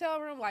in the hotel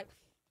room. Like,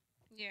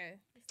 Yeah.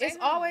 it's Stay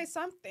home. always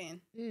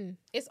something.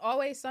 It's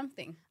always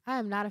something. I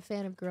am not a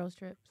fan of girls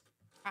trips.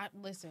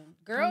 Listen,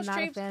 girls I'm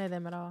not trips a fan of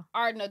them at all.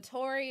 are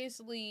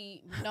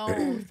notoriously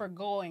known for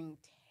going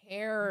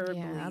terribly.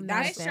 Yeah, I'm They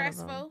not a fan of them.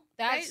 stressful.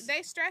 That's-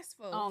 They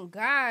stressful. On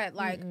God,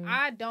 like Mm-mm.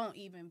 I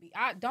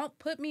don't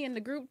put me in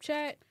the group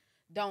chat.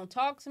 Don't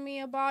talk to me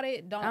about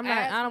it. Don't.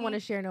 I don't want to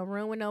share no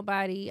room with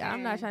nobody. Yeah.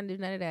 I'm not trying to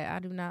do none of that. I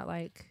do not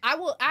like.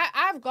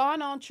 I've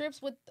gone on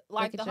trips with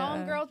like the Look at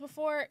your, homegirls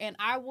before, and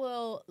I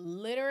will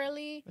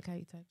literally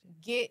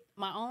get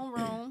my own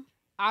room.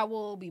 I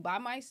will be by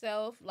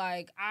myself.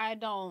 Like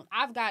I've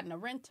gotten a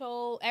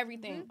rental,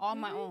 everything on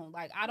my own.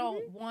 Like I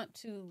don't want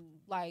to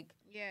like.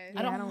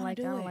 I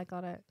don't like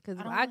all that because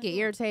I get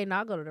irritated and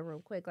I'll go to the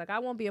room quick. Like I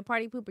won't be a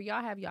party pooper.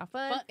 Y'all have y'all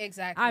fun.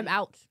 Exactly. I'm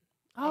out.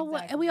 Oh,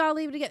 and we all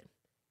leave together.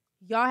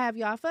 Y'all have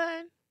y'all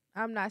fun.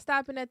 I'm not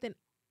stopping nothing.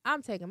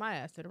 I'm taking my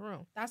ass to the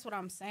room. That's what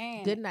I'm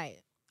saying. Good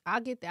night. I'll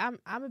get there.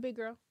 I'm a big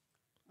girl.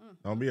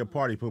 Don't be a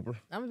party pooper.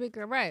 I'm a big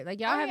girl, right? Like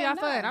y'all have y'all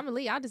fun. I'm gonna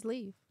leave. I'll just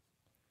leave.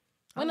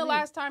 When the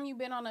last time you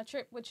been on a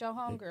trip with your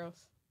homegirls?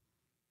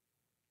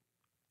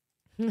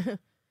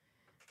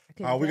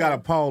 Oh, we got a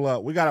poll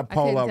up. We got a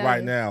poll up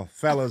right now.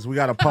 Fellas, we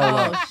got a poll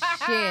up.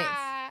 Shit.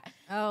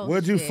 Oh,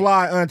 Would you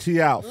fly Auntie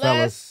out, fellas?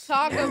 Let's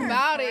talk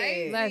about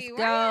it. Let's go.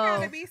 Why you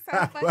gotta be so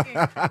fucking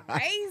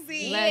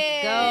crazy?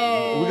 Let's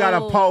go. We got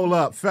a poll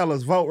up,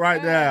 fellas. Vote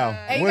right now.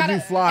 Would you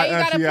fly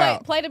Auntie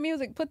out? Play the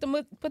music. Put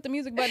the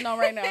music button on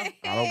right now. I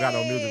don't got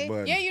no music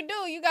button. Yeah, you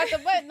do. You got the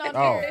button on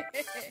there.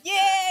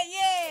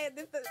 Yeah.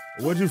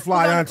 Would you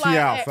fly Auntie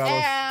out, fellas?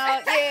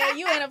 Yeah,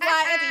 you in a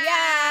fly Auntie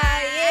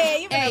out. Yeah,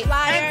 you in a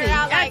fly Auntie,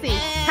 out. Auntie,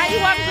 how you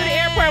walking through the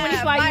airport when he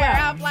fly you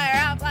out? Fly her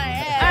out.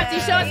 Auntie,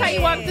 show us how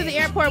you walking through the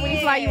airport when he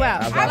fly you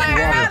out. Fly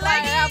her out.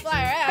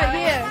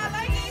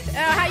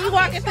 How you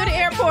walking through the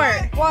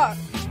airport? Walk.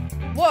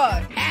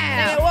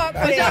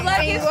 With your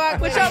luggage,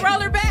 with your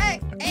roller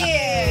bag.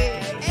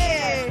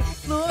 Yeah.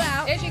 Flew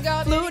out. There you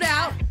go. Flew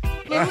out.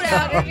 There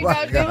you go.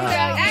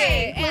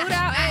 Hey, flew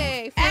out.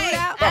 Hey, flew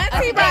out.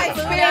 Auntie Ride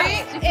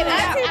Spirit and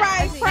Auntie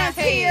Ride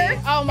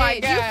Frontier. Oh my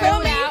God. You feel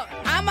me?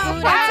 I'm on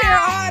Frontier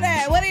all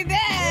that. What it does?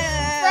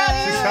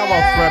 I'm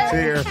on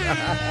Frontier.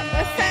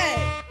 What's that?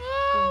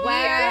 Wow.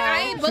 I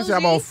ain't bougie. She said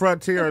I'm on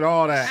Frontier and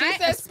all that. She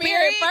said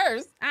Spirit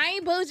first. I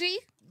ain't bougie.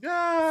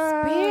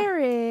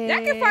 Spirit.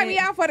 Y'all can fly me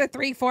out for the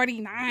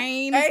 $349.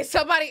 Hey,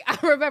 I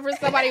remember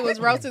somebody was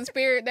roasting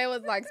Spirit. They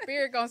was like,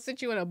 Spirit gonna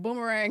sit you in a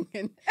boomerang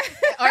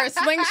or a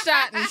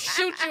slingshot and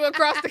shoot you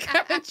across the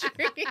country.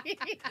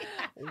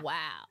 Wow.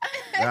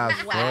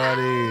 That's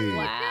funny.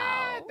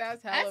 Wow.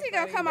 That's hella Auntie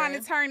gonna funny, come on man.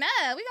 and turn up.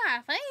 We gonna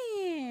have fun.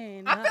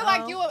 I feel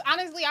like you would,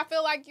 honestly, I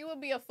feel like you would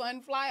be a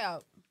fun fly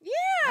out. Yeah,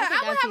 I think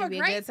I would Auntie have would a be a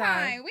great good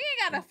time. time. We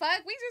ain't gotta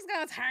fuck. We just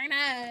gonna turn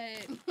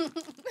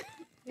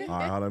up. All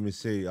right, let me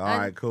see. All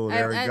right, cool.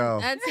 There we go.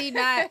 Auntie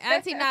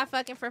not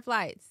fucking for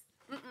flights.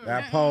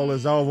 That poll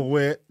is over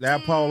with.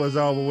 That poll is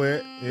over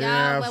with. You know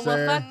what I'm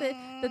saying? Well, fuck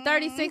the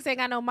 36 ain't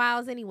got no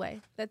miles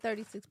anyway. That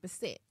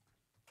 36%.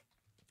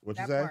 What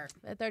you say?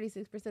 That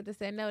 36% that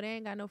said no, they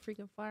ain't got no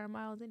freaking fire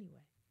miles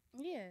anyway.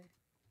 Yeah,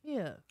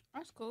 Yeah.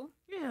 That's cool.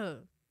 Yeah.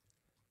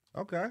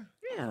 Okay.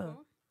 Yeah.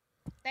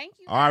 thank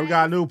you. All right, we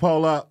got a new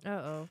poll up.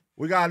 Uh-oh.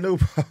 We got a new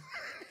poll.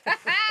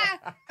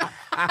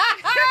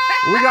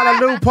 We got a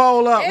new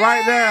poll up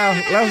right now.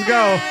 Let's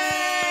go.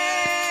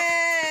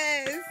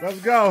 Let's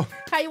go.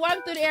 How you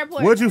walking through the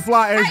airport? Would you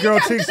fly Ace Girl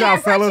Cheeks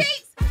out, fellas?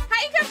 How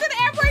you come to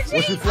the airport, Cheeks?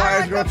 Would you fly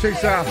Ace Girl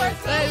Cheeks out?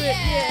 Yeah.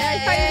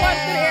 How you walk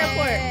through the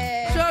airport?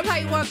 Show them how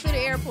you walk through the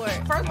airport.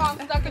 First of all,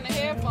 I'm stuck in the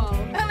headphones.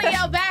 Pulling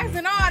your bags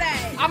and all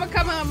that. I'm gonna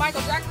come in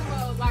Michael Jackson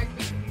mode, like.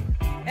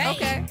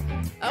 Okay.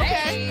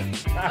 Okay.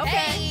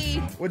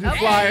 Okay. Would you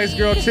fly Ace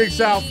Girl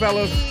Cheeks out,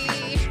 fellas?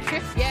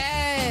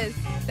 Yes.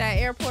 That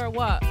airport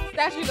walk.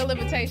 Statute of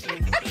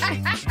limitations.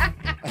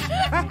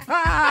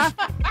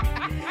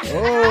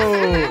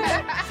 Oh.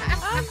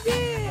 I'm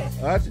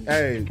dead.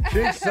 Hey,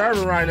 Cheeks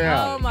serving right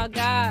now. Oh my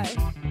God.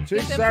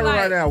 Cheeks them serving right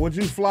flights. now. Would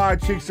you fly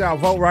Cheeks out?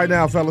 Vote right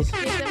now, fellas.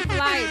 Get them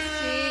flights,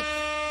 Cheeks.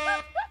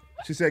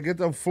 She said, get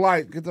them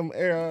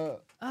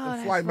Oh,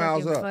 that's flight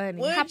miles fucking up.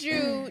 funny. Would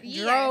you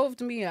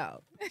drove me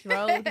out?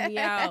 Drove me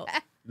out.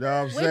 You know what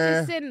I'm Would you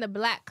saying? sit in the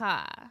black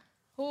car?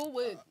 Who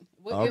would?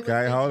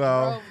 Okay, hold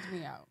on. Drove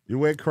me out. You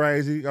went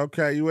crazy.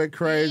 Okay, you went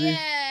crazy. Yeah,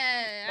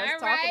 Let's all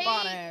talk right.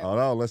 about it. Hold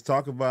on, let's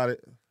talk about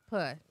it.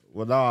 Put.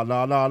 Well, no.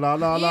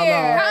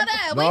 Yeah.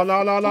 Hold up.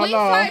 No. We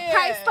fly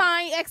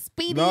Priceline,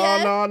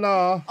 Expedia.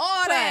 No.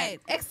 All that.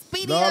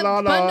 Expedia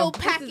No. bundle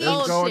This package.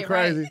 is going shit,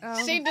 crazy.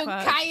 Right? She do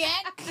fuck.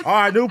 kayak. All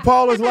right, new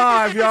poll is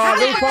live, y'all.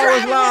 New poll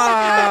is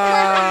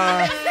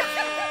live.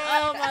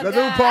 Oh my The God.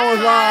 new poll is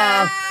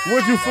live.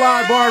 Would you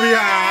fly Barbie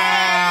out?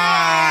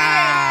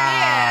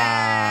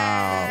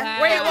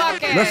 Where you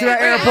walking? Let's see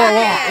that airport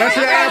walk. Let's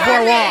see that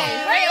airport walk.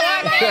 Where you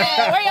walking?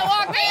 Where you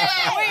walking?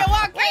 Where you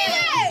walking?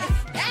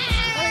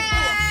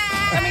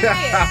 Let me see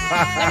it.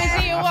 Let me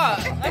see you walk.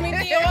 Let me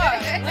see you walk.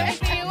 Let me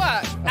see you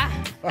walk.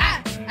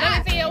 Let me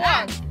see you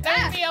walk. Let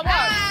me see you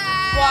walk.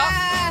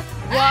 Walk.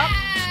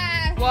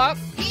 Walk.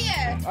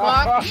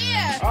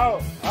 Oh.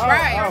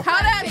 Right. Hold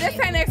up. This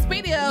ain't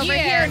Expedia over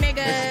here,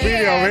 nigga.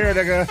 Speedy over here,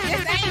 nigga.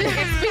 This ain't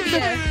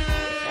Expedia.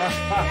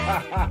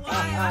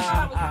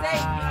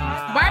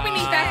 Barbie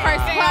needs that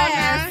first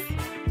class.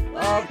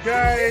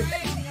 Okay.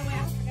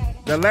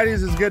 The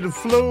ladies is getting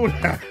flew.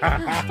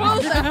 Pull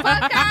the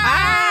fuck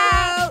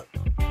out.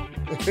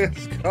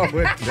 It's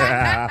going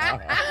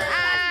down.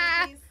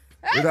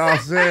 You know what I'm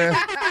saying?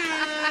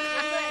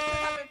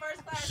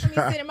 Let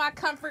me sit in my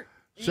comfort.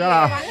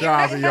 Shout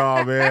out to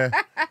y'all, man.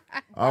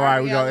 All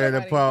right, we gonna end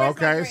the poll.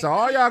 Okay, so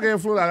all y'all getting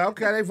flew out.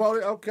 Okay, they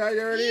voted. Okay,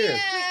 there it is. We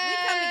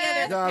come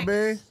together. You know what I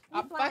mean?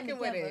 I'm fucking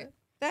with it.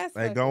 That's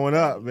They going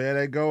up, man.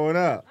 They going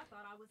up.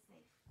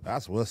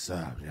 That's what's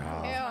up,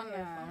 y'all. Hell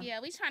no. Yeah,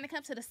 we trying to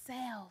come to the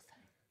South.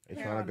 They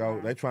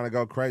trying to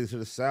go crazy to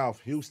the South,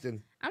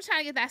 Houston. I'm trying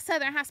to get that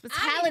Southern I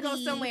hospitality. need to go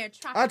somewhere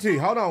tropical. Auntie,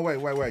 hold on, wait. I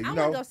You want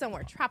know, to go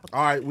somewhere tropical.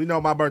 all right, we know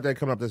my birthday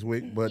coming up this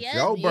week, but Yep.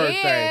 your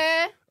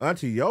birthday, Yeah.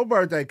 Auntie, your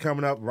birthday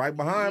coming up right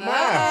behind mine.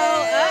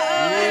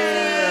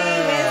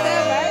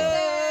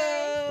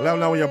 Let them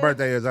know when your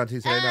birthday is, Auntie.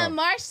 Say no.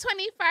 March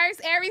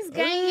 21st, Aries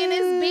gang in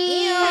his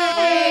beat.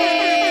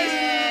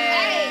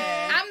 Hey,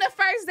 I'm the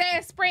first day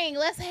of spring.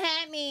 Let's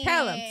have me.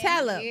 Tell them.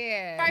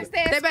 Yeah. First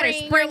day of They better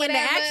spring. spring or into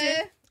whatever.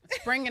 action.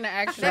 Spring into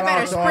action. They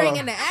better spring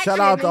into action. Shout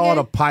out to all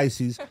the nigga.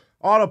 Pisces.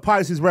 All the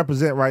Pisces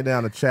represent right now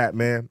in the chat,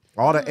 man.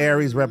 All the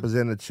Aries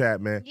represent in the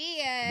chat, man.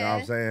 Yeah. You know what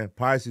I'm saying?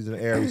 Pisces and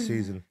Aries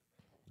season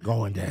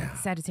going down.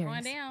 Sagittarius.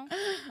 Going down.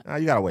 Nah,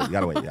 you gotta wait. You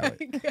gotta wait.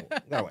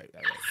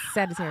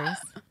 Sagittarius.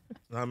 You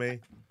know what I mean?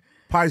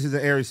 Pisces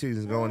and Aries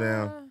season's going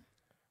down.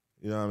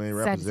 You know what I mean?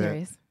 Represent.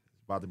 Sagittarius.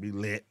 About to be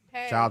lit.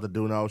 Hey. Shout out to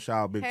Duno.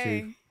 Shout out Big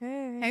T.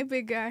 Hey, hey,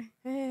 big guy.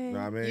 You know what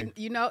I mean?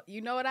 You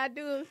know what I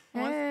do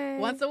Hey.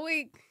 once a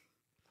week.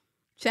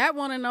 Chat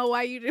want to know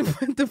why you didn't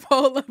put the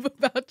poll up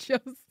about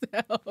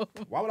yourself.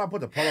 Why would I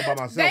put the poll up by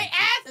myself? They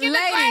asking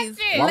Ladies.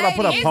 the question. Why would I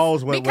put a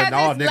polls with Because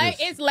all it's, niggas?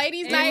 it's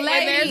ladies' It's night.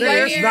 ladies. And Nigga,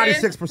 there's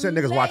it's 96%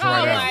 niggas watching Oh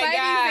right now. my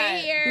God.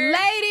 Here.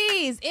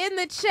 Ladies in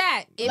the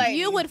chat, if Ladies.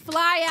 you would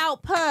fly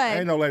out pun,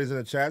 Ain't no ladies in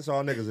the chat. It's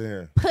all niggas in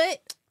here. put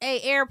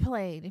a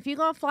airplane. If you're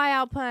gonna fly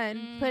out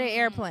pun, put an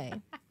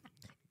airplane.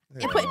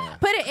 And put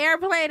an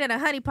airplane in a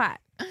honey pot.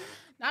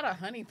 not a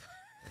honey.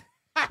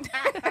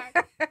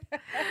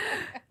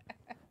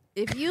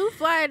 If you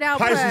flying out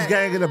Pisces pun,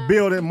 gang in the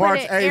building.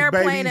 March put an 8th,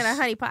 airplane babies. in a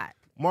honey pot.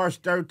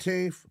 March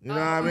 13th. You know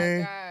what I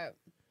mean? God.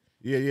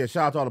 Yeah.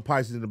 Shout out to all the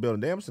Pisces in the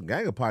building. Damn, it's a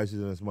gang of Pisces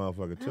in this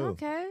motherfucker, too.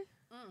 Okay.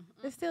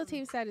 It's still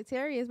Team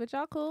Sagittarius, but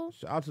y'all cool.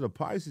 Shout out to the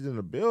Pisces in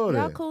the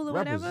building. Y'all cool or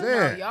whatever?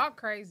 Represent. No, y'all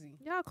crazy.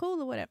 Y'all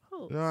cool or whatever.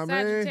 Cool. You know what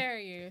I mean?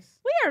 Sagittarius.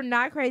 We are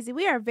not crazy.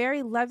 We are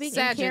very loving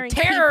and caring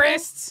people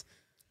Sagittarius.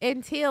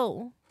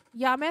 until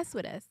y'all mess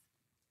with us.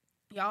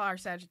 Y'all are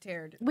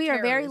Sagittarius. We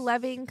are very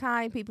loving,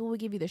 kind people. We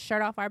give you the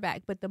shirt off our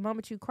back. But the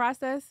moment you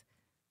cross us,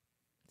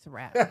 it's a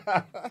wrap.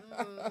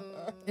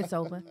 It's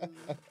over.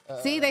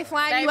 See, they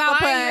flying you out,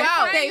 flying Pun. you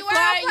out. They You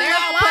flying you out,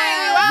 out,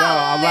 Pun. Pun. No,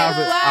 I'm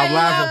laughing. I'm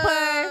laughing. Pun.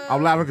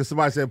 I'm laughing because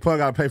somebody said Pug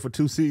got to pay for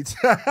 2 seats.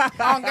 Oh God,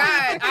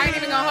 I ain't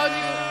even gonna hold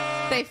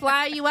you. They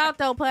flying you out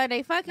though, Pun.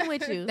 They fucking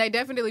with you. They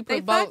definitely put They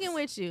boats. fucking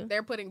with you.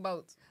 They're putting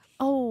boats.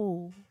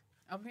 Oh,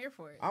 I'm here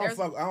for it. I don't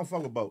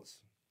fuck with boats.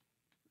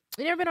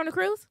 you never been on a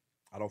cruise?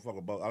 I don't fuck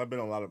with boats. I've been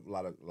on a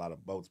lot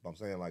of boats, but I'm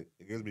saying like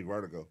it gives me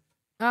vertigo.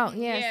 Oh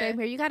yeah, Yeah. same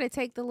here. You got to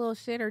take the little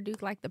shit or do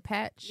like the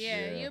patch.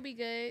 Yeah, Yeah. you'll be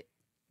good.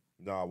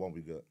 No, I won't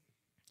be good.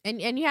 And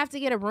you have to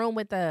get a room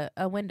with a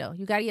window.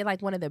 You got to get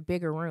like one of the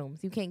bigger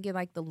rooms. You can't get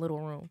like the little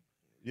room.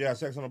 You had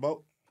sex on a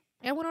boat?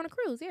 And went on a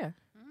cruise, yeah.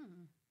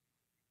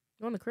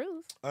 On the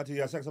cruise. Auntie,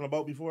 you had sex on a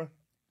boat before?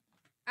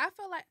 I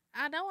feel like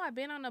I know I've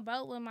been on a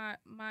boat with my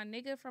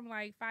nigga from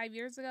like 5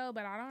 years ago,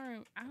 but I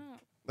don't.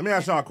 Let me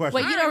ask y'all a question.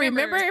 Wait, you don't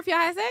remember if y'all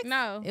had sex?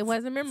 No. It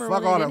wasn't memorable.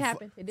 Fuck It all didn't the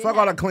happen. It didn't fuck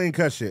all the happen. clean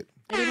cut shit.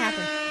 It didn't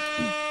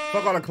happen.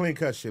 Fuck all the clean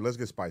cut shit. Let's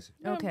get spicy.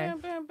 Okay.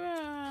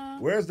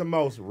 Where's the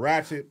most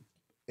ratchet,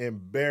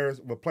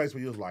 embarrassed, place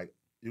where you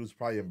was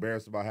probably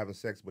embarrassed about having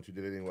sex, but you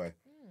did it anyway?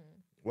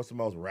 What's the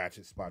most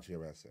ratchet spot you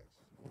ever had sex?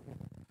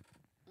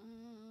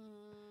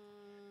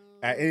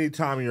 At any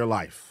time in your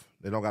life.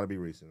 They don't got to be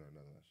recent or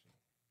nothing.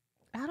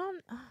 I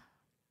don't.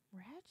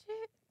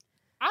 Ratchet?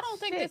 I don't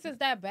think Shit. this is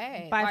that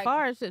bad. By Like,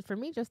 far, it's just, for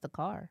me, just the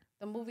car.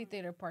 the movie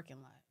theater parking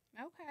lot.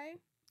 Okay.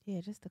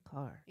 Yeah, just the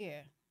car.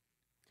 Yeah.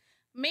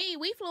 Me,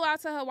 we flew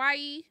out to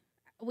Hawaii.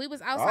 We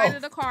was outside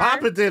of the car.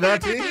 Pop it then,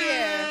 Auntie.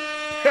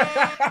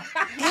 Yeah.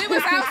 We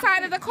was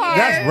outside of the car.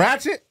 That's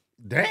ratchet?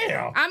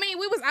 Damn. I mean,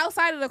 we was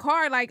outside of the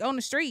car, like on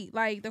the street.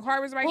 Like the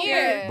car was right Yeah.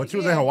 here. But you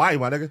was in Hawaii,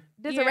 my nigga.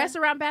 Does Yeah. a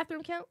restaurant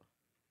bathroom count?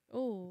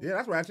 Ooh. Yeah,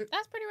 that's ratchet.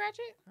 That's pretty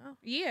ratchet.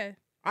 Yeah.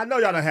 I know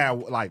y'all done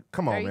had,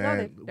 come There on, you go, man.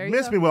 then. There you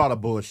Miss go. me with all the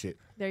bullshit.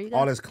 There you go.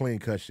 All this clean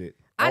cut shit.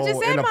 I just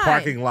said in the mine.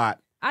 parking lot.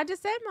 I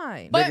just said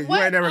mine. But Nigga, what-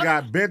 you ain't never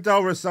got bent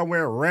over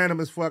somewhere random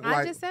as fuck. I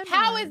Like, just said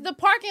How mine. is the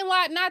parking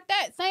lot not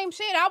that same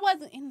shit? I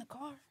wasn't in the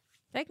car.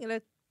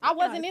 I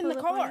wasn't in the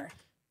car.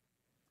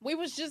 We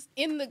was just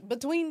in the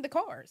between the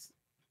cars.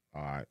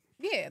 all right.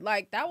 Yeah,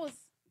 like that was.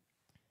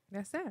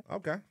 That's it.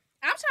 Okay. I'm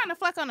trying to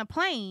fuck on a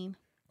plane.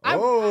 I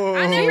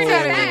never You did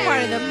gotta that. be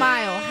part of the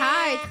Mile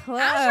High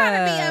Club. I'm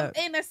trying to be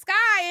up in the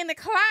sky, in the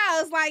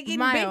clouds, like getting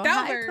Mile bent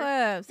High over.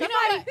 Club. You know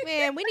Somebody,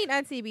 man, we need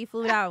Auntie to be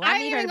flew out. I I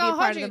ain't need her to even be gonna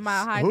part hold of the you.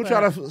 Mile High Who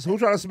Club.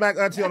 trying to smack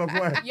Auntie on the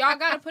plane? Y'all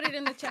gotta put it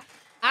in the chat.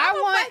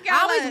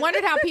 I always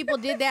wondered how people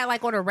did that,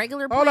 like on a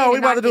regular plane. Hold on, we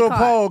and about to not do a get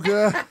poll,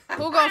 cuz.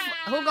 Who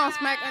gonna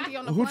smack auntie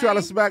on the plane? Who trying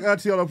to smack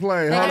auntie on the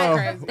plane? Hold on.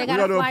 crazy. They We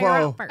gotta gonna do a fly her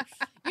poll. out first.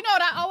 You know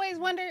what I always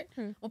wondered?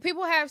 When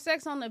people have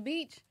sex on the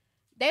beach,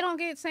 they don't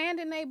get sand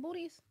in their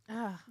booties.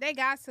 They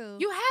got to.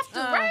 You have to,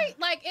 right?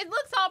 Like it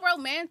looks all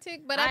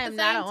romantic, but I at am the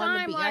not same on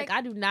time, the beach. like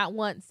I do not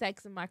want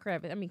sex in my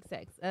crevice. I mean,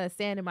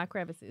 sand in my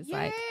crevices. yeah,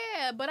 Like,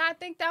 but I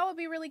think that would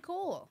be really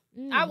cool.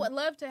 I would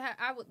love to have.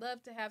 I would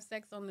love to have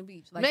sex on the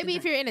beach. Like maybe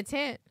if you're in a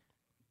tent.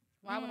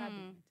 why would I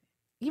be?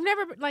 You've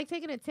never like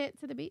taken a tent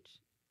to the beach?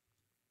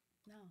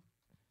 No.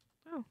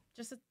 Oh,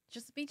 just a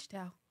beach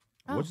towel.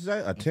 What you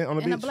say? A tent on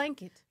the and beach? a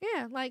blanket.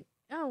 Yeah, like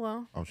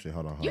well. Oh shit!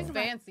 Hold on. You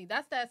fancy?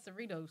 That's that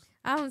Cerritos.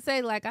 I don't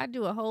say like I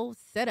do a whole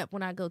setup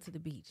when I go to the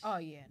beach. Oh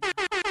yeah.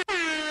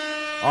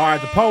 All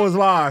right, the poll is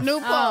live. New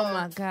poll. Oh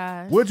my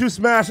gosh. Would you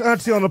smash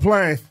auntie on the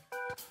plane?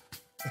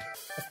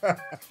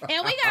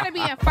 And we gotta be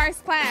in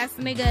first class,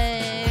 nigga.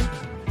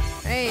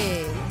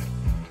 Hey,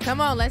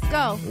 come on, let's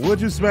go. Would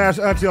you smash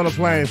auntie on the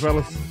plane,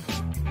 fellas?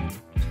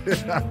 All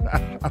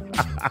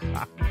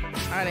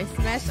right, they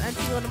smashed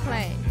auntie on the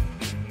plane.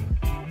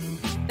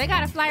 They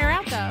gotta fly her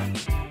out though.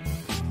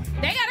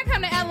 They gotta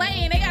come to LA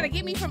and they gotta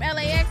get me from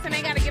LAX and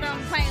they gotta get on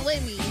the plane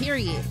with me.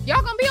 Period.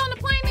 Y'all gonna be on the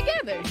plane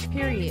together.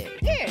 Period.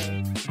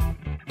 Yeah.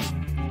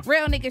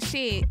 Real nigga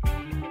shit.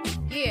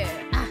 Yeah.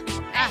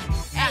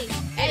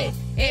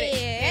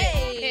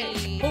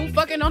 Hey. Who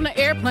fucking on the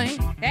airplane?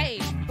 Hey.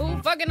 Who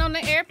fucking on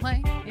the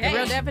airplane? The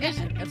real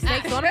definition of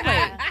snakes on a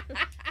plane.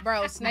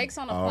 Bro, snakes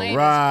on a All plane.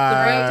 right. The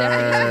real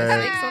definition of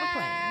snakes on a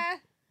plane.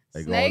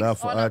 They Snakes going up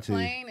for on a auntie.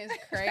 plane is They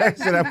crazy.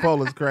 said that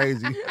poll is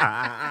crazy.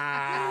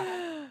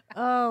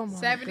 Oh my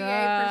 78%.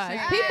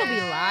 gosh. People be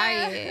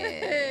lying.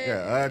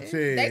 Yeah,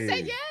 auntie. They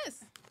said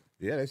yes.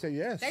 Yeah, they said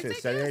yes. They Shit,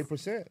 said yes.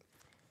 78%.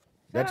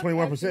 That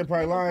 21%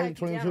 probably lying.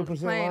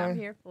 22% I'm lying.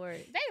 here for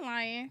it. They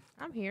lying.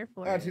 I'm here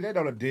for Auntie, it. they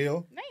know the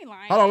deal. They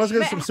lying. Hold on, let's get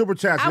But some super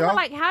chats, I y'all. would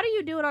like, how do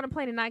you do it on a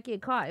plane and not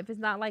get caught if it's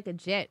not like a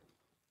jet?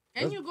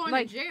 And you're going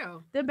Like- to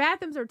jail. The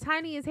bathrooms are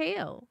tiny as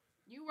hell.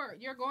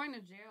 You're going to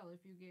jail if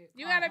you get.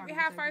 You gotta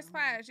have first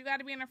class. You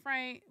gotta be in the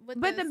front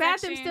with But the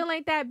bathroom section. still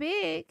ain't that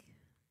big.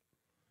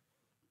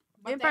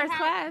 But In they first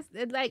have- class,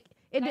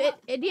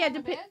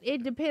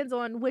 it depends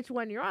on which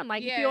one you're on.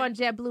 Like if Yeah. you're on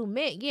JetBlue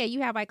Mint, yeah,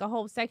 you have like a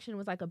whole section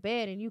with like a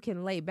bed and you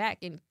can lay back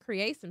and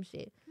create some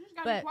shit. You just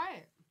gotta But- be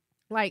quiet.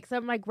 Like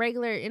something like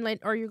regular inland,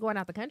 or you're going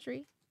out the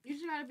country. You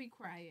just gotta be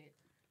quiet.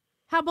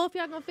 How both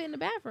y'all gonna fit in the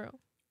bathroom?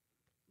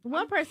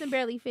 One person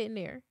barely fit in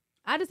there.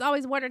 I just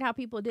always wondered how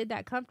people did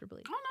that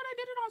comfortably. I don't know. They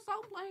did it on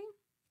Soul Plane.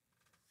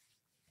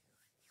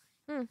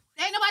 Hmm.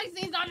 Ain't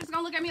nobody seen. Y'all just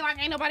gonna look at me like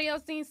ain't nobody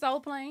else seen Soul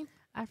Plane.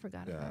 I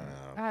forgot about it.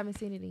 Yeah. I haven't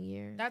seen it in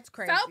years. That's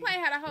crazy. Soul Plane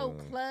had a whole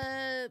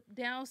club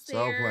downstairs.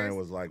 Soul Plane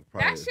was like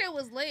probably. That shit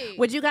was lit.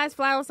 Would you guys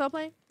fly on Soul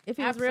Plane if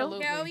it was real?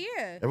 Absolutely. Hell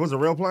yeah. If it was a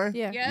real plane?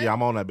 Yeah. Yeah. Yeah,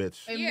 I'm on that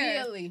bitch.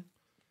 Immediately.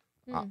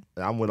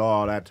 I'm with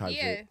all that type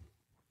Yeah. shit.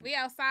 We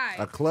outside.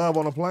 A club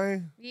on a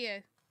plane? Yeah.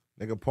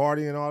 Nigga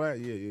party and all that?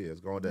 Yeah,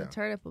 it's going The down.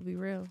 turn up will be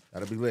real.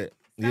 That'll be lit.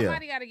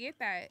 Somebody gotta get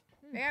that.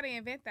 They gotta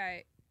invent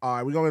that. All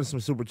right, we're going to get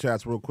some super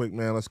chats real quick,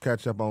 man. Let's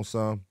catch up on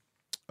some.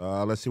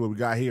 Let's see what we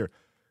got here.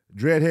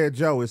 Dreadhead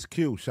Joe, it's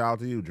Q. Shout out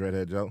to you,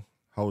 Dreadhead Joe.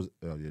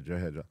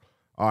 Dreadhead Joe.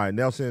 All right,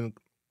 Nelson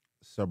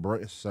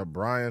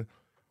Brian.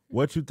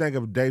 What you think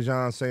of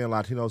Dejan saying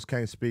Latinos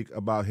can't speak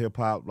about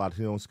hip-hop,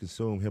 Latinos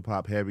consume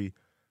hip-hop heavy?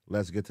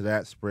 Let's get to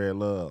that. Spread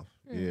love.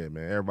 Yeah,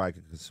 man. Everybody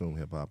can consume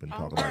hip-hop and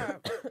talk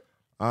about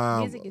it.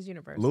 Music is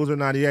universal. Loser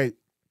 98.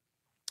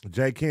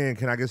 J. Ken,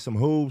 can I get some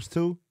hooves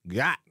too?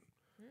 Got.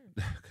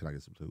 Can I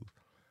get some hooves?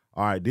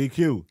 All right,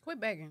 DQ.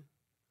 Quit begging.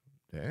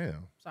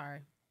 Damn. Sorry.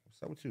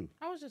 What's up with you?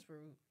 I was just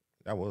rude.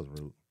 That was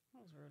rude. That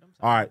was rude. I'm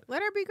sorry. All right.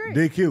 Let her be great.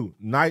 DQ.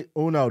 Night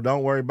Uno.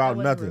 Don't worry about That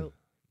wasn't nothing. rude.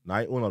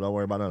 Night Uno. Don't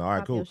worry about nothing. All right,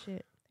 Pop cool. your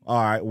shit.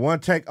 All right.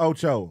 One take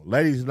Ocho.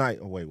 Ladies night.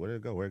 Oh, wait. Where'd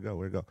it go? Where'd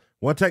it go?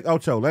 One take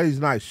Ocho.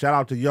 Ladies night. Shout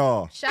out to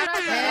y'all. Shout out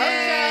to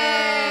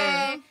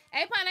Hey,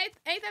 Pun,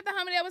 ain't that the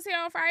homie that was here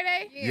on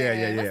Friday?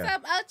 Yeah. What's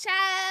up,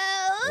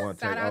 Ocho? One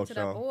take Shout out to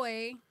the Ocho.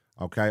 boy.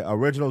 Okay.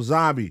 Original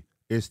Zombie.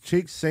 Is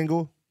Cheek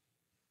single?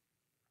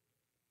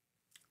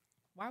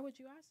 Why would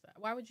you ask that?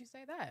 Why would you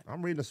say that?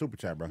 I'm reading the super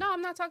chat, bro. No,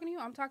 I'm not talking to you.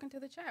 I'm talking to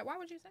the chat. Why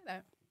would you say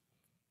that?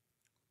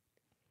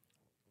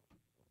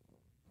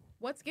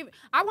 What's giving?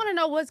 I want to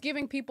know what's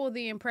giving people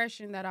the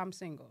impression that I'm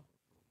single.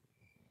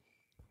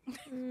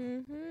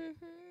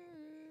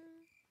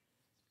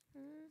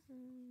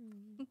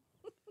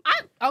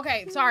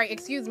 Okay, sorry.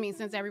 Excuse me.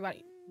 Since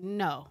everybody,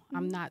 no,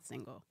 I'm not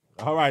single.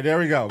 All right. There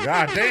we go.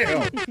 God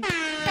damn.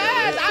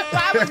 Yes,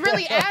 I was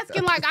really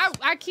asking. Like,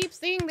 I keep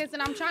seeing this,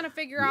 and I'm trying to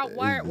figure out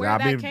where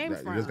that came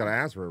from. You just got to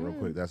answer it real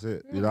quick. That's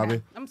it. You know what I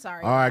mean? I'm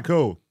sorry. All right,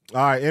 cool.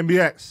 All right,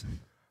 MBX.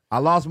 I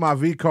lost my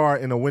V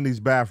card in a Wendy's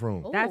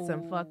bathroom. That's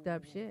some fucked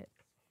up shit.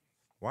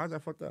 Why is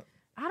that fucked up?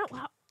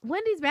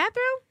 Wendy's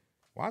bathroom?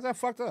 Why is that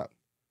fucked up?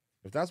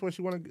 If that's what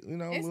you want to, It's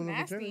lose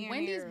nasty. virginity.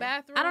 Wendy's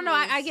bathroom. I don't know.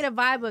 I get a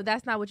vibe of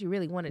that's not what you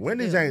really wanted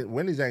Wendy's to do.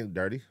 Wendy's ain't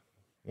dirty.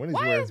 Wendy's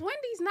Why is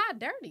Wendy's not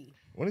dirty?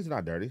 Wendy's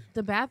not dirty.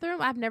 The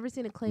bathroom? I've never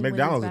seen a clean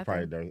McDonald's Wendy's is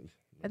probably bathroom. dirty.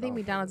 I think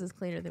McDonald's is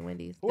cleaner than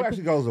Wendy's. Who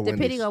actually goes to Wendy's?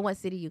 Depending on what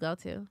city you go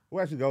to. Who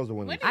actually goes to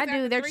Wendy's? I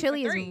do. Their 3 for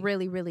chili is 3.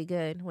 really, really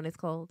good when it's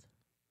cold,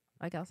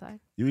 like outside.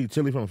 You eat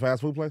chili from a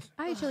fast food place?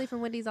 I eat chili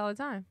from Wendy's all the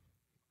time.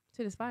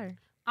 Shit is fire.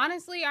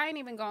 Honestly, I ain't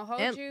even gonna hold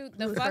And you.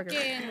 The Louis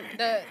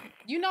Burger.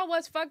 you know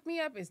what's fucked me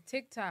up is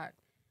TikTok.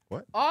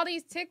 What? All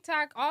these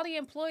TikTok, all the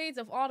employees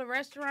of all the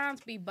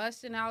restaurants be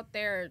busting out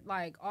their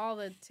like all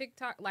the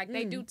TikTok, like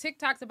they do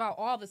TikToks about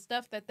all the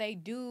stuff that they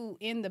do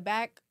in the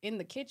back in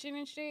the kitchen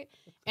and shit.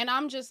 And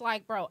I'm just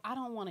like, bro, I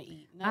don't want to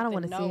eat nothing I don't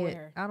want to see it.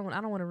 nowhere. I don't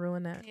want to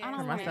ruin that. I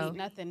don't for want to myself. eat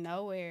nothing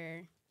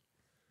nowhere.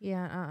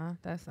 Yeah,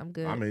 I'm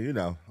good. I mean, you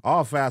know,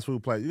 all fast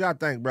food places. You got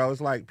to think, bro.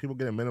 It's like people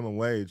getting minimum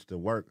wage to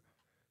work.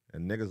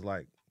 And niggas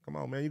like, come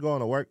on, man. You going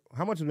to work.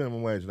 How much is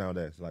minimum wage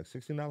nowadays? Like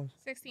 $16?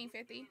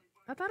 $16.50.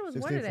 I thought it was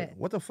more than that.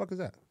 What the fuck is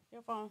that?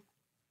 Your phone.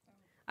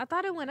 I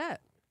thought it went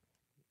up.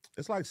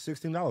 It's like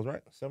 $16,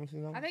 right?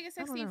 $17? I think it's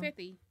I don't know.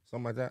 $16.50.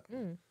 Something like that.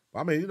 Mm.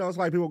 I mean, you know, it's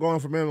like people going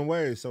for minimum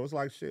wage. So it's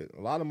like, shit.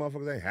 A lot of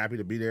motherfuckers ain't happy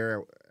to be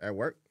there at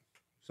work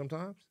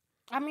sometimes.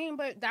 I mean,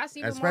 but that's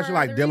even Especially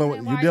more like the dealing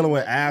reason with, why dealing you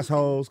with wouldn't-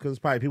 assholes. Because it's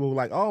probably people who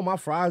like, oh, my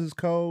fries is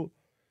cold.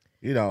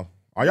 You know.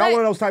 Are y'all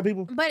one of those type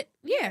people? But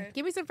yeah,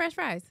 give me some fresh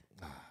fries.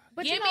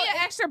 But Give you know, me an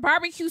extra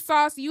barbecue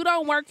sauce. You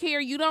don't work here.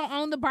 You don't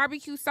own the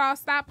barbecue sauce.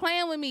 Stop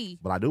playing with me.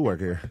 But I do work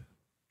here.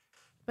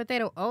 But they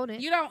don't own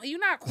it. You're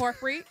not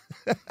corporate.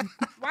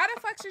 Why the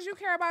fuck should you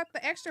care about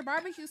the extra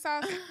barbecue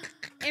sauce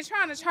and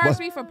trying to charge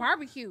me for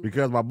barbecue?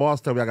 Because my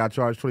boss told me I got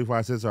charged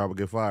 25 cents or I would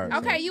get fired.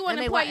 Okay, you want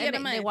And to they, employee of the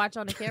they month. watch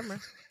on the camera.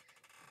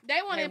 They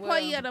want They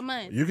employee will. of the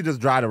month. You can just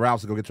drive the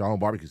routes to go get your own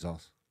barbecue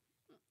sauce.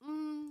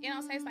 It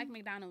don't taste like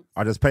McDonald's.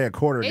 Or just pay a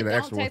quarter and It get an don't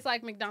extra taste one.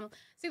 like McDonald's.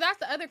 See, that's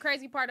the other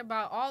crazy part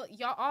about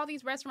all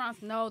these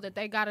restaurants know that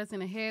they got us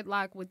in a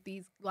headlock with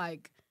these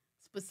like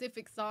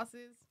specific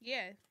sauces.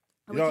 Yeah.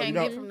 And we can't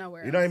get from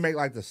nowhere. You know, else. they make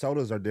like the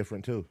sodas are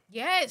different too.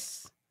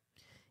 Yes.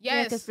 Yeah,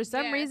 Yes. because for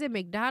some Yeah. reason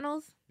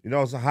McDonald's, You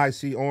know, it's a high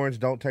C orange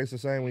don't taste the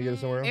same when you get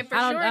it somewhere else. It for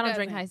I sure don't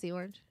drink doesn't. high C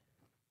orange.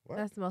 What?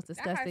 That's the most That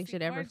disgusting High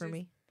shit C ever orange for is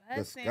me.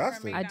 busting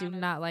Disgusting. from I do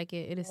McDonald's. not like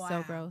it. It is so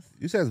Wow. gross.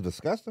 You said it's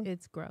disgusting?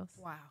 It's gross.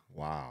 Wow.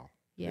 Wow.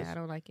 Yeah, This- I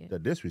don't like it. The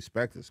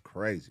disrespect is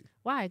crazy.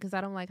 Why? Because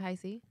I don't like high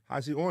C.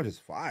 High C orange is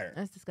fire.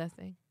 That's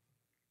disgusting.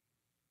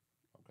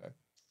 Okay.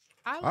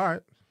 I All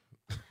right.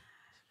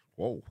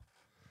 Whoa.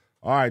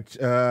 All right.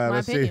 My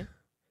Let's opinion. see.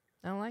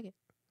 I don't like it.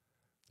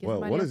 Get Well,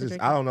 somebody what else is to this?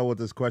 drink I it. don't know what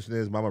this question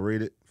is, but I'm going to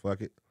read it.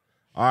 Fuck it.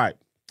 All right.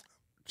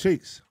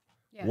 Cheeks.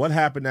 Yes. What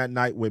happened that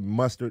night with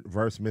Mustard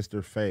versus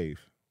Mr. Fave?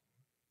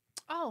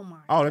 Oh my.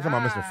 Oh, they're talking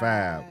about Mr.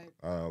 Fab. God.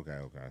 Oh, okay.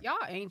 Y'all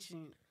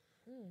ancient.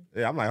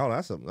 Yeah, I'm like, hold on,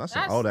 that's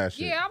some old ass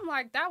shit. Yeah, I'm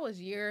like, that was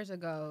years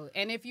ago.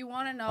 And if you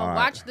want to know, All right.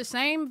 watch the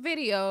same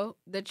video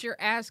that you're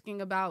asking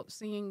about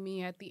seeing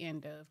me at the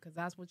end of, because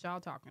that's what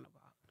y'all talking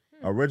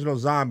about. Original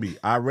Zombie.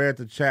 I read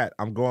the chat.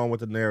 I'm going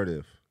with the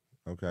narrative.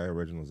 Okay,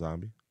 Original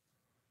Zombie.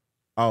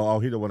 Oh,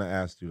 he the one that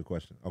asked you the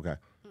question. Okay.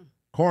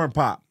 Corn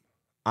Pop.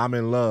 I'm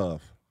in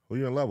love. Who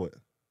you in love with?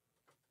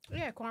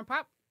 Yeah, corn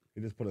pop.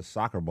 He just put a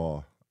soccer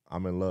ball.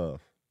 I'm in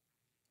love.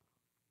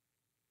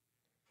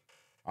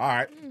 All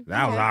right.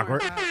 That was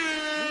awkward.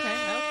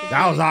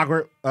 That was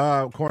awkward.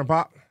 Corn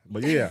Pop.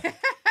 But yeah.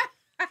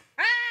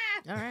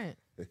 All right.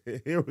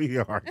 Here we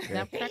are.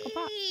 Snap, crackle,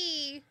 pop.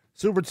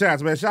 Super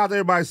chats, man. Shout out to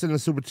everybody sending a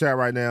super chat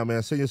right now,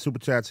 man. Send your super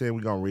chats in.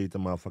 We're going to read the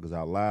motherfuckers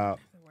out loud.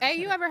 Hey,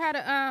 you ever had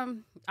a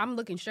I'm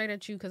looking straight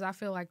at you because I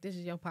feel like this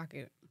is your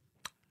pocket,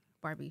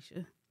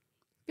 Barbisha.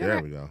 There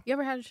we go. You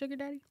ever had a sugar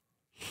daddy?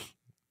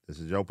 This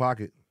is your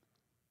pocket.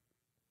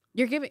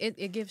 You're giving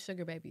it gives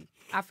sugar baby.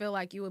 I feel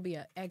like you would be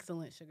an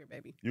excellent sugar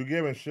baby. You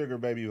giving sugar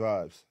baby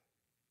vibes.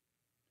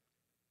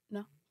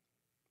 No.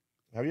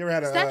 Have you ever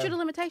had a... Statute of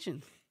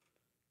limitations.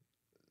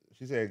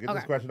 She said, get this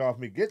Okay. question off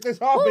me. Get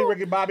this off me,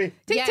 Ricky Bobby.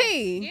 TT. Yes.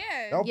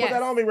 Yeah. Don't Yes. put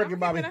that on me, Ricky I'm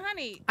Bobby. keeping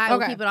 100. I will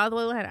Okay. keep it all the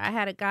way 100. I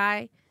had a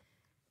guy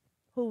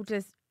who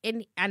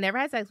I never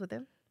had sex with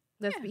him.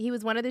 He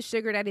was one of the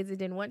sugar daddies that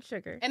didn't want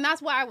sugar. And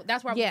that's why I was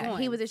Yeah,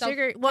 going. he was a So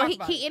sugar. Well, talk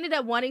about he it. ended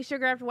up wanting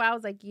sugar after a while. I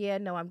was like, yeah,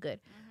 no, I'm good.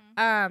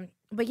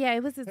 But yeah,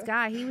 it was this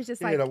guy. He was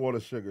just He like, ended up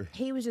wanting sugar.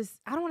 he was just,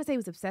 I don't want to say he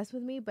was obsessed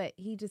with me, but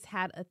he just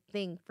had a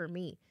thing for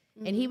me.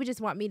 And he would just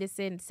want me to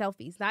send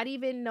selfies, not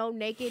even no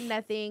naked,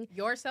 nothing.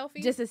 Your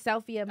selfie? Just a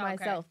selfie of Okay.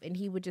 myself. And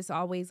he would just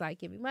always like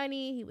give me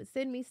money. He would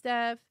send me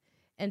stuff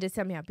and just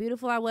tell me how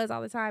beautiful I was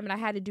all the time. And I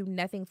had to do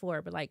nothing for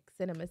it, but like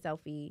send him a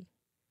selfie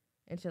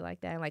and shit like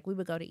that. And like we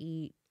would go to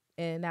eat.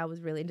 And that was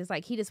really, and just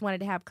like, he just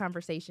wanted to have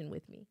conversation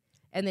with me.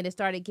 And then it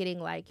started getting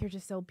like, you're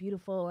just so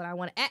beautiful. And I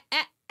want to,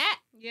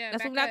 Yeah,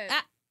 That's back what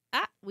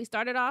up. we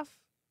started off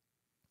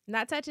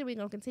not touching. We're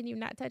going to continue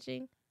not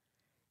touching.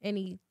 And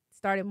he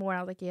started more.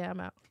 I was like, yeah, I'm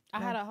out. I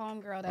had a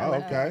homegirl that Oh,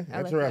 okay. I left it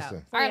Interesting.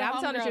 out. So, I had yeah, a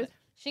I'm telling the homegirl truth. that-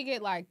 She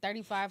get like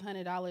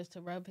 $3,500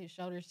 to rub his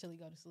shoulders till he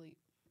go to sleep.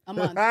 A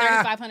month.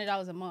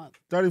 $3,500 a month.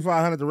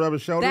 3,500 to rub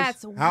his shoulders.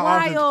 That's How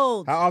wild.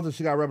 Often, how often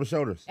she got rub his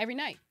shoulders? Every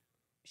night.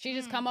 She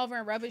just come over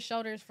and rub his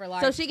shoulders for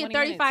like So she get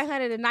 20 minutes.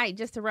 $3,500 a night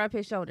just to rub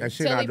his shoulders. And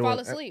she Till not he doing, fall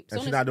asleep. And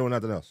Soon she as- not doing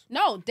nothing else.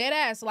 No, dead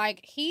ass.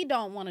 Like he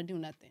don't want to do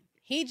nothing.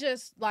 He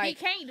just like He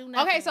can't do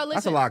nothing. Okay, so listen.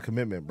 That's a lot of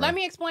commitment, bro. Let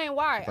me explain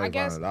why. I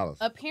guess $3,500.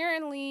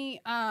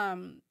 apparently,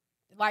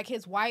 like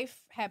his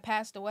wife had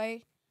passed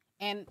away,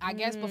 and I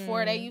guess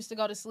before they used to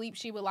go to sleep,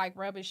 she would like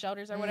rub his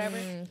shoulders or whatever.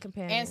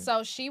 And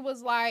so she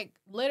was like,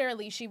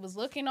 literally, she was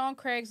looking on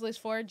Craigslist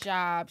for a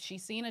job. She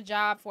seen a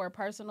job for a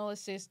personal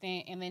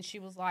assistant, and then she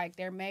was like,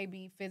 there may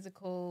be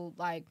physical,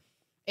 like,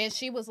 and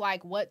she was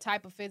like, what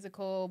type of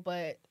physical?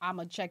 But I'm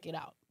gonna check it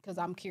out because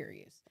I'm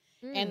curious.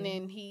 And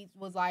then he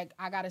was like,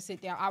 I gotta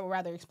sit down. I would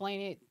rather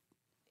explain it.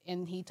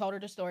 And he told her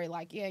the story,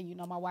 like, yeah, you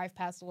know, my wife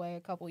passed away a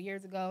couple of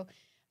years ago.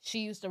 She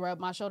used to rub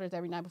my shoulders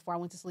every night before I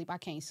went to sleep. I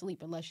can't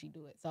sleep unless she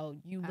do it. So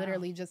you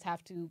literally just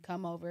have to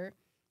come over.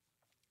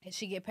 And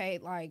she get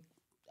paid like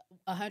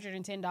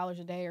 $110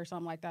 a day or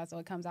something like that. So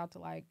it comes out to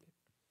like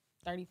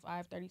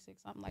 35,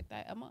 36, something like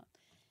that a month.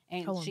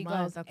 And she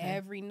goes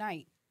every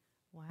night.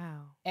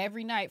 Wow.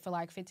 Every night for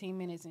like 15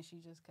 minutes, and she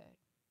just cut.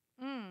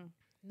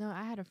 No,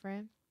 I had a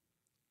friend,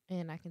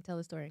 and I can tell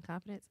the story in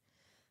confidence.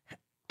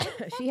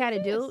 She had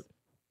a dude.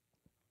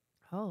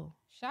 Oh.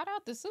 Shout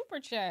out the super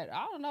chat.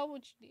 I don't know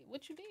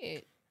what you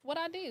did. What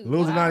I do.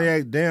 Loser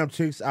 98, damn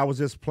chicks, I was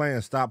just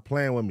playing. Stop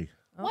playing with me.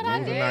 What Loser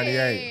I did.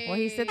 98. Well,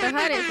 he said the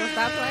 100, so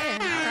stop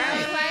playing. All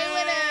right. Play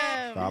with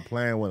him. Stop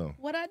playing with him.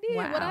 What I did.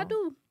 What I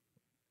do.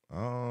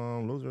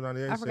 Loser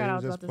 98 I said forgot he I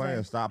was was just about to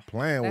playing. say. Stop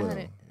playing with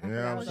him. I You know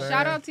forgot what I I'm was saying?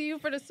 Shout out to you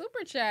for the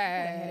super chat.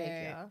 I had a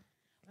headache, y'all.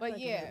 But I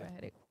yeah. have a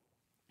headache.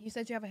 You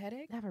said you have a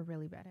headache? I have a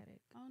really bad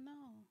headache. Oh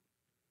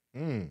no.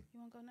 Mm. You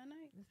want to go night night?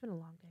 It's been a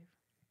long day.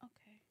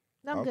 Okay.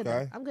 No, I'm good though.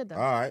 Okay. I'm good though.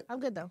 All right. I'm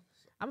good though.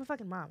 I'm a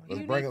fucking mom.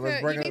 Let's You bring need it. Let's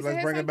to- bring you it. need to Let's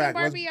hit bring it something, back.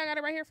 Let's Barbie, I got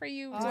it right here for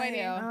you. Oh, Join in.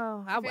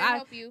 hell. Oh, If it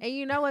help you. and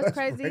you know what's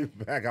bring crazy?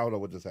 it back. I don't know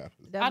what just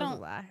happened. That I was don't-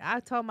 a lie. I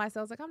told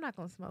myself like I'm not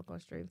gonna smoke on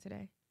stream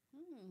today,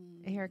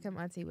 Hmm. and here come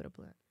Auntie with a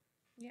blunt.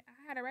 Yeah,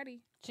 I had it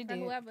ready. She for did.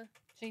 whoever.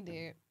 She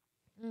did.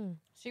 Mm.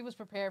 She was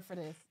prepared for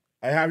this.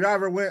 Hey, have y'all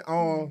ever went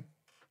on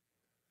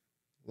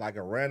like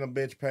a random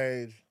bitch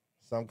page,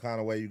 some kind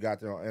of way you got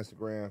there on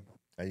Instagram,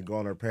 and you go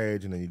on her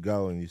page, and then you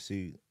go and you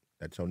see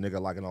that your nigga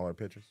liking all her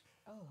pictures?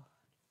 Oh.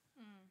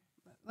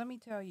 Let me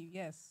tell you,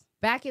 yes.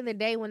 Back in the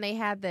day when they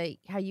had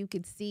how you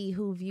could see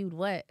who viewed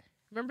what.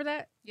 Remember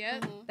that?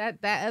 Yep. Mm-hmm.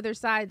 That other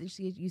side that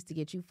she used to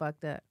get you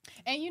fucked up.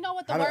 And you know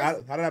what the How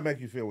worst did that make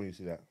you feel when you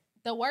see that?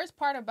 the worst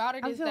part about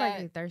it I is feel that like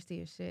you're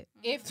thirsty as shit.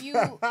 if you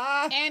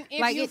and if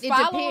Like, you it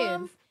follow depends.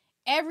 them,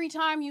 every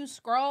time you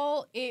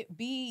scroll, it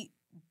be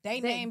they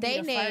name be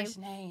the first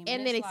name,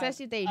 And then it's like,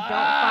 especially if they don't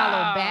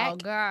follow back. Oh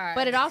God!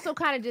 But it also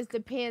kind of just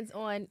depends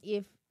on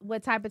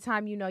what type of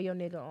time you know your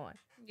nigga on.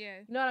 Yeah.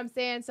 You know what I'm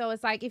saying? So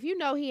it's like if you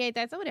know he ain't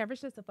that, so whatever,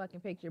 it's just a fucking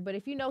picture. But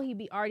if you know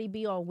he already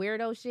be on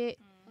weirdo shit,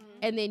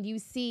 and then you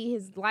see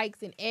his likes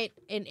and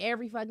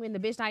every fucking the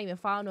bitch not even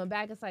following him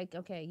back, it's like,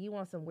 okay, you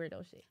want some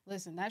weirdo shit.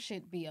 Listen, that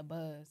shit be a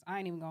buzz. I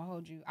ain't even gonna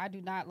hold you. I do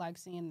not like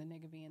seeing the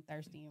nigga being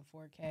thirsty in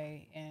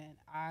 4K, and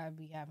I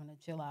be having to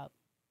chill out.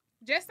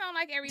 Just don't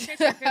like every picture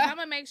because I'm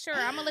gonna make sure.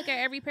 I'm gonna look at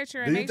every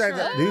picture and Do you make think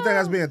sure. do you think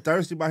that's being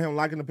thirsty by him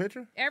liking the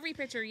picture? Every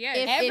picture, yes.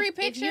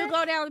 If you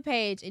go down the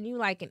page and you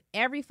liking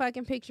every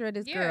fucking picture of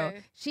this girl, Yeah.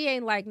 she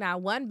ain't like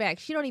not one back.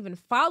 She don't even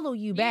follow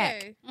you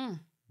back. Yeah.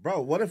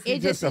 Bro, what if It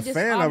he's just a it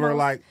fan of her? almost-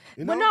 Like,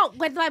 you know?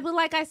 But no, but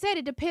like I said,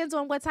 it depends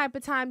on what type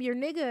of time your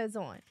nigga is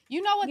on.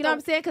 You know what? You know what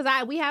I'm saying?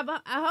 Because we have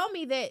a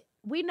homie that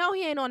we know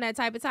he ain't on that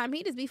type of time.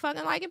 He just be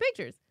fucking liking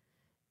pictures,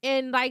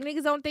 and like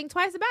niggas don't think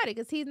twice about it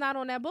because he's not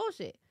on that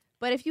bullshit.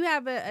 But if you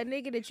have a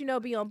nigga that you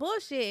know be on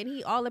bullshit and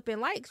he all up in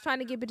likes trying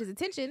to get bitches'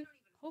 attention,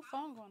 Who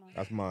phone going on?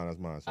 That's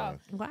mine. Sorry.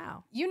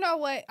 wow. You know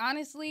what?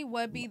 Honestly,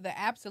 what be the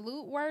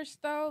absolute worst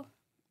though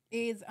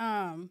is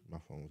My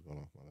phone was going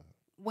off. My bad.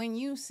 when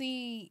you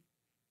see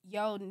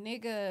yo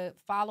nigga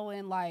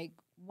following like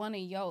one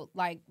of your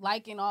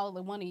liking all of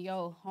the one of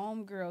your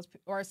homegirls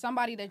or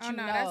somebody that you Oh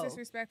no, know, that's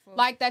disrespectful.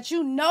 like that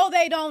you know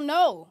they don't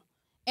know,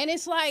 and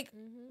it's like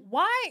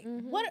why?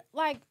 What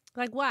like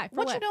why? For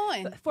what you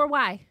doing? For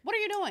why? What are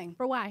you doing?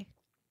 For why?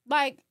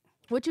 Like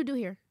what you do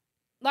here?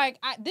 Like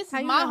this is How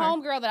you my know her?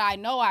 homegirl that I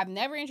know I've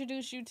never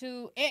introduced you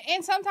to,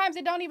 and sometimes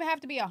it don't even have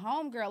to be a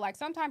homegirl. Like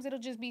sometimes it'll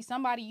just be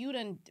somebody you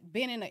done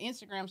been in an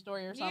Instagram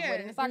story or something with,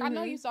 and it's like I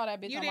know you saw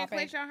that bitch you on my didn't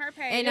page. click on her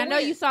page. And I know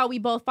you saw we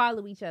both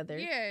follow each other.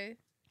 Yeah.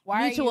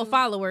 Why are mutual you-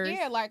 followers.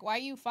 Yeah, like why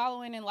you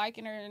following and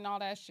liking her and all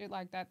that shit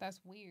like that? That's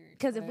weird.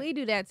 Because if But we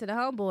do that to the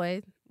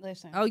homeboy,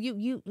 listen, oh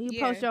you Yeah.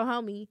 post your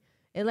homie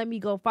and let me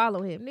go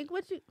follow him, nigga.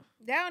 What you?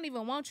 They don't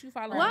even want you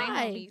following Why? their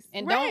homies.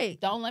 and right.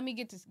 don't let me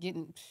get to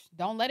getting.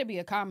 Don't let it be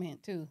a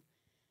comment too,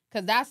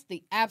 because that's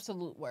the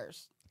absolute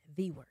worst.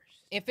 The worst.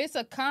 If it's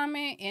a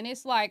comment and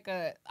it's like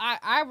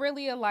I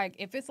really like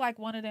if it's like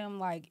one of them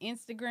like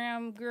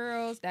Instagram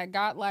girls that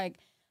got like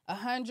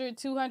 100,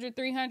 200,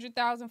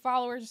 300,000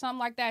 followers or something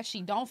like that,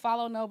 she don't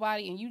follow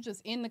nobody and you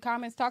just in the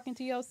comments talking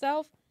to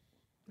yourself.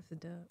 It's a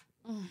dub.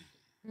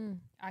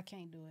 I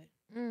can't do it.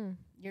 Mm.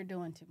 You're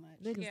doing too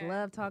much. Niggas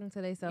love talking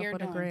to themselves You're on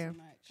the doing gram. too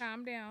much.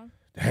 Calm down.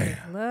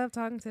 Love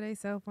talking to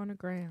themselves on the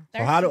gram.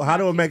 So how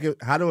do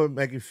it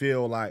make you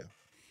feel like?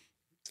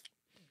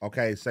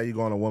 Okay, say you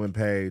go on a woman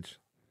page,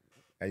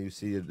 and you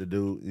see the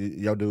dude,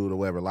 your dude or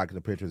whatever, liking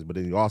the pictures, but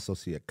then you also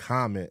see a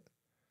comment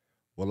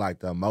with like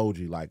the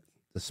emoji, like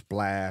the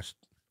splash.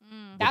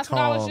 That's what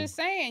I was just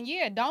saying.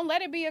 Yeah, don't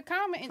let it be a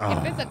comment.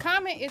 If it's a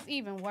comment, it's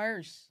even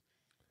worse.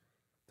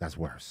 That's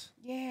worse.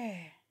 Yeah.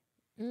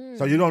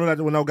 So you don't do that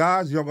with no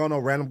guys? You don't go on no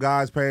random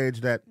guy's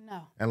page that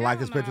No. and like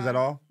his pictures at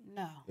all?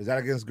 No. Is that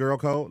against girl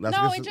code? That's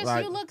No, against, it just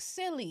like, you look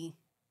silly.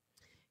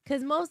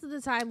 Because most of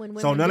the time when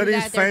women So none do of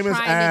these that, they're famous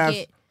trying ass to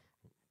get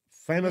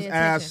famous the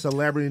ass attention.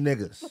 celebrity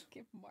niggas.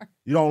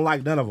 You don't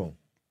like none of them.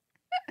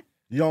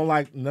 You don't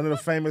like none of the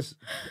famous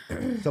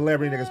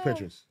celebrity niggas'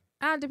 pictures.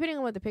 Depending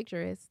on what the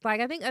picture is.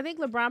 Like I think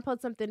LeBron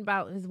posted something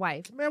about his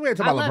wife. Man, we ain't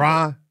talking about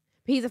LeBron.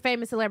 He's a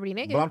famous celebrity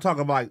nigga. But I'm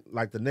talking about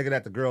like the nigga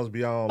that the girls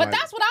be on. But like,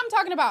 that's what I'm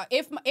talking about.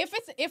 If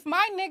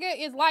my nigga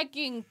is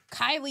liking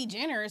Kylie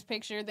Jenner's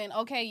picture, then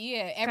okay,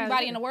 yeah,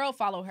 everybody in the world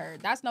follow her.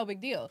 That's no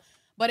big deal.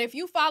 But if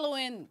you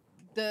following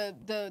the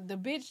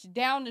bitch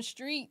down the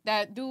street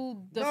that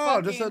do the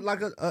fucking... just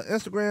like a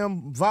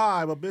Instagram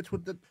vibe, a bitch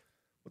with the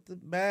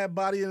mad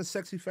body and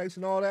sexy face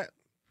and all that.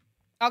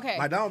 Okay.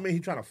 Like that don't mean he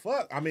trying to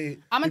fuck. I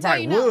mean, I'ma he tell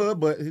probably you now. would,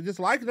 but he just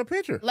liking the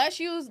picture. Let's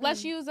use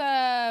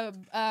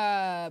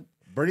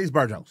Bernice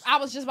Burgos. I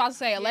was just about to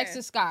say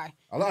Alexis Sky.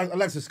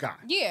 Alexis Sky.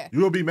 Yeah.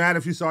 You would be mad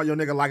if you saw your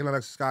nigga liking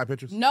Alexis Sky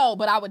pictures? No,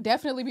 but I would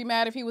definitely be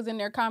mad if he was in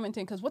there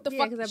commenting. Because what the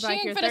fuck? Because She like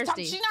ain't you're finna talk.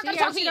 thirsty. She's not gonna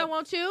talk to She you. don't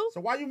want you.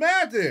 So why you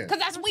mad then? Because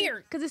that's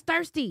weird. Because it's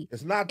thirsty.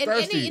 It's not And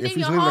thirsty. then If he's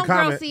your leaving a homegirl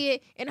comment. see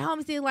it, and the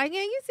homie see it like, yeah,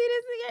 you see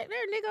this nigga,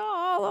 their nigga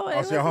all over.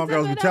 Oh, so your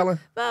homegirls be telling?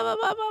 Blah, blah,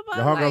 blah, blah, blah.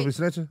 Your homegirls Like, be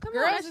snitching? Come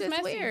Girls on, that's is just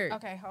messy. weird.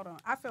 Okay, hold on.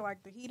 I feel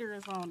like the heater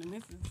is on and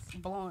this is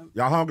blowing.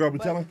 Y'all homegirl be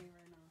telling?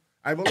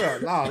 Hey, but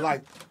look, nah,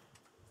 like,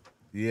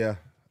 yeah,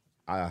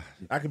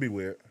 I could be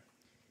weird.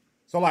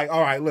 So like,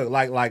 all right, look,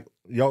 like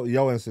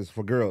yo instance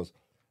for girls,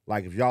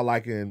 like if y'all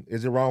liking,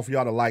 is it wrong for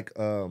y'all to like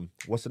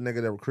what's the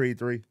nigga that Creed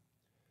 3?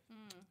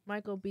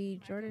 Michael B.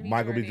 Jordan.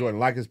 Michael B. Jordan,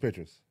 like his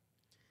pictures.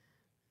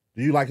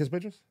 Do you like his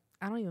pictures?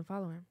 I don't even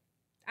follow him.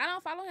 I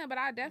don't follow him, but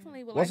I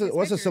definitely would What's like his a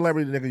pictures.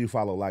 celebrity nigga you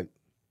follow like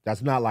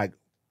that's not like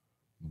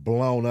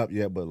blown up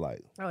yet, but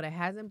like Oh, that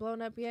hasn't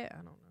blown up yet? I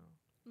don't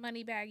know.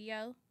 Moneybag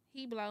Yo.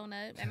 He blown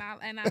up, and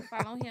I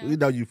follow him. we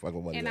know you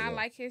fucking money. And I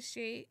like his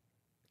shit.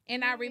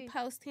 And I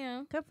repost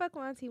him. Come fuck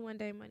with Auntie one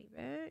day, money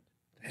bag.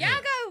 Y'all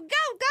go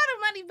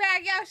to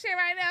Moneybag Yo shit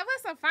right now.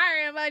 Put some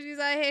fire emojis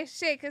on his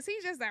shit, cause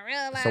he's just a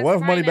real life. So what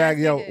if Moneybag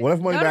Yo? What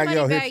if Go to Moneybag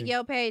Yo hit Moneybag you?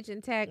 Yo page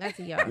and tag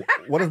Auntie Yo.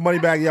 What if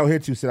Moneybag Yo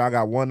hit you? Said I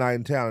got one night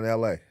in town in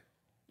L.A.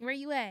 Where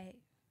you at?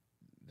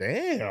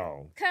 Damn.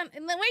 Where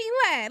you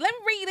at? Let me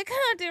bring you to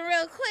Compton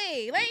real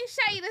quick. Let me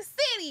show you the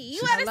city. You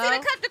want to see Hello?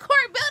 the Compton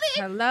Court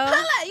building? Hello? Pull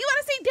up. You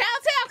want to see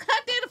downtown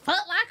Compton,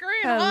 Foot Locker,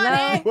 and all Hello?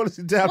 that? You want to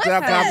see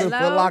downtown What's Compton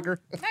up? Foot Locker?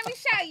 Let me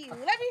show you.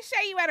 Let me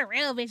show you where the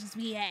real bitches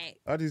be at.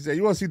 I just said,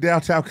 you want to see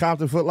downtown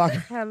Compton Foot Locker?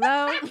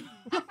 Hello?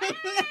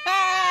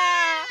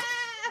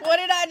 What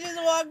did I just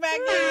walk back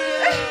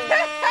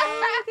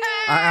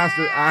I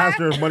asked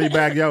her if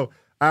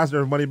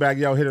Moneybag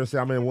Yo hit her and said,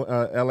 I'm in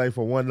L.A.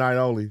 for one night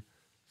only.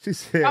 She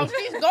said, Oh,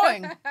 she's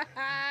going.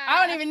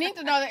 I don't even need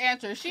to know the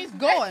answer. She's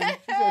going. she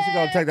said she's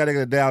going to take that nigga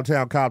to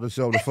downtown Compton,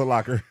 show him the Foot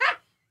Locker.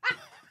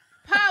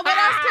 Paul, what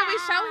else can we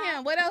show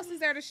him? What else is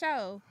there to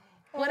show?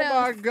 What else?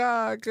 Oh, my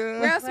God, Where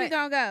cuz. else we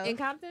gonna go? In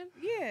Compton?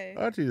 Yeah.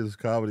 Auntie is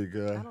comedy,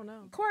 cuz. I don't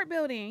know. Court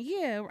building.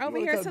 Yeah. Over wanna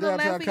here go to the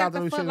downtown left, we got Compton,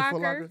 the we Foot should have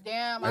Foot Locker. Locker?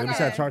 Damn, And we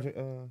said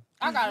charging.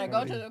 I gotta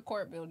go to the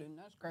court building.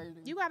 That's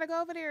crazy. You gotta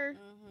go over there.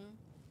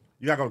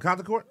 You got to go to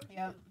Compton Court?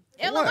 Yeah.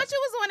 Ella, what? what you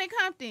was doing in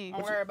Compton?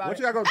 Don't worry about What it.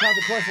 you got to go to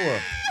Compton Court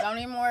for? Don't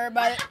even worry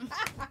about it.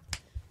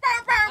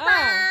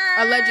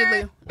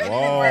 Allegedly.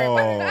 Whoa.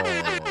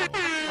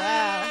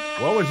 Wow.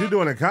 What was you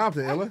doing in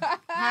Compton, Ella?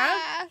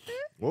 Huh?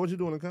 What was you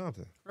doing in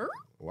Compton?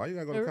 Why you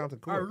got to go to Compton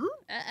Court?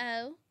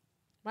 Uh-oh.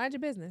 Mind your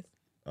business.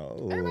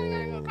 Oh. Everybody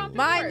gotta go to Compton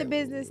Mind Court. the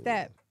business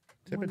that.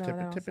 Tippin', Well, no, that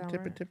tippin', don't tippin', sound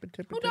tippin', right.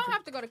 tippin', Who don't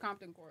have to go to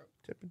Compton Court?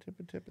 tippin',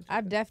 tippin', tippin',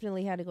 I've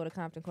definitely had to go to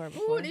Compton Court Ooh,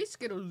 before. these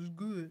Skittles is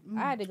good.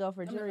 I had to go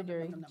for jury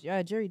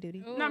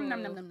duty. Num,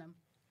 num, num, num, num.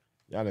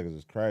 Y'all niggas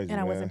is crazy, And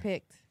I man. wasn't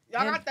picked.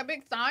 Y'all And- got the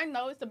big sign,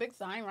 though. It's the big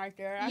sign right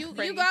there. That's You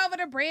pretty. go over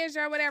the bridge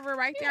or whatever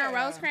right there on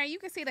Yeah. Rosecrans. You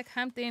can see the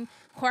Compton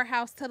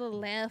courthouse to the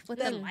left with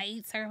the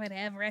lights or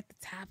whatever at the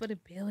top of the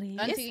building.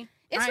 Auntie,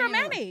 It's I ain't even-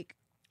 romantic.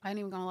 I ain't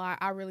even gonna lie.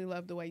 I really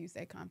love the way you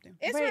say Compton.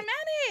 It's Wait,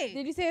 romantic.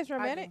 Did you say it's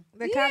romantic?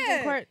 The Yeah.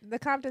 Compton Court, the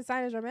Compton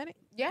sign is romantic?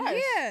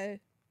 Yes. Yeah.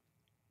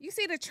 You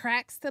see the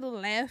tracks to the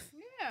left.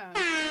 Yeah.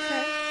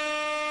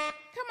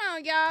 Come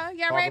on, y'all.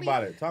 Y'all Talk ready?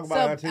 about it. Talk So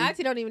about it, Auntie.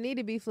 Auntie don't even need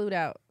to be flued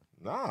out.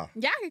 Nah.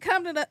 Y'all can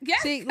come to the. Yeah,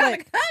 See, come look.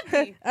 to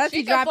Compton. Auntie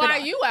She can dropping fly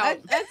you out.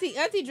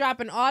 Auntie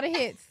dropping all the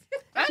hits.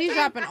 She's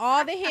dropping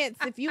all the hits.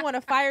 If you want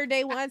a fire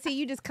day with Auntie,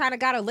 you just kind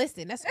of gotta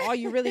listen. That's all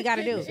you really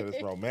gotta do. You said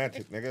it's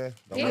romantic, nigga.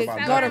 Don't You worry It's about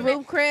so go to nothing.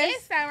 Roof Chris,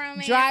 It's so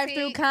romantic. drive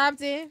through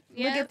Compton, look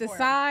Yeah. at the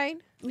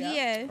sign.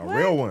 Yeah. A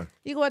real one.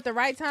 You go at the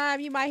right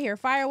time, you might hear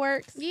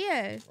fireworks.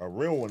 Yeah. A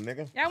real one,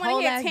 nigga. Y'all Whole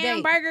want to ass get 10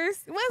 date.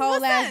 burgers? What's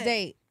Whole ass up?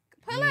 date.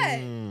 Pull up.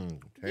 Damn,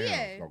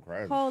 Yeah. so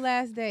crazy. Whole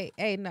ass date.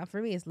 Hey, no,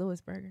 for me it's Louis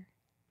Burger.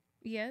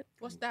 Yep.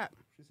 What's that?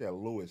 She said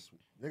Louis.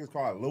 Niggas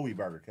call it Louis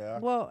Burger, Cal.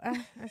 Well,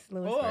 that's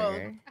Louis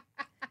Burger.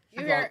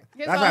 You hear?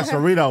 That's not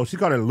Cerrito. She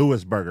called it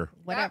Louis Burger.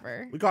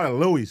 Whatever. We call it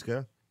Louis,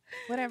 Cal.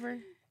 Whatever.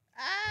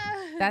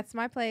 That's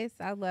my place.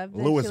 I love the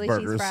Louis chili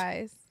Burgers. cheese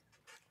fries.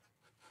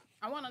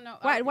 I want to know.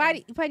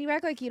 Why you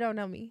act like you don't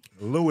know me?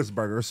 Louis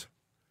Burgers.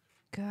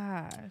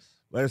 Gosh.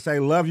 Let's say,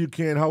 love you,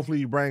 Ken. Hopefully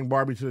you bring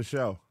Barbie to the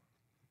show.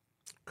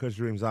 Kush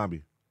Dream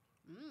Zombie.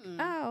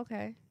 Oh,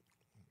 okay.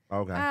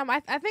 Okay.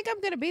 I think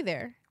I'm gonna be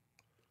there.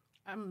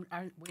 I think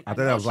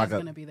that was like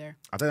gonna be there.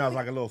 I think that was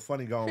like a little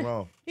funny going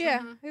wrong.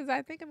 Yeah, because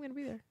I think I'm gonna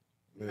be there.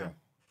 Yeah.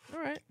 All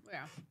right.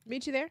 Yeah.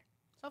 Meet you there.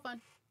 So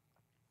fun.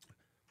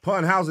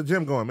 Pun, how's the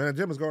gym going, man? The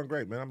gym is going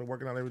great, man. I've been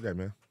working out every day,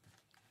 man.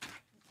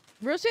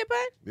 Real shit, bud?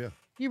 Yeah.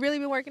 You really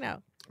been working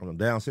out? I'm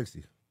down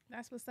 60.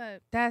 That's what's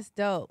up. That's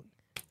dope.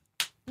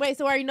 Wait,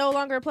 so are you no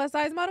longer a plus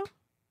size model?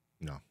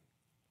 No.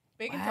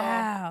 Big and tall.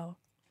 Wow.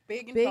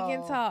 Big and Big tall.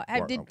 and tall.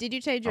 Well, Did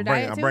you change your I'm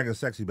diet too? bringing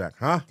sexy back.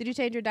 Huh? Did you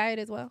change your diet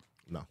as well?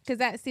 No. Because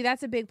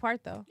that's a big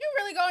part though. You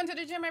really go into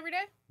the gym every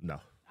day? No.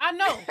 I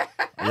know.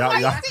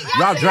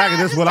 Y'all dragging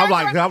this one. I'm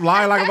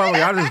lying like a mother.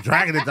 Y'all just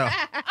dragging it, though.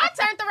 I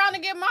turned around to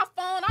get my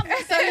phone.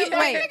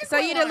 So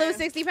you did lose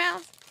 60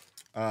 pounds?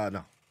 No.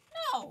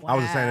 No. I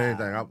wasn't saying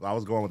anything. I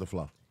was going with the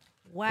flow.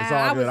 Wow. It's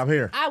all good. I'm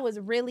here. I was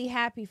really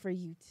happy for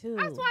you too.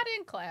 That's why I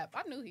didn't clap.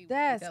 I knew he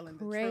That's was telling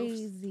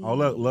crazy. Oh,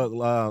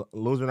 look.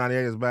 Loser 98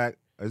 is back.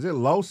 Is it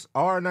Los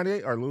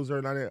R98 or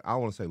Loser 98? I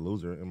want to say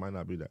Loser. It might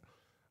not be that.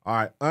 All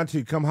right,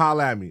 Auntie, come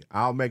holla at me.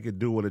 I'll make it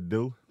do what it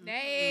do.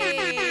 Hey.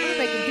 I'll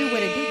make it do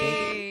what it do,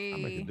 baby. I'll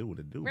make it do what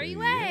it do. Where you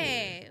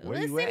baby. at? Where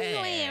What you city at? you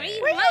in? Where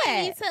you Where you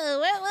blowing me at?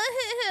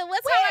 to?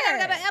 What time I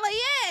gotta go to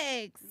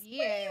LAX?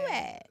 Yeah. Where you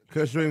at?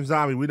 Kush Dream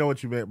Zombie, we know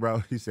what you meant, bro.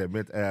 He said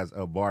meant as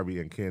a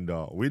Barbie and Ken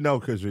doll. We know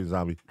Kush Dream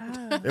Zombie.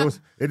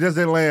 It just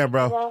didn't land,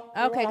 bro.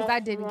 Okay, because I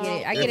didn't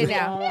get it. I get it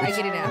now. I get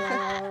it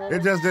now.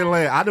 It just didn't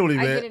land. I knew what he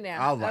I meant. get it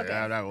now. I was like, Okay.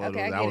 that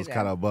Okay, I that get was it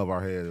kind now. of above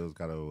our head. It was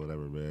kind of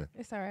whatever, man.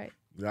 It's all right.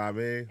 You know what I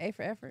mean? A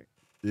for effort.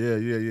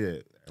 Yeah.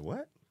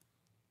 What?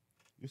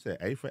 You said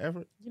A for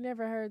effort? You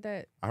never heard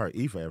that? I heard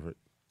E for effort.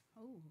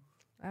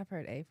 I've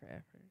heard A for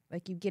effort.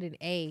 Like you get an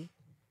A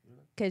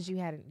because you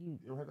ever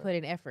heard that? put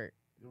in effort.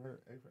 You ever heard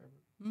A for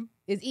effort?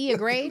 Is E a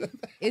grade?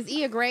 Is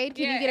E a grade?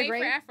 Can Yeah, you get a A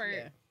grade? for effort.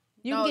 Yeah.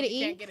 You No, can get an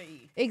you E? can't get an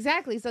E.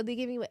 Exactly. So they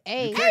give you an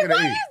A. You Hey, can't get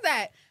why an E. is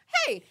that?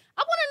 Hey,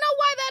 I want to know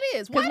why that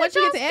is. Why Because once did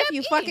you y'all get to F, skip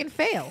you E? fucking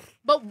fail.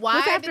 But why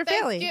What's after did they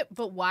failing? skip?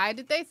 But why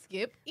did they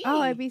skip E?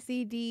 Oh, A, B,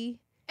 C, D,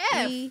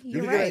 F. E. You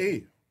You're can get right. an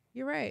E.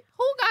 You're right.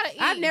 Who got an E?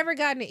 I've never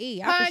gotten an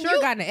E. I've Pun, for sure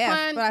you- gotten an F,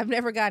 Pun. but I've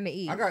never gotten an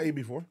E. I got E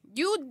before.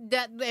 You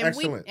that and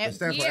Excellent. We, It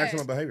stands for yeah.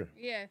 excellent behavior.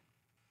 Yeah.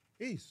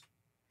 E's.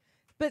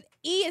 But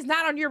E is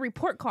not on your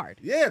report card.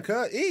 Yeah,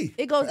 cut E.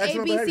 It goes A,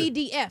 Excellent B, C, behavior.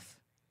 D, F.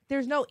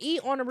 There's no E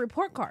on a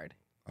report card.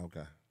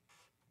 Okay.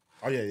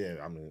 Oh, yeah.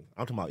 I mean,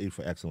 I'm talking about E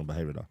for excellent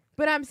behavior, though.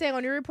 But I'm saying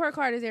on your report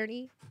card, is there an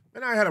E?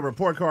 And I had a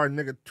report card,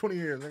 nigga, 20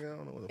 years, nigga. I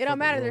don't know what the It fuck don't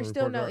matter. is on There's the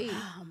still report no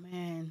card. E. Oh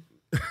man.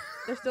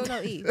 There's still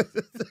no E.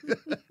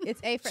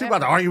 It's A for She about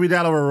to effort. argue me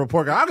down over a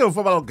report card. I don't give a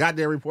fuck about no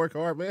goddamn report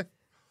card, man.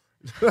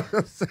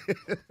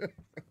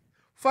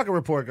 Fuck a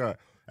report card.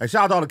 Hey,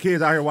 shout out to all the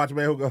kids out here watching,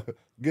 man, who go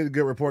get a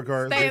good report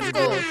card. Stay in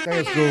school. Stay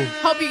in school.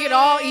 Hope you get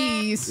all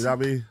E's. You know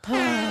what I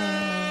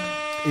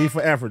mean? E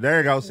for effort. There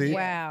you go, see?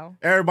 Wow.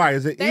 Everybody,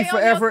 is it Stay E for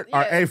on your- effort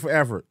or yeah. A for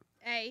effort?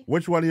 A.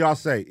 Which one do y'all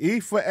say? E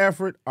for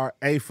effort or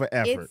A for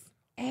effort? It's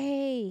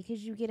A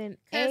because you get an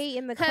 'Cause- A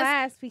in the 'cause,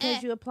 class because eh,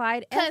 you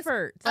applied 'cause,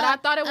 effort. But I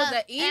thought it was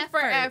an E for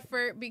effort.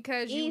 effort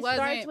because E you starts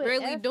wasn't with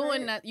really effort.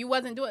 doing that. You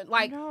wasn't doing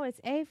like No, it's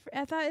A for.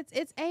 I thought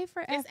it's A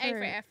for effort. It's A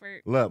for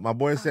effort. Look, my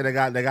boy said they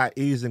got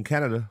E's in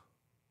Canada.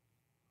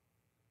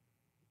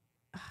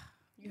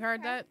 you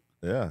heard that.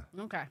 Yeah.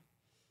 Okay.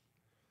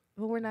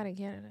 But we're not in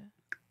Canada.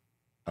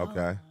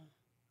 Okay.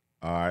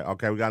 All right.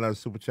 Okay, we got another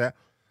super chat.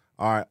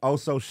 All right.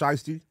 Also,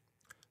 Shiesty.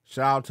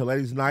 Shout out to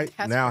Ladies Night.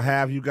 That's Now, right.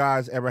 have you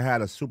guys ever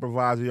had a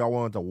supervisor y'all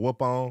wanted to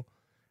whoop on?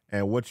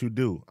 And what you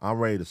do? I'm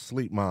ready to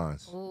sleep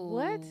mines.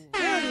 What?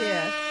 Hell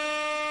yeah.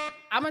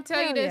 I'm gonna tell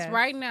you Hell this yes.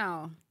 right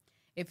now.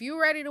 If you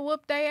ready to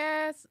whoop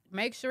their ass,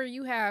 make sure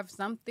you have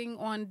something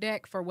on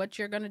deck for what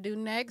you're gonna do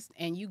next,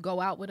 and you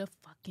go out with a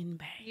fucking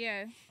bang.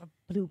 Yeah.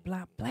 Blue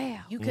blah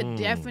blah. You could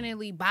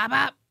definitely bop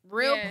up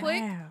real Yeah.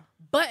 quick, Wow.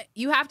 but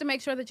you have to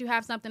make sure that you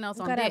have something else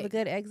You on gotta have a deck.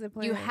 good exit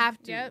plan. You have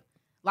to. Yep.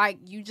 Like,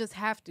 you just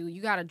have to.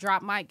 You gotta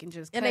drop mic and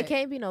just and cut. it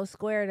can't be no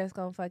square that's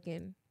gonna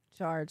fucking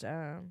charge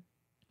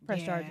press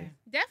Yeah. charges.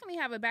 Definitely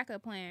have a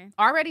backup plan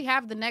Already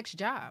have the next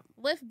job.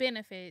 with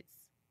benefits.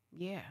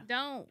 Yeah.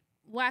 Don't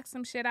whack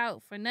some shit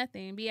out for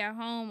nothing. Be at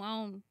home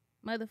on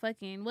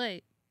motherfucking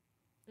what?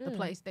 The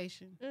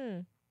PlayStation.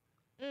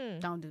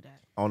 Don't do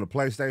that. On the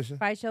PlayStation?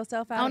 Fight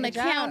yourself out On of the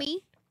a job.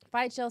 county.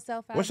 Fight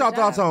yourself out. What's of y'all a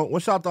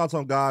thoughts job.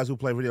 on guys who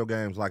play video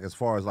games, like as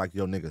far as like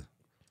your nigga?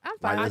 I'm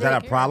fine Like, with is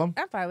that it. a problem?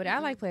 I'm fine with it. I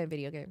like playing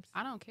video games.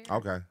 I don't care.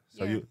 Okay.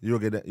 So Yeah.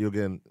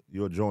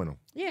 you'll join them.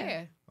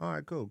 Yeah. All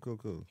right, cool.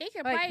 He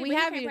can Like, play, we but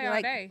have he you, can't play all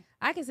like- day.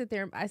 I can sit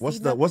there. I What's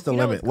see the limit? you know What's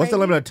the crazy?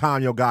 limit of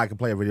time your guy can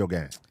play a video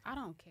game? I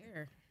don't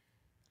care.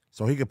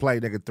 So he can play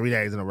nigga 3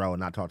 days in a row and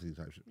not talk to you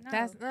type shit. No.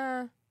 That's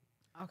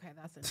Okay,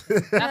 that's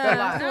a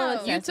lot.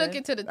 No. You took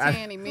it to the That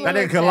 10 nigga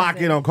immediately. can lock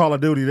in on Call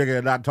of Duty, nigga,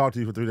 and not talk to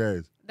you for 3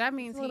 days. That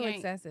means It's a he little ain't.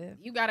 excessive.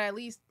 You gotta at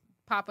least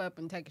pop up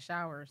and take a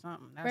shower or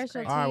something. That's Brush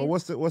your crazy. All right, well,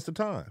 teeth. what's the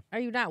time? Are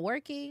you not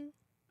working?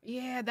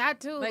 Yeah,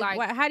 that too. Like,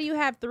 Like, how do you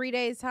have 3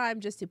 days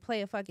time just to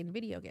play a fucking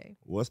video game?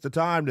 What's the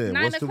time then?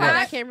 9 What's the o'clock. I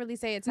rush? can't really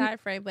say a time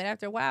frame, but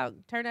after a while,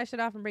 turn that shit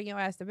off and bring your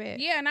ass to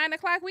bed. Yeah, 9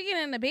 o'clock, we get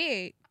in the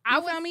bed. I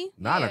You feel was- me?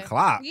 9 Yeah.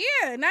 o'clock.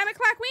 Yeah, 9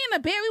 o'clock, we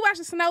in the bed. We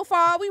watching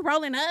Snowfall. We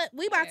rolling up.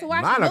 We about to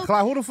watch 9 the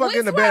o'clock? Who the fuck we get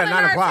in the bed at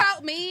swelling 9 our o'clock?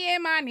 Talk, me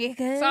and my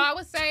nigga. so I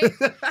would say,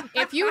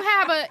 if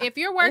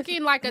you're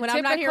working like a when typical,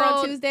 I'm not here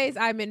on Tuesdays,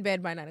 I'm in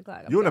bed by 9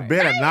 o'clock. I'm You in the sorry.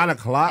 bed at 9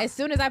 o'clock? As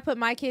soon as I put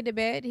my kid to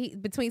bed, he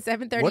between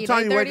 7:30 What and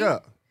time you 8:30. wake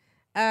up?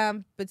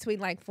 Between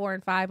like 4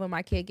 and 5 when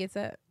my kid gets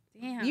up.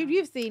 Damn.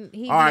 You've seen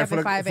he All right, up for at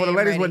the 5 for the a.m.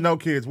 ladies ready. with no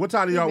kids, what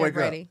time do He y'all been wake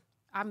ready.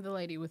 I'm the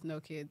lady with no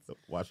kids. up?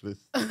 Watch this.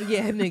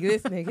 Yeah, nigga,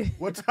 this nigga.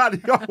 What time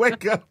do y'all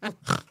wake up?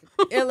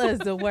 Illa is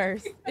the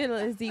worst.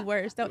 Illa is the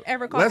worst. Don't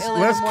ever call let's Illa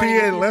in the morning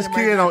if let's it's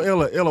key an in on emergency.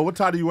 Illa. Illa, what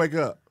time do you wake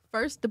up?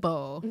 First of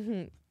all,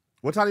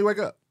 What time do you wake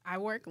up? I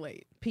work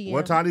late. PM.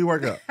 What time do you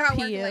wake up? I work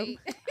PM. late.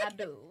 I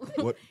do,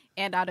 What,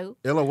 and I do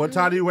Illa, what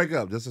time do you wake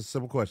up? Just a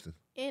simple question.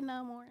 in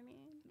the morning.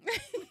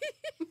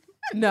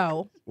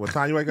 No, What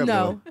time you wake up?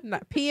 no,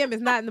 not, PM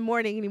is not in the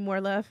morning anymore,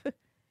 love.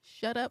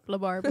 Shut up,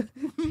 LaBarbie.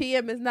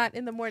 PM is not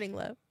in the morning,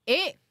 love.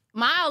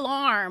 My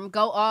alarm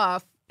go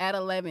off at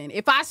 11.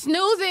 If I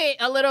snooze it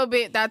a little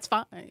bit, that's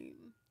fine.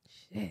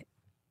 Shit.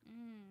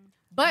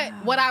 But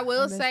what I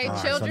will miss say, All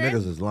right, children, so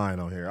niggas is lying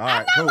on here. All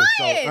right, not cool.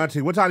 lying. So,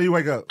 Auntie, what time do you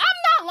wake up?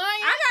 I'm not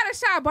lying. I gotta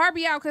shout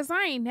Barbie out because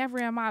I ain't never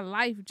in my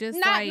life just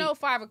Not like no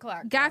 5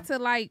 o'clock. got to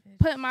like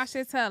put my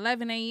shit to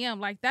 11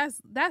 a.m. Like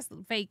that's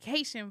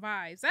vacation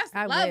vibes. That's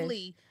I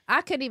lovely. wish.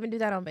 I couldn't even do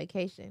that on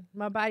vacation.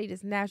 My body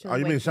just naturally. Oh,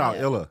 you mean wakes shout me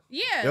out up. Illa?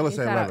 Yeah. Illa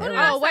said Shout out 11.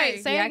 Illa. Oh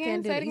wait, say Yeah, it I again.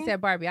 can't do say it. it He again.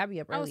 said Barbie. I'll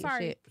be up Oh, early as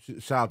sorry.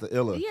 shit. Shout out to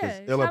Illa. 'cause Yeah.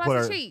 Illa Shout put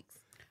out her. to Cheeks.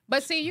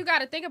 But see, you got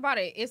to think about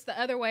it. It's the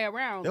other way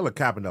around. Illa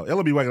capping though.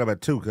 Illa be waking up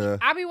at 2, cuz.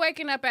 I be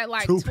waking up at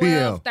like 2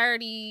 p.m.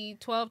 12:30,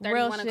 12:30,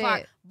 Real 1 o'clock.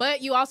 shit.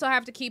 But you also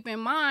have to keep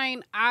in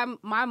mind,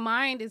 my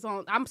mind is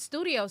on. I'm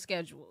studio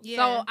scheduled, Yeah.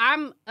 so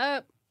I'm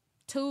up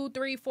 2,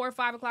 3, 4,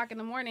 5 o'clock in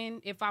the morning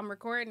if I'm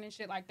recording and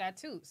shit like that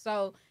too.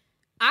 So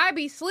I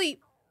be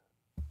sleep.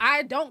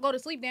 I don't go to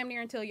sleep damn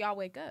near until y'all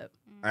wake up.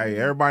 Hey,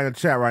 everybody in the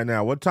chat right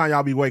now, what time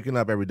y'all be waking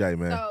up every day,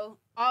 man? So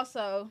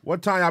also,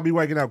 What time y'all be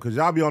waking up? Because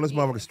y'all be on this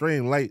motherfucking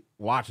stream late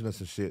watching us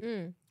and shit.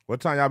 Mm. What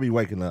time y'all be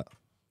waking up?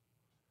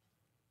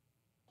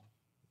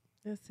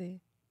 Let's see.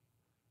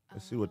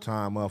 Let's see what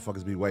time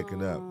motherfuckers be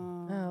waking up.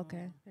 Oh,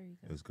 okay. There you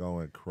go. It's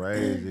going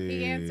crazy.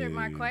 He answered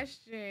my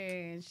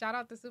question. Shout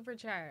out the super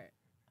chat.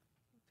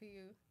 To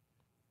you.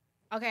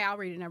 Okay, I'll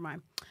read it. Never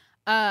mind.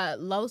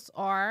 Los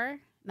R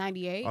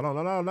 98. Oh,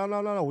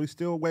 no. We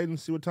still waiting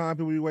to see what time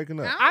people be waking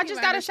up. I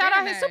just got to shout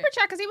out his understand super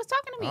chat because he was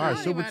talking to me. All right,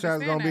 don't super even chat's gonna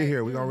understand be that.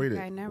 here. We gonna read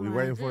Okay, it. never We mind.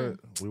 waiting for it.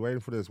 We waiting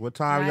for this. What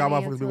time y'all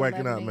 9 motherfuckers be to waking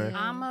 11 up, man?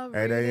 I'm a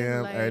 8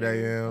 a.m., 8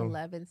 a.m.,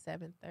 11,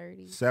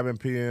 7:30. 7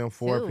 p.m.,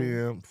 4 2.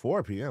 p.m.,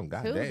 4 p.m. Two.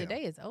 Goddamn. The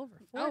day is over.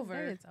 Over.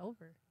 Today it's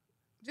over.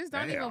 Just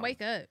don't Damn. even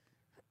wake up.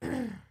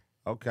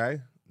 Okay,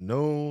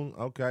 noon.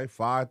 Okay,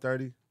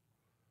 5:30,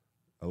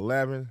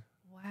 11.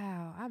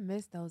 Wow, I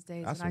miss those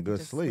days. That's when I some could good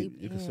just sleep.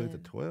 You can sleep to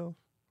in. 12. 12.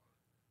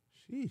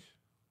 Sheesh.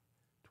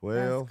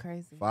 12, That's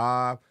crazy.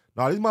 5.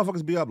 No, these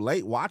motherfuckers be up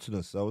late watching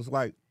us. So it's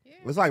like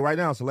right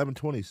now it's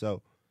 11:20.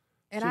 So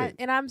And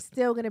shit. I'm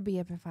still gonna be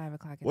up at 5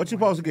 o'clock. in what the you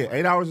supposed to morning get?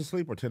 8 hours of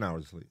sleep or 10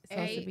 hours of sleep? It's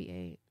supposed to 8. be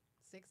 8.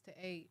 6 to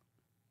 8.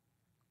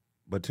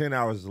 But 10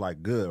 hours is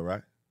like good,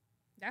 right?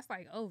 That's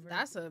like over.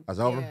 That's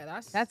over? Yeah,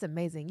 That's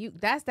amazing.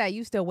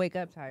 You still wake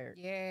up tired.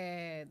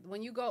 yeah.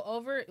 When you go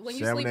over, when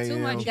you 7 sleep too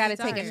much, a.m., you gotta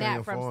get take a tired. nap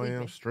 10, from 4 a.m.,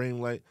 sleeping.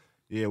 stream late.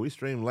 Yeah, we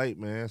stream late,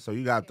 man. So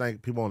you gotta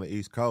thank people on the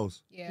East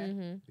Coast. Yeah,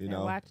 Mm-hmm. You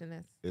know, watching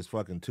us. it's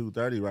fucking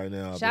 2:30 right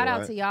now. Shout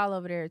out to y'all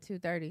over there at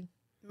 2:30.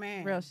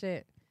 man. Real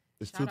shit.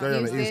 It's Shout out 2:30 on the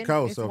East Houston.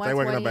 Coast. It's So if they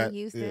waking up 1:20 in at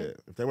Houston.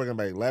 if they waking up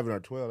at 11 or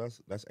 12,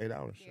 that's 8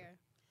 hours. Yeah. You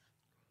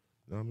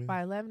know what I mean?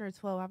 By 11 or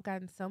 12, I've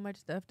gotten so much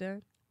stuff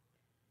done.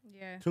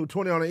 yeah.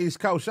 2:20 on the East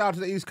Coast. Shout out to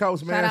the East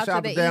Coast, man. Shout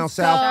out to to the down East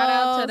south. Shout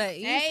out to the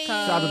Hey. East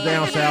Coast. Shout out to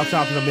down south.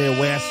 Shout out to the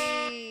Midwest.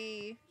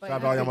 But Shout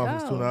out to all y'all There you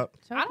motherfuckers go. tune up.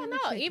 I don't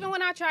know. Even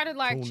when I try to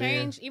like Tuned in.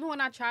 change, even when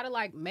I try to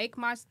like make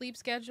my sleep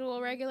schedule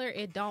regular,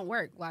 it don't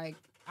work. Like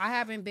I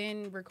haven't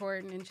been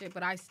recording and shit,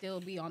 but I still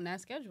be on that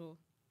schedule.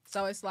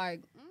 So it's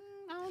like,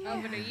 I don't know.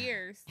 Over the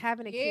years.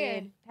 having a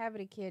Yeah.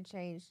 kid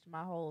changed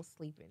my whole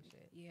sleeping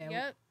shit. Yeah,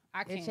 Yep.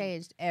 I It can't.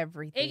 changed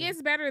everything. It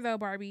gets better though,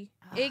 Barbie.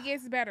 It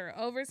gets better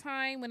over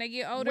time when they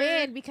get older.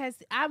 when because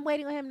I'm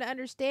waiting on him to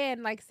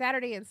understand like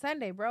Saturday and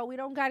Sunday, bro. We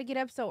don't got to get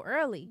up so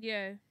early.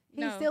 Yeah. He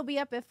no. still be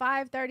up at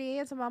 5:30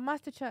 a.m. to my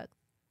monster truck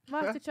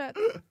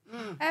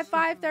at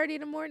 5:30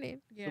 in the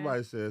morning. Yeah.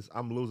 Somebody says,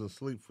 I'm losing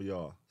sleep for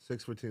y'all.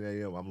 6:15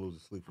 a.m., I'm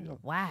losing sleep for y'all.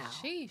 Wow.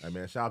 Sheesh. Hey,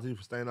 man, shout out to you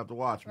for staying up to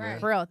watch, man. Right.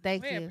 Bro,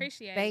 thank We you.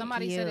 appreciate it. Thank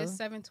Somebody you. said it's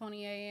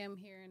 7:20 a.m.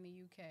 here in the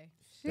UK.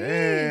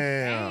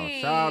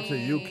 Damn. Shout out to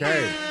UK.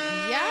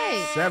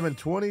 Yikes.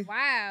 7:20?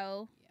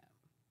 Wow.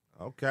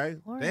 Okay.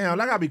 Lord. Damn,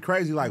 that gotta be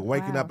crazy, like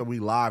waking Wow. up and we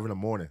live in the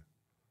morning.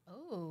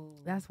 Oh.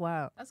 That's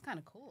wild. That's kind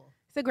of cool.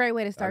 It's a great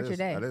way to start your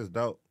day. That is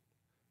dope.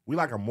 We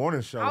like a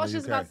morning show. I was in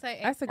just the UK. about to say.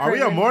 That's a Are great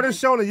we a way. morning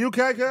show in the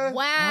UK, cuz?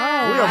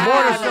 Wow. We a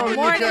morning show in the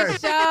Morning UK.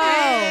 show.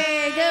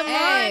 Hey, good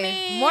morning.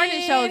 Hey,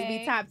 morning shows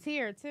be top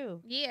tier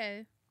too.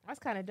 Yeah. That's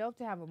kind of dope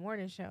to have a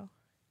morning show.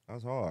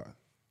 That's hard.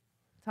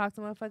 Talk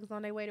to motherfuckers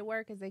on their way to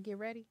work as they get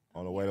ready.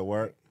 On the way to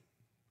work.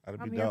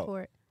 That'd I'm be here dope.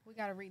 for it. We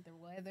gotta read the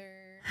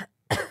weather.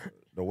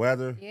 The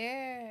weather.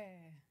 Yeah.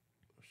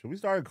 Should we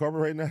start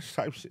incorporating that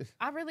type shit?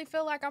 I really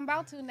feel like I'm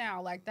about to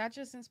now. Like that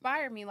just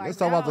inspired me. Like Let's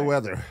talk about the now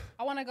weather.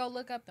 I want to go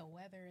look up the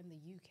weather in the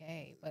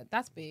UK, but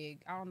that's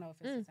big. I don't know if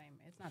it's the same.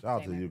 It's not Shout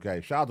out the to same. the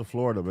UK. Shout out to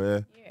Florida,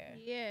 man. Yeah.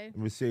 Yeah. Let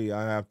me see.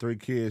 I have 3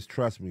 kids.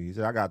 Trust me. He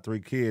said, I got 3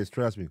 kids.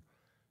 Trust me.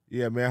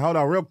 Yeah, man. Hold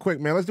on real quick,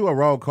 man. Let's do a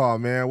roll call,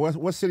 man.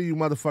 What city you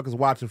motherfuckers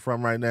watching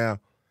from right now?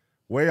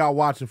 Where y'all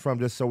watching from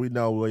just so we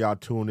know where y'all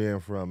tuned in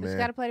from, But you man?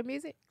 gotta play the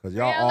music. Because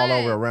y'all all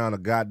over around the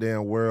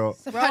goddamn world.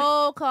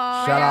 Roll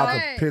call. Shout out to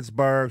What?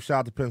 Pittsburgh. Shout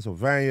out to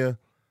Pennsylvania.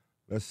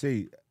 Let's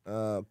see.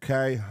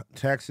 Okay.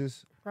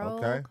 Texas. Roll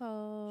Okay.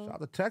 call. Shout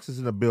out to Texas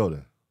in the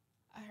building.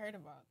 I heard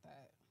about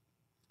that.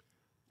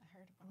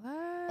 What?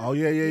 Oh,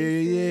 yeah.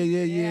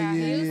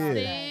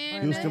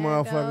 Houston. Houston,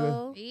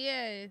 motherfucker.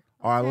 Yeah.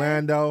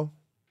 Orlando.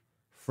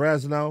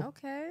 Fresno.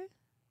 Okay.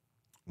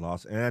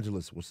 Los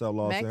Angeles. What's up,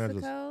 Los Angeles?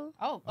 Mexico.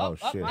 Oh,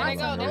 shit. There Hold they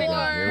go. on. There Here they we go.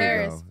 go. Here we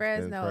Paris, go.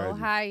 Fresno, It's crazy.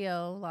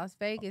 Ohio, Las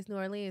Vegas, New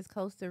Orleans,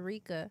 Costa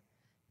Rica,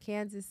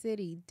 Kansas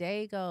City,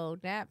 Dago,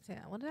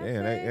 Naptown. What did I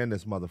Damn, say? they in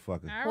this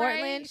motherfucker. All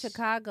Portland, right.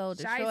 Chicago,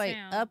 Detroit,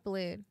 Chi-town.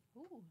 Upland.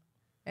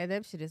 And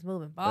them shit is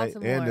moving. They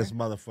Baltimore, in this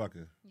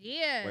motherfucker.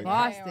 Yeah. Wait.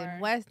 Boston, They are.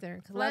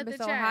 Western, Flood Columbus,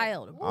 the chat.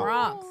 Ohio, the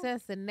Bronx,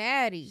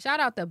 Cincinnati. Shout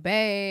out to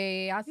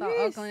Bay. I saw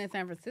Yes. Oakland and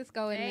San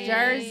Francisco in Hey.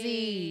 there.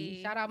 Jersey.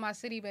 Shout out my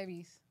city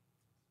babies.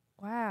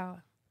 Wow.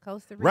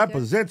 Costa Rica.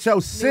 Represent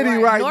your city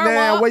York. right now.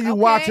 Norwalk, Where you okay.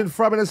 watching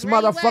from in this Where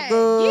you at?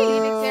 motherfucker?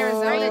 Phoenix,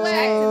 Arizona,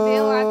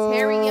 Jacksonville,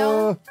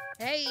 Ontario,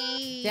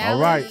 Hey. Dallas,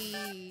 All right.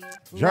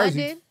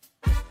 Jersey.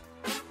 London.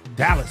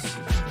 Dallas.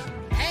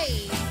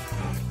 Hey.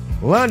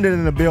 London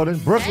in the building.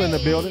 Brooklyn in the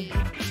building.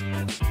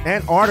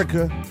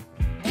 Antarctica.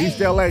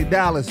 East LA,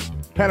 Dallas.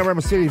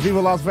 Panorama City.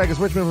 Viva Las Vegas.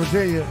 Richmond,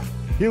 Virginia.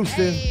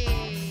 Houston.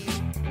 Hey.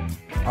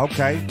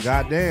 Okay.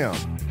 Goddamn.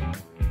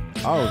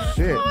 Oh,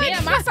 shit.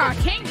 Damn, I saw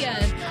Kenya.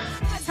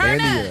 Turn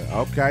India.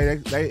 up. Okay,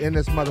 they in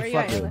this you at,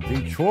 motherfucker. Ella?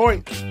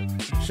 Detroit.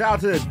 Shout out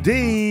to the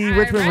D. All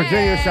Richmond,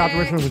 Virginia. Shout out to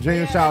right. Richmond,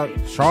 Virginia. Shout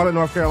out Charlotte,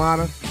 North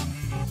Carolina.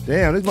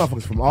 Damn, these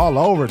motherfuckers from all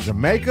over.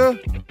 Jamaica.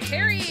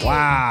 Period.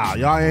 Wow,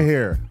 y'all in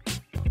here.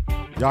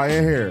 Y'all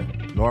in here.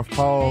 North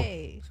Pole.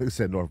 Hey. He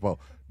said North Pole.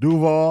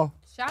 Duval.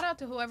 Shout out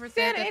to whoever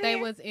said Santa that in they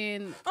here. was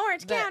in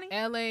Orange the County.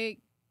 LA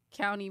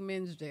County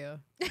men's jail.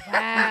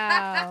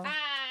 Wow.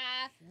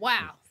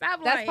 Wow.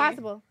 Stop That's lying.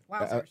 possible.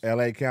 Wow.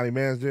 LA County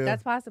Men's Jail.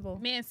 That's possible.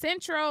 Man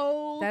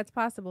Central. That's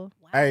possible.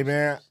 Hey,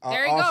 man.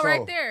 There you also, go,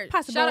 right there.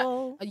 Possible. Shout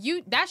out,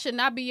 you that should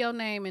not be your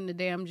name in the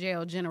damn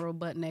jail, General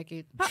Butt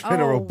Naked.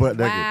 General Butt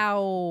Naked.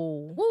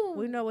 Wow. Woo.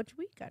 We know what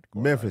we got.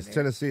 going Memphis, on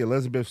there. Tennessee,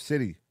 Elizabeth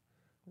City.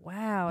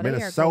 Wow.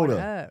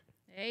 Minnesota.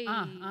 They are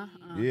going up.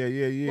 Hey.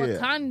 Yeah.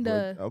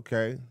 Wakanda.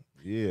 Okay.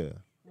 Yeah.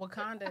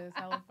 Wakanda is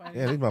hella funny.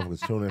 Yeah, these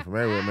motherfuckers tune in from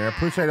everywhere, man.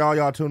 Appreciate all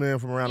y'all tuning in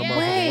from around the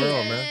motherfucking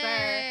world, man.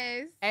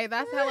 Yes. Hey,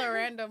 that's hella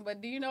random,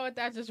 but do you know what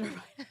that just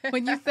reminded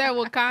when you said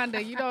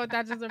Wakanda, you know what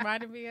that just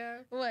reminded me of?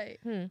 What?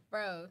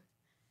 Bro,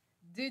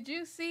 did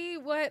you see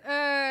what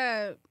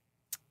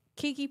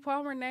Keke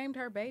Palmer named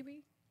her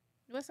baby?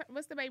 What's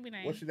the baby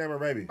name? What's your name,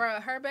 baby?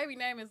 Bro, her baby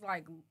name is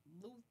like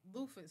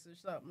Lufus or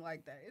something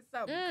like that. It's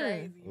something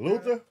crazy. bro.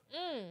 Luther?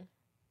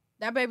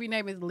 That baby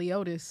name is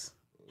Leotis.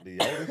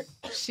 Leotis?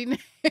 She named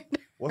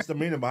What's the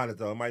meaning behind it,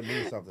 though? It might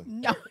mean something.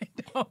 No, it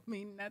don't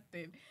mean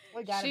nothing.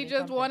 She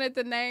just wanted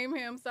to name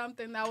him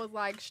something that was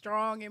like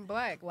strong and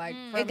black, like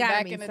It from gotta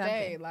back mean in the something.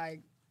 day. Like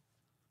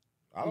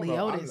I don't know.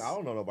 Leotis. I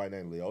don't know nobody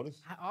named Leotis.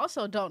 I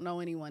also don't know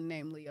anyone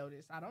named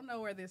Leotis. I don't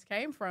know where this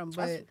came from,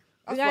 but That's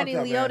We got any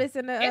fucked up, man. Leotis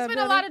in the it's been a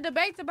building? lot of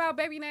debates about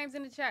baby names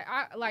in the chat.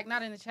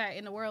 Not in the chat,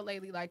 in the world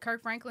lately. Like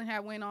Kirk Franklin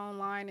had went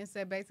online and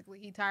said basically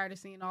he tired of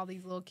seeing all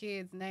these little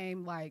kids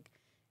named like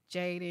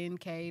Jaden,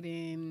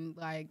 Caden,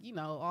 like, you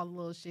know, all the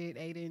little shit,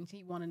 Aiden.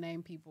 He want to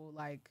name people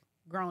like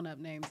grown up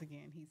names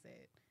again, he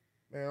said.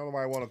 Man,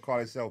 nobody want to call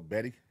themselves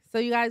Betty. So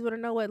you guys want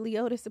to know what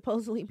Leotis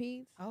supposedly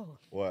means? Oh.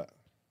 What?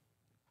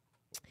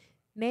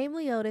 Name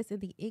Leotis in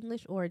the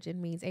English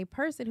origin means a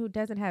person who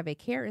doesn't have a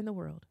care in the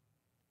world.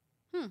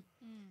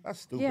 That's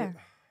stupid. Yeah.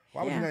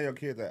 Why would you Yeah. name your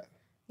kid that?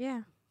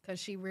 Yeah. Because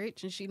she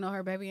rich and she know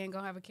her baby ain't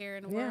going to have a care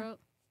in the Yeah. world.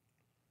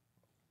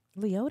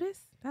 Leotis?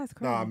 That's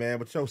crazy. Nah, man,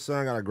 but your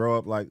son got to grow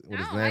up like with I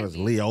his don't name like is it.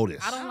 Leotis.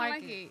 I don't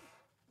like it.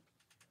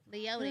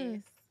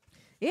 Leotis.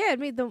 Yeah, it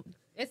means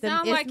It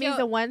sounds like means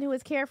the one who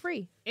is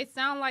carefree. It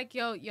sound like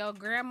your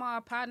grandma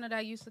partner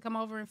that used to come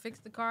over and fix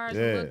the cars.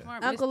 Yeah. And look for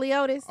him. Uncle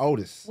Leotis.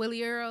 Otis.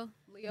 Willie Earl.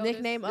 Leotis.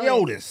 Nickname Otis.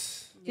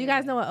 Leotis. Do you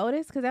guys know what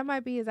Otis? Because that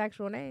might be his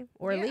actual name.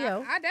 Or Yeah,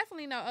 Leo. I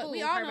definitely know.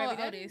 We Who, all her know baby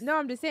daddy? Otis. No,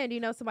 I'm just saying. Do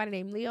you know somebody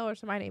named Leo or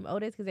somebody named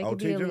Otis? Because they could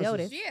be OT a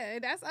Genesis. Leotis. Yeah,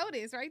 that's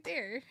Otis right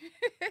there.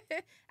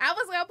 I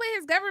was gonna put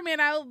his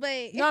government out,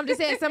 but No, I'm just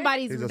saying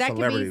somebody's He's a that could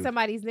celebrity. be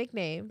somebody's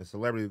nickname, The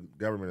celebrity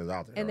government is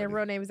out there. and their already.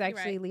 real name is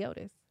actually right.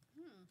 Leotis.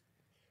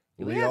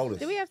 Do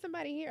Leotis. we have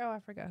somebody here? Oh, I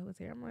forgot who was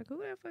here. I'm like, who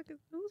the fuck is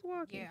who's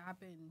walking? Yeah,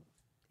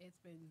 it's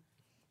been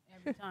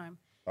every time.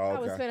 Oh, I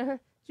was okay. finna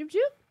Joop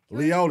joop.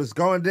 Leotis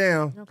going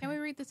down. Can we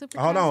read the super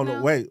Hold chats on,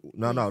 now? wait.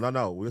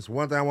 No. There's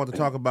one thing I want to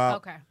talk about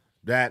Okay.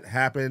 that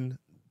happened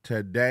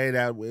today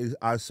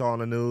I saw on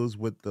the news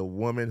with the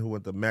woman who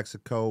went to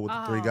Mexico with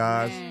the 3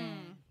 guys man.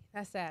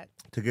 That's sad.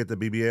 to get the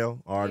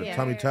BBL or the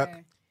tummy tuck,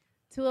 Yeah.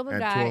 2 of them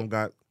and died. 2 of them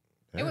got.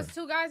 It was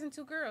 2 guys and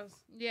 2 girls,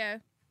 yeah.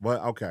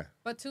 But okay,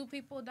 but 2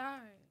 people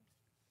died.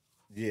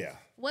 yeah.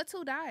 What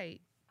 2 died?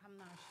 I'm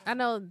not sure. I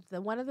know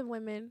one of the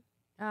women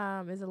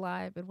is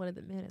alive and one of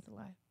the men is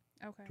alive.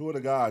 Okay. 2 of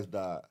the guys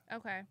died.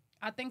 Okay.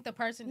 I think the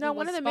person. No, who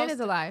one was of the men supposed is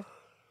to- alive.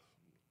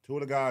 2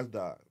 of the guys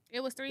died. It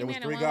was 3 It was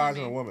men 3 and 1 guys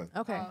woman. and a woman.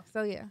 Okay, Oh.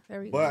 so yeah, there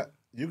we go. But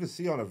you can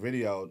see on the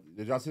video.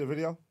 Did y'all see the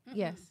video?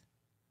 Yes.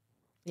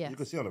 Yes. You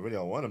can see on the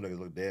video one of them niggas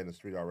look dead in the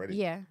street already.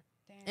 Yeah.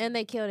 Damn. And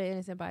they killed an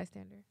innocent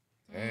bystander.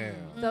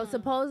 Damn. So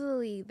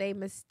supposedly they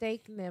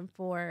mistake them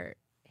for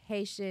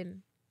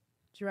Haitian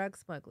drug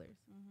smugglers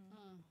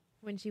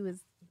when she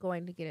was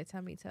going to get a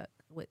tummy tuck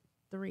with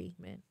 3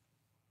 men.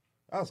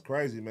 That's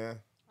crazy, man.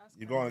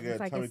 You going to get It's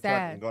a like, tummy it's tuck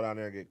sad. and go down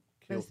there and get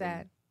killed. It's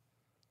sad.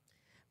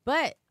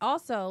 But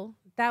also,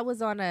 that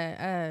was on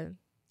a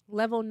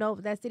level no.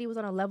 That city was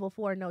on a level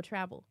 4 no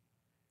travel.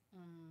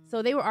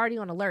 So they were already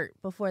on alert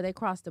before they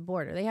crossed the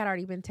border. They had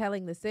already been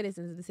telling the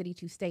citizens of the city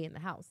to stay in the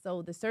house.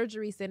 So the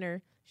surgery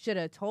center should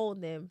have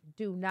told them,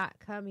 "Do not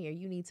come here.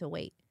 You need to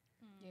wait."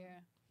 Yeah.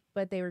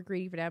 But they were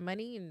greedy for that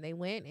money, and they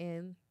went,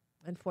 and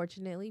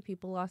unfortunately,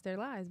 people lost their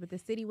lives. But the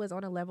city was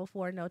on a level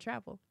 4 no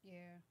travel. Yeah.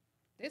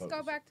 This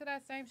go back to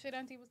that same shit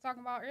Auntie was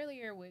talking about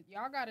earlier with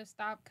y'all gotta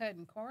stop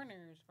cutting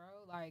corners, bro.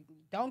 Like,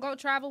 don't go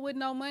travel with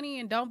no money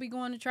and don't be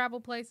going to travel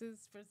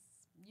places for,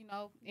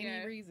 any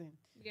Yeah. reason.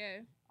 Yeah.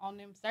 On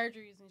them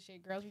surgeries and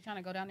shit. Girls be trying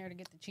to go down there to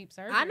get the cheap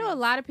surgery. I know a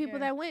lot of people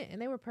Yeah. that went, and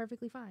they were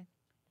perfectly fine.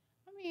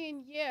 I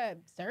mean, yeah,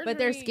 surgery. But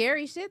they're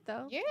scary shit,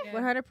 though. Yeah.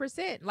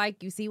 100%.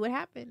 Like, you see what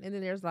happened, and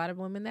then there's a lot of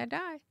women that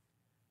die.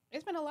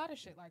 It's been a lot of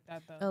shit like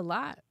that, though. A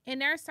lot. And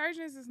their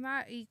surgeons is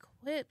not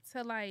equipped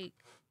to like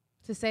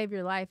To save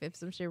your life if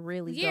some shit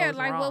really yeah, goes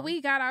like wrong. what we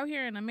got out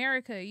here in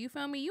America. You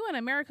feel me? You in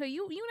America,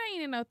 you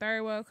ain't in no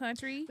third world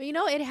country. But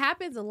it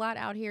happens a lot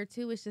out here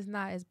too. It's just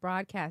not as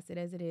broadcasted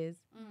as it is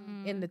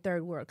in the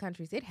third world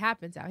countries. It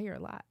happens out here a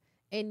lot.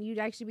 And you'd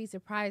actually be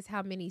surprised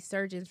how many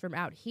surgeons from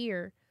out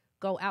here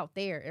go out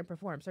there and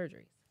perform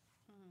surgeries.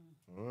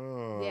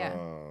 Yeah.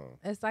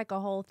 It's like a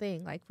whole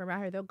thing. Like from out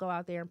here, they'll go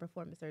out there and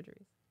perform the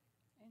surgeries.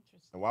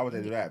 Interesting. And why would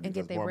they do that? And get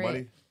Because their more bread.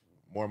 money?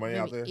 More money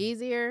out Maybe there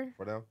easier,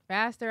 for them?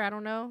 faster. I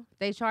don't know.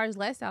 They charge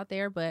less out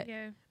there, but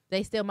Yeah.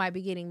 they still might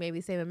be getting maybe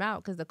the same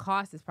amount because the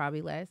cost is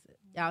probably less.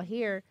 Out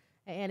here,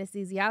 an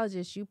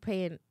anesthesiologist, you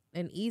paying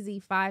an easy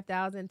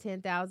 $5,000,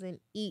 $10,000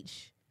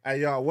 each.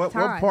 Hey, y'all, what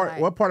Time, part like-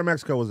 what part of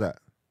Mexico was that?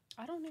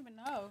 I don't even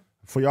know.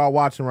 For y'all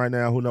watching right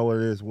now, who know what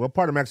it is? What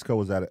part of Mexico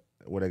was that?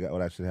 Where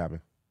that shit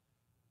happened?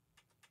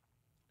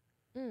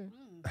 I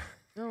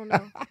don't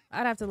know.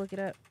 I'd have to look it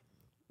up.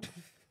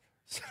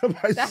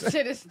 Somebody That said,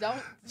 shit is don't.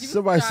 You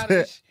Somebody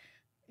childish.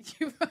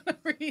 You wanna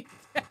read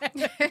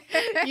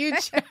that? You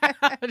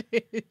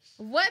childish.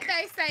 What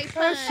they say, that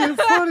fun. shit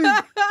funny.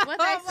 What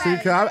they See,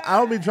 say. 'cause I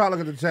don't be trying to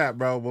look at the chat,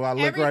 bro, but I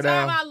look Every right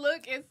time now. I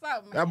look, it's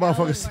something. That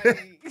motherfucker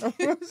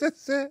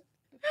said.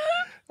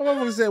 That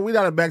motherfucker said, we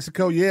not in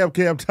Mexico. Yeah,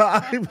 Cam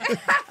time.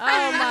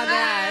 Oh my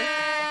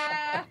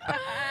god.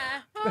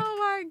 Oh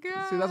my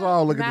god. See, that's why I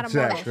don't look at the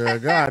Madam chat, girl.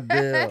 God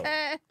damn.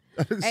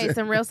 Hey,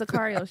 some real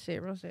Sicario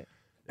shit. Real shit.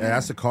 Yeah,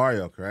 that's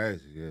Sicario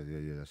crazy. Yeah.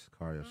 That's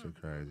Sicario shit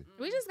crazy.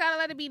 We just gotta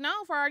let it be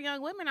known for our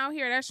young women out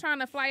here that's trying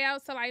to fly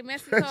out to like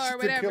Mexico That's or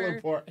the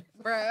killing whatever, part.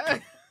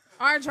 Bruh.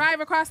 or drive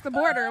across the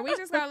border. We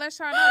just gotta let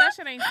y'all know that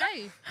shit ain't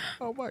safe.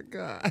 Oh my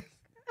God.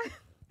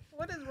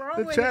 What is wrong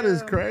The with chat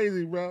is him?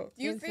 crazy, bro.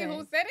 You see who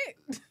Insane. said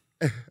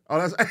it? Oh,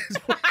 that's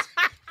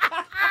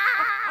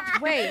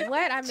Wait,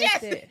 what? I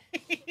missed it.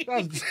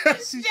 that's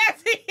Jesse.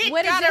 Jesse,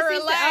 What did gotta Jesse say?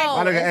 relax. Oh.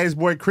 My nigga Ace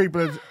Boy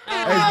creeping.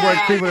 Ace Boy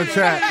creeping in the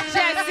chat.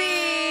 Jesse.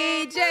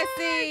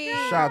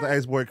 Shout out to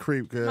Ace Boy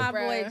creep, cuz. My boy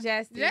Bruh.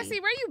 Jesse. Jesse,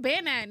 where you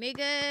been at,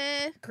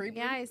 nigga? Creepy.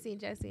 Yeah, I ain't seen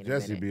Jesse in a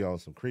Jesse minute. be on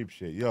some creep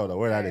shit. You don't know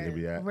where that nigga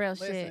be at. Real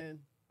shit. Listen.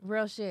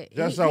 Real shit.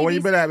 Just so, where be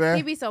you been at, man?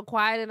 He be so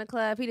quiet in the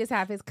club. He just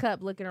have his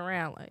cup looking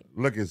around like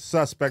Looking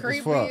suspect as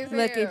Creepy fuck. as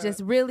looking, hell.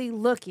 just really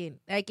looking.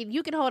 Like if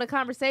you can hold a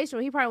conversation,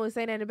 he probably would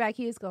say that in the back.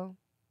 He was going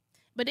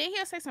But then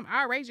he'll say some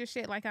outrageous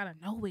shit like out of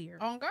nowhere.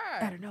 On God.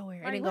 out of nowhere,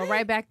 and Like, then go what?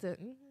 right back to.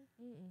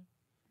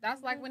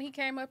 That's like when he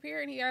came up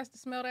here and he asked to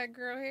smell that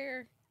girl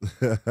hair.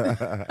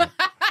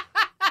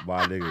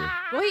 My nigga.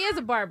 Well, he is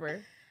a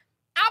barber.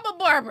 I'm a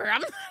barber.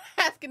 I'm not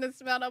asking to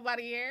smell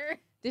nobody hair.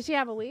 Did she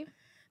have a weave?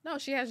 No,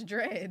 she has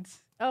dreads.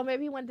 Oh,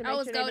 maybe he wanted to make Oh,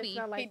 sure it's they Goldie. didn't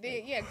smell like he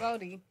did, it. yeah,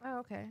 Goldie. Oh,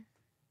 okay.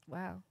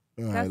 Wow.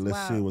 All right, That's let's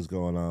wild. see what's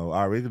going on. All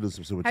right, we can do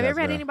some super Have you chats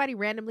ever had now. anybody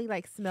randomly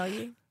like smell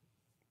you?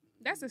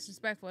 That's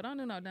disrespectful. Don't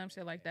do no dumb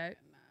shit like that.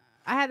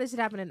 I had this shit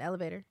happen in an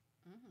elevator.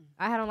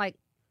 I had on like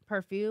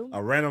perfume.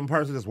 A random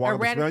person just walking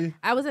to smell you?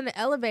 I was in the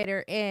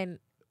elevator and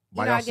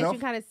By I guess yourself?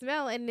 you kind of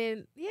smell, and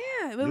then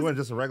it You was weren't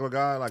just a regular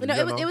guy? Like no,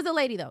 a it was a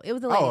lady though. It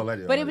was a lady. Oh, a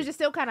lady, a But it lady. was just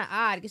still kind of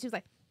odd because she was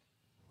like,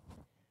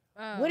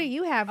 "What do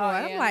you have on?"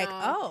 I'm yeah, like,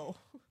 no.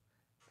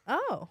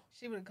 "Oh."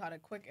 She would have caught a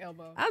quick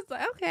elbow. I was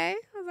like, "Okay."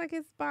 I was like,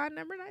 "It's bond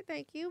number 9,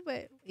 thank you."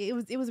 But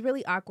it was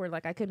really awkward.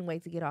 Like I couldn't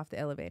wait to get off the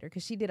elevator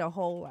because she did a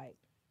whole like,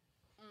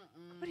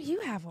 "What do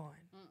you have on,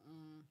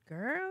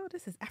 girl?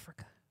 This is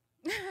Africa."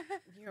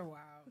 You're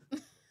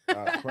wild.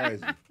 That's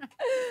crazy.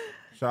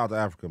 Shout out to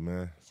Africa,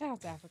 man. Shout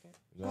out to Africa.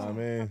 You know what I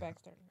mean? My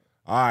back's starting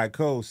to hurt. All right,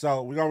 cool.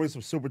 So we're going to read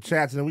some super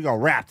chats, and then we're going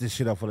to wrap this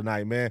shit up for the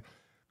night, man.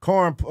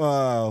 Corn,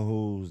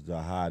 who's the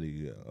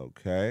hottie?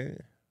 Okay.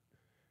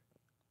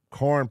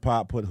 Corn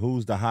Pop put,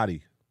 who's the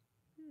hottie?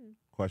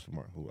 Question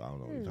mark. Who? I don't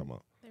know what you're talking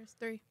about. There's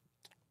 3.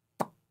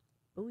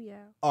 Booyah.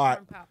 All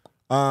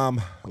right.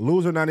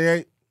 Loser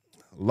 98,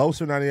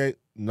 Loser 98.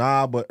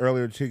 Nah, but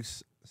earlier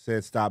Cheeks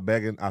said stop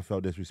begging. I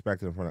felt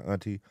disrespected in front of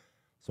Auntie,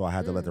 so I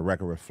had to let the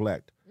record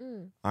reflect.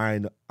 I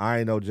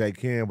ain't no J.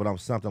 Ken, but I'm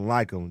something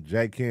like him.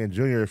 J. Ken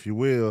Jr., if you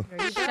will.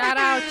 Shout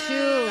out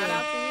you. Shout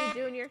out to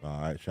you, Junior.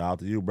 All right, shout out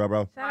to you, bro.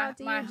 Shout out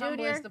to My you, Junior.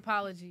 humblest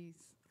apologies.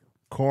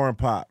 Corn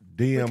Pop,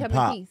 We DM come in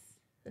Pop.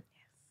 peace.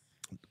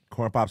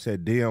 Corn Pop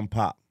said DM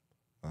Pop.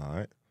 All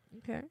right.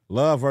 Okay.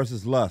 Love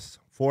versus Lust,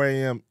 4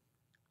 a.m.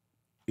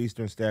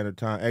 Eastern Standard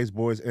Time. Ace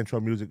Boys intro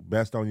music,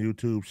 best on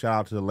YouTube. Shout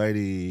out to the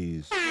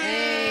ladies.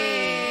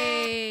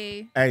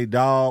 Hey.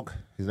 A-Dog.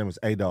 His name is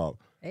A-Dog.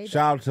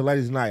 Shout out to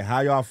Ladies Night. How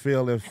y'all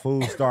feel if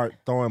fools start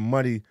throwing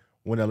money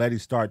when the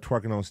ladies start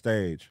twerking on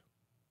stage?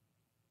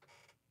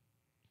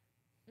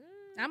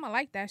 I'ma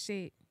like that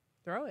shit.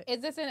 Throw it.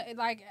 Is this in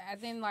like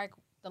as in like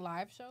the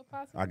live show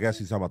possibly? I guess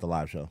he's talking about the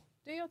live show.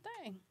 Do your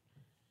thing.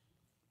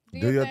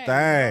 Do your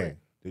thing.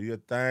 Do your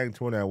thing,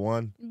 20 at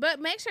 1. But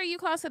make sure you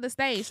close to the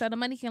stage so the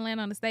money can land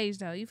on the stage,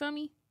 though. You feel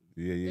me?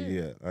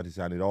 Yeah. I just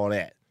I need all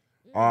that.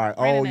 All right,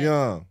 Right in old it.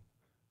 young.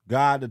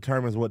 God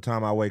determines what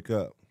time I wake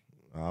up.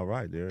 All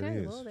right, there it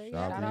is. well, there you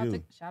Shout Shout out out to to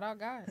you. shout out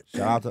God.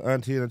 Shout out to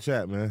Auntie in the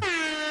chat, man.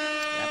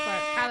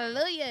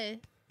 Hallelujah.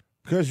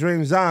 Kush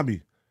Dream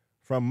Zombie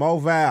from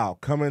Moval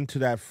coming to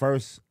that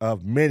first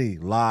of many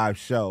live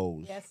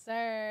shows. Yes,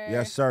 sir.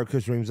 Yes, sir.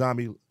 Kush Dream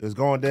Zombie is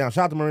going down.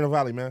 Shout out to Moreno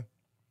Valley, man.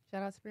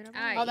 Shout out to Sabrina.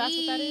 Oh, that's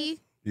what that is?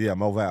 Yeah,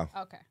 Moval.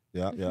 Okay.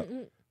 Yeah.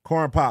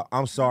 Corn Pop,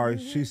 I'm sorry.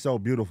 She's so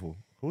beautiful.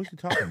 Who is she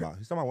talking about?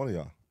 He's talking about one of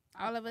y'all.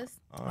 All of us.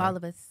 All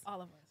of us.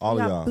 All of us. All of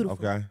Y'all y'all.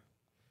 beautiful. Okay.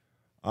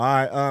 All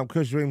right.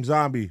 Kush Dream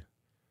Zombie.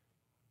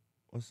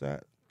 What's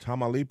that?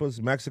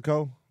 Tamaulipas,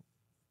 Mexico.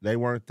 They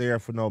weren't there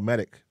for no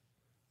medic.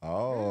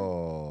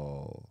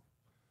 Oh.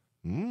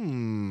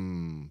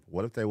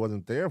 What if they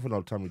wasn't there for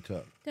no tummy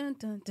tuck? Dun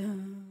dun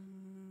dun.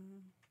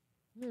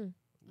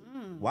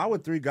 Why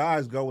would 3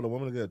 guys go with a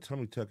woman to get a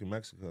tummy tuck in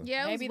Mexico?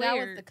 Yeah, it Maybe was that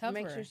weird. was the cover.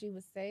 Make sure she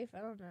was safe. I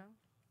don't know.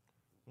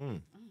 That's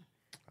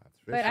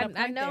But fishy. got a point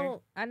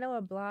I know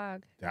a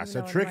blog. That's you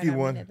a know, tricky it might not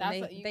one. mean it. That's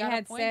They, what- you they got a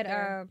had point said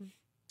there.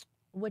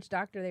 which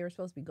doctor they were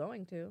supposed to be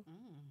going to.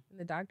 And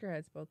the doctor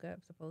had spoke up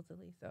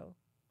supposedly. So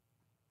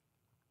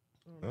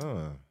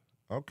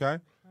Okay. I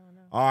don't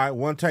know. All right.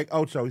 One take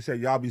Ocho. He said,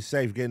 y'all be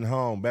safe getting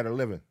home. Better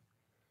living.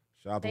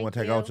 Shout out to Thank One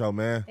Take you. Ocho,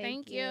 man.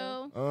 Thank you.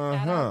 Shout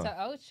Uh-huh. out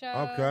to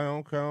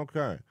Ocho.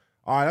 Okay.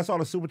 All right, that's all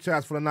the super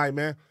chats for the night,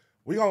 man.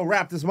 We gonna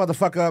wrap this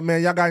motherfucker up,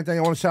 man. Y'all got anything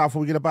you want to shout out before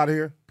we get up out of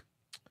here?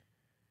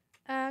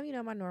 You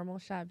know, my normal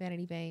shop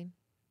Vanity Vane.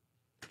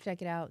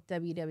 Check it out.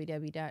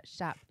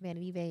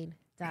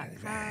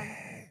 www.shopvanityvane.com.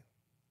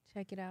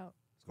 Check it out.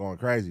 It's going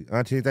crazy.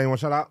 Auntie, anything you want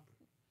to shout out?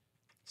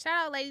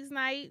 Shout out Ladies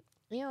Night.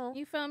 Ew.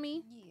 You feel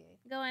me? Yeah.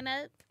 Going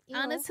up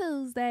on Ew. a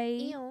Tuesday.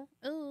 Ew.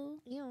 Ooh.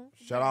 Ew.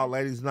 Shout out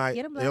Ladies Night.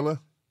 Get 'em, Black. Illa.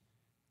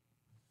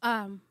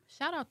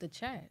 Shout out the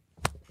chat.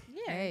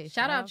 Yeah. Hey,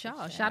 Shout out to y'all.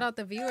 chat. Shout out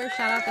the viewers.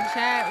 Shout out the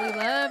chat. We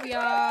love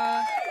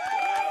y'all.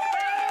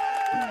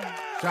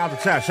 Shout out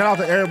to chat. Shout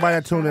out to everybody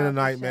that tuned in out to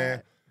tonight, chat.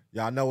 man.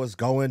 Y'all know it's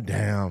going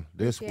down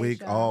this Appreciate week,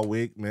 y'all. all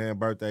week, man.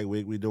 Birthday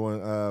week. We doing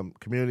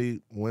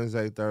community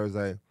Wednesday,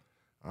 Thursday.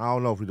 I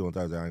don't know if we're doing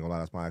Thursday. I ain't gonna lie,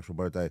 that's my actual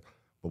birthday.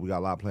 But we got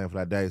a lot planned for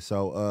that day.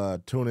 So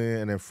tune in.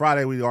 And then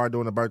Friday we are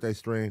doing a birthday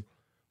stream.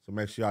 So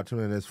make sure y'all tune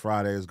in this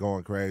Friday. It's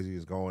going crazy.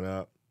 It's going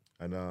up.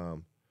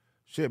 And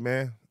shit,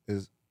 man.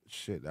 That's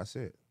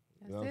it.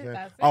 You know what I'm saying?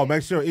 That's Oh, it.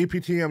 make sure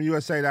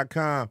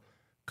EPTMUSA.com,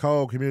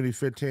 code community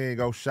 15.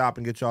 Go shop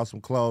and get y'all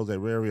some clothes. They're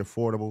very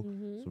affordable.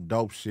 Some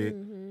dope shit.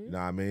 You know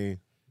what I mean?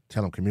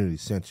 Tell them community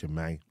sent you,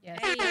 man. Yes.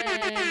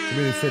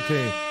 Community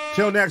 15.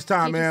 Till next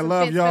time, Get you man. some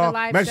Love fits for the y'all.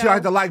 live Make sure y'all show.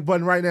 hit the like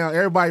button right now.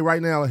 Everybody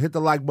right now, hit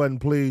the like button,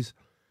 please.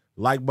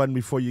 Like button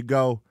before you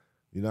go.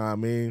 You know what I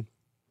mean?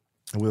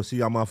 And we'll see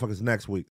y'all motherfuckers next week.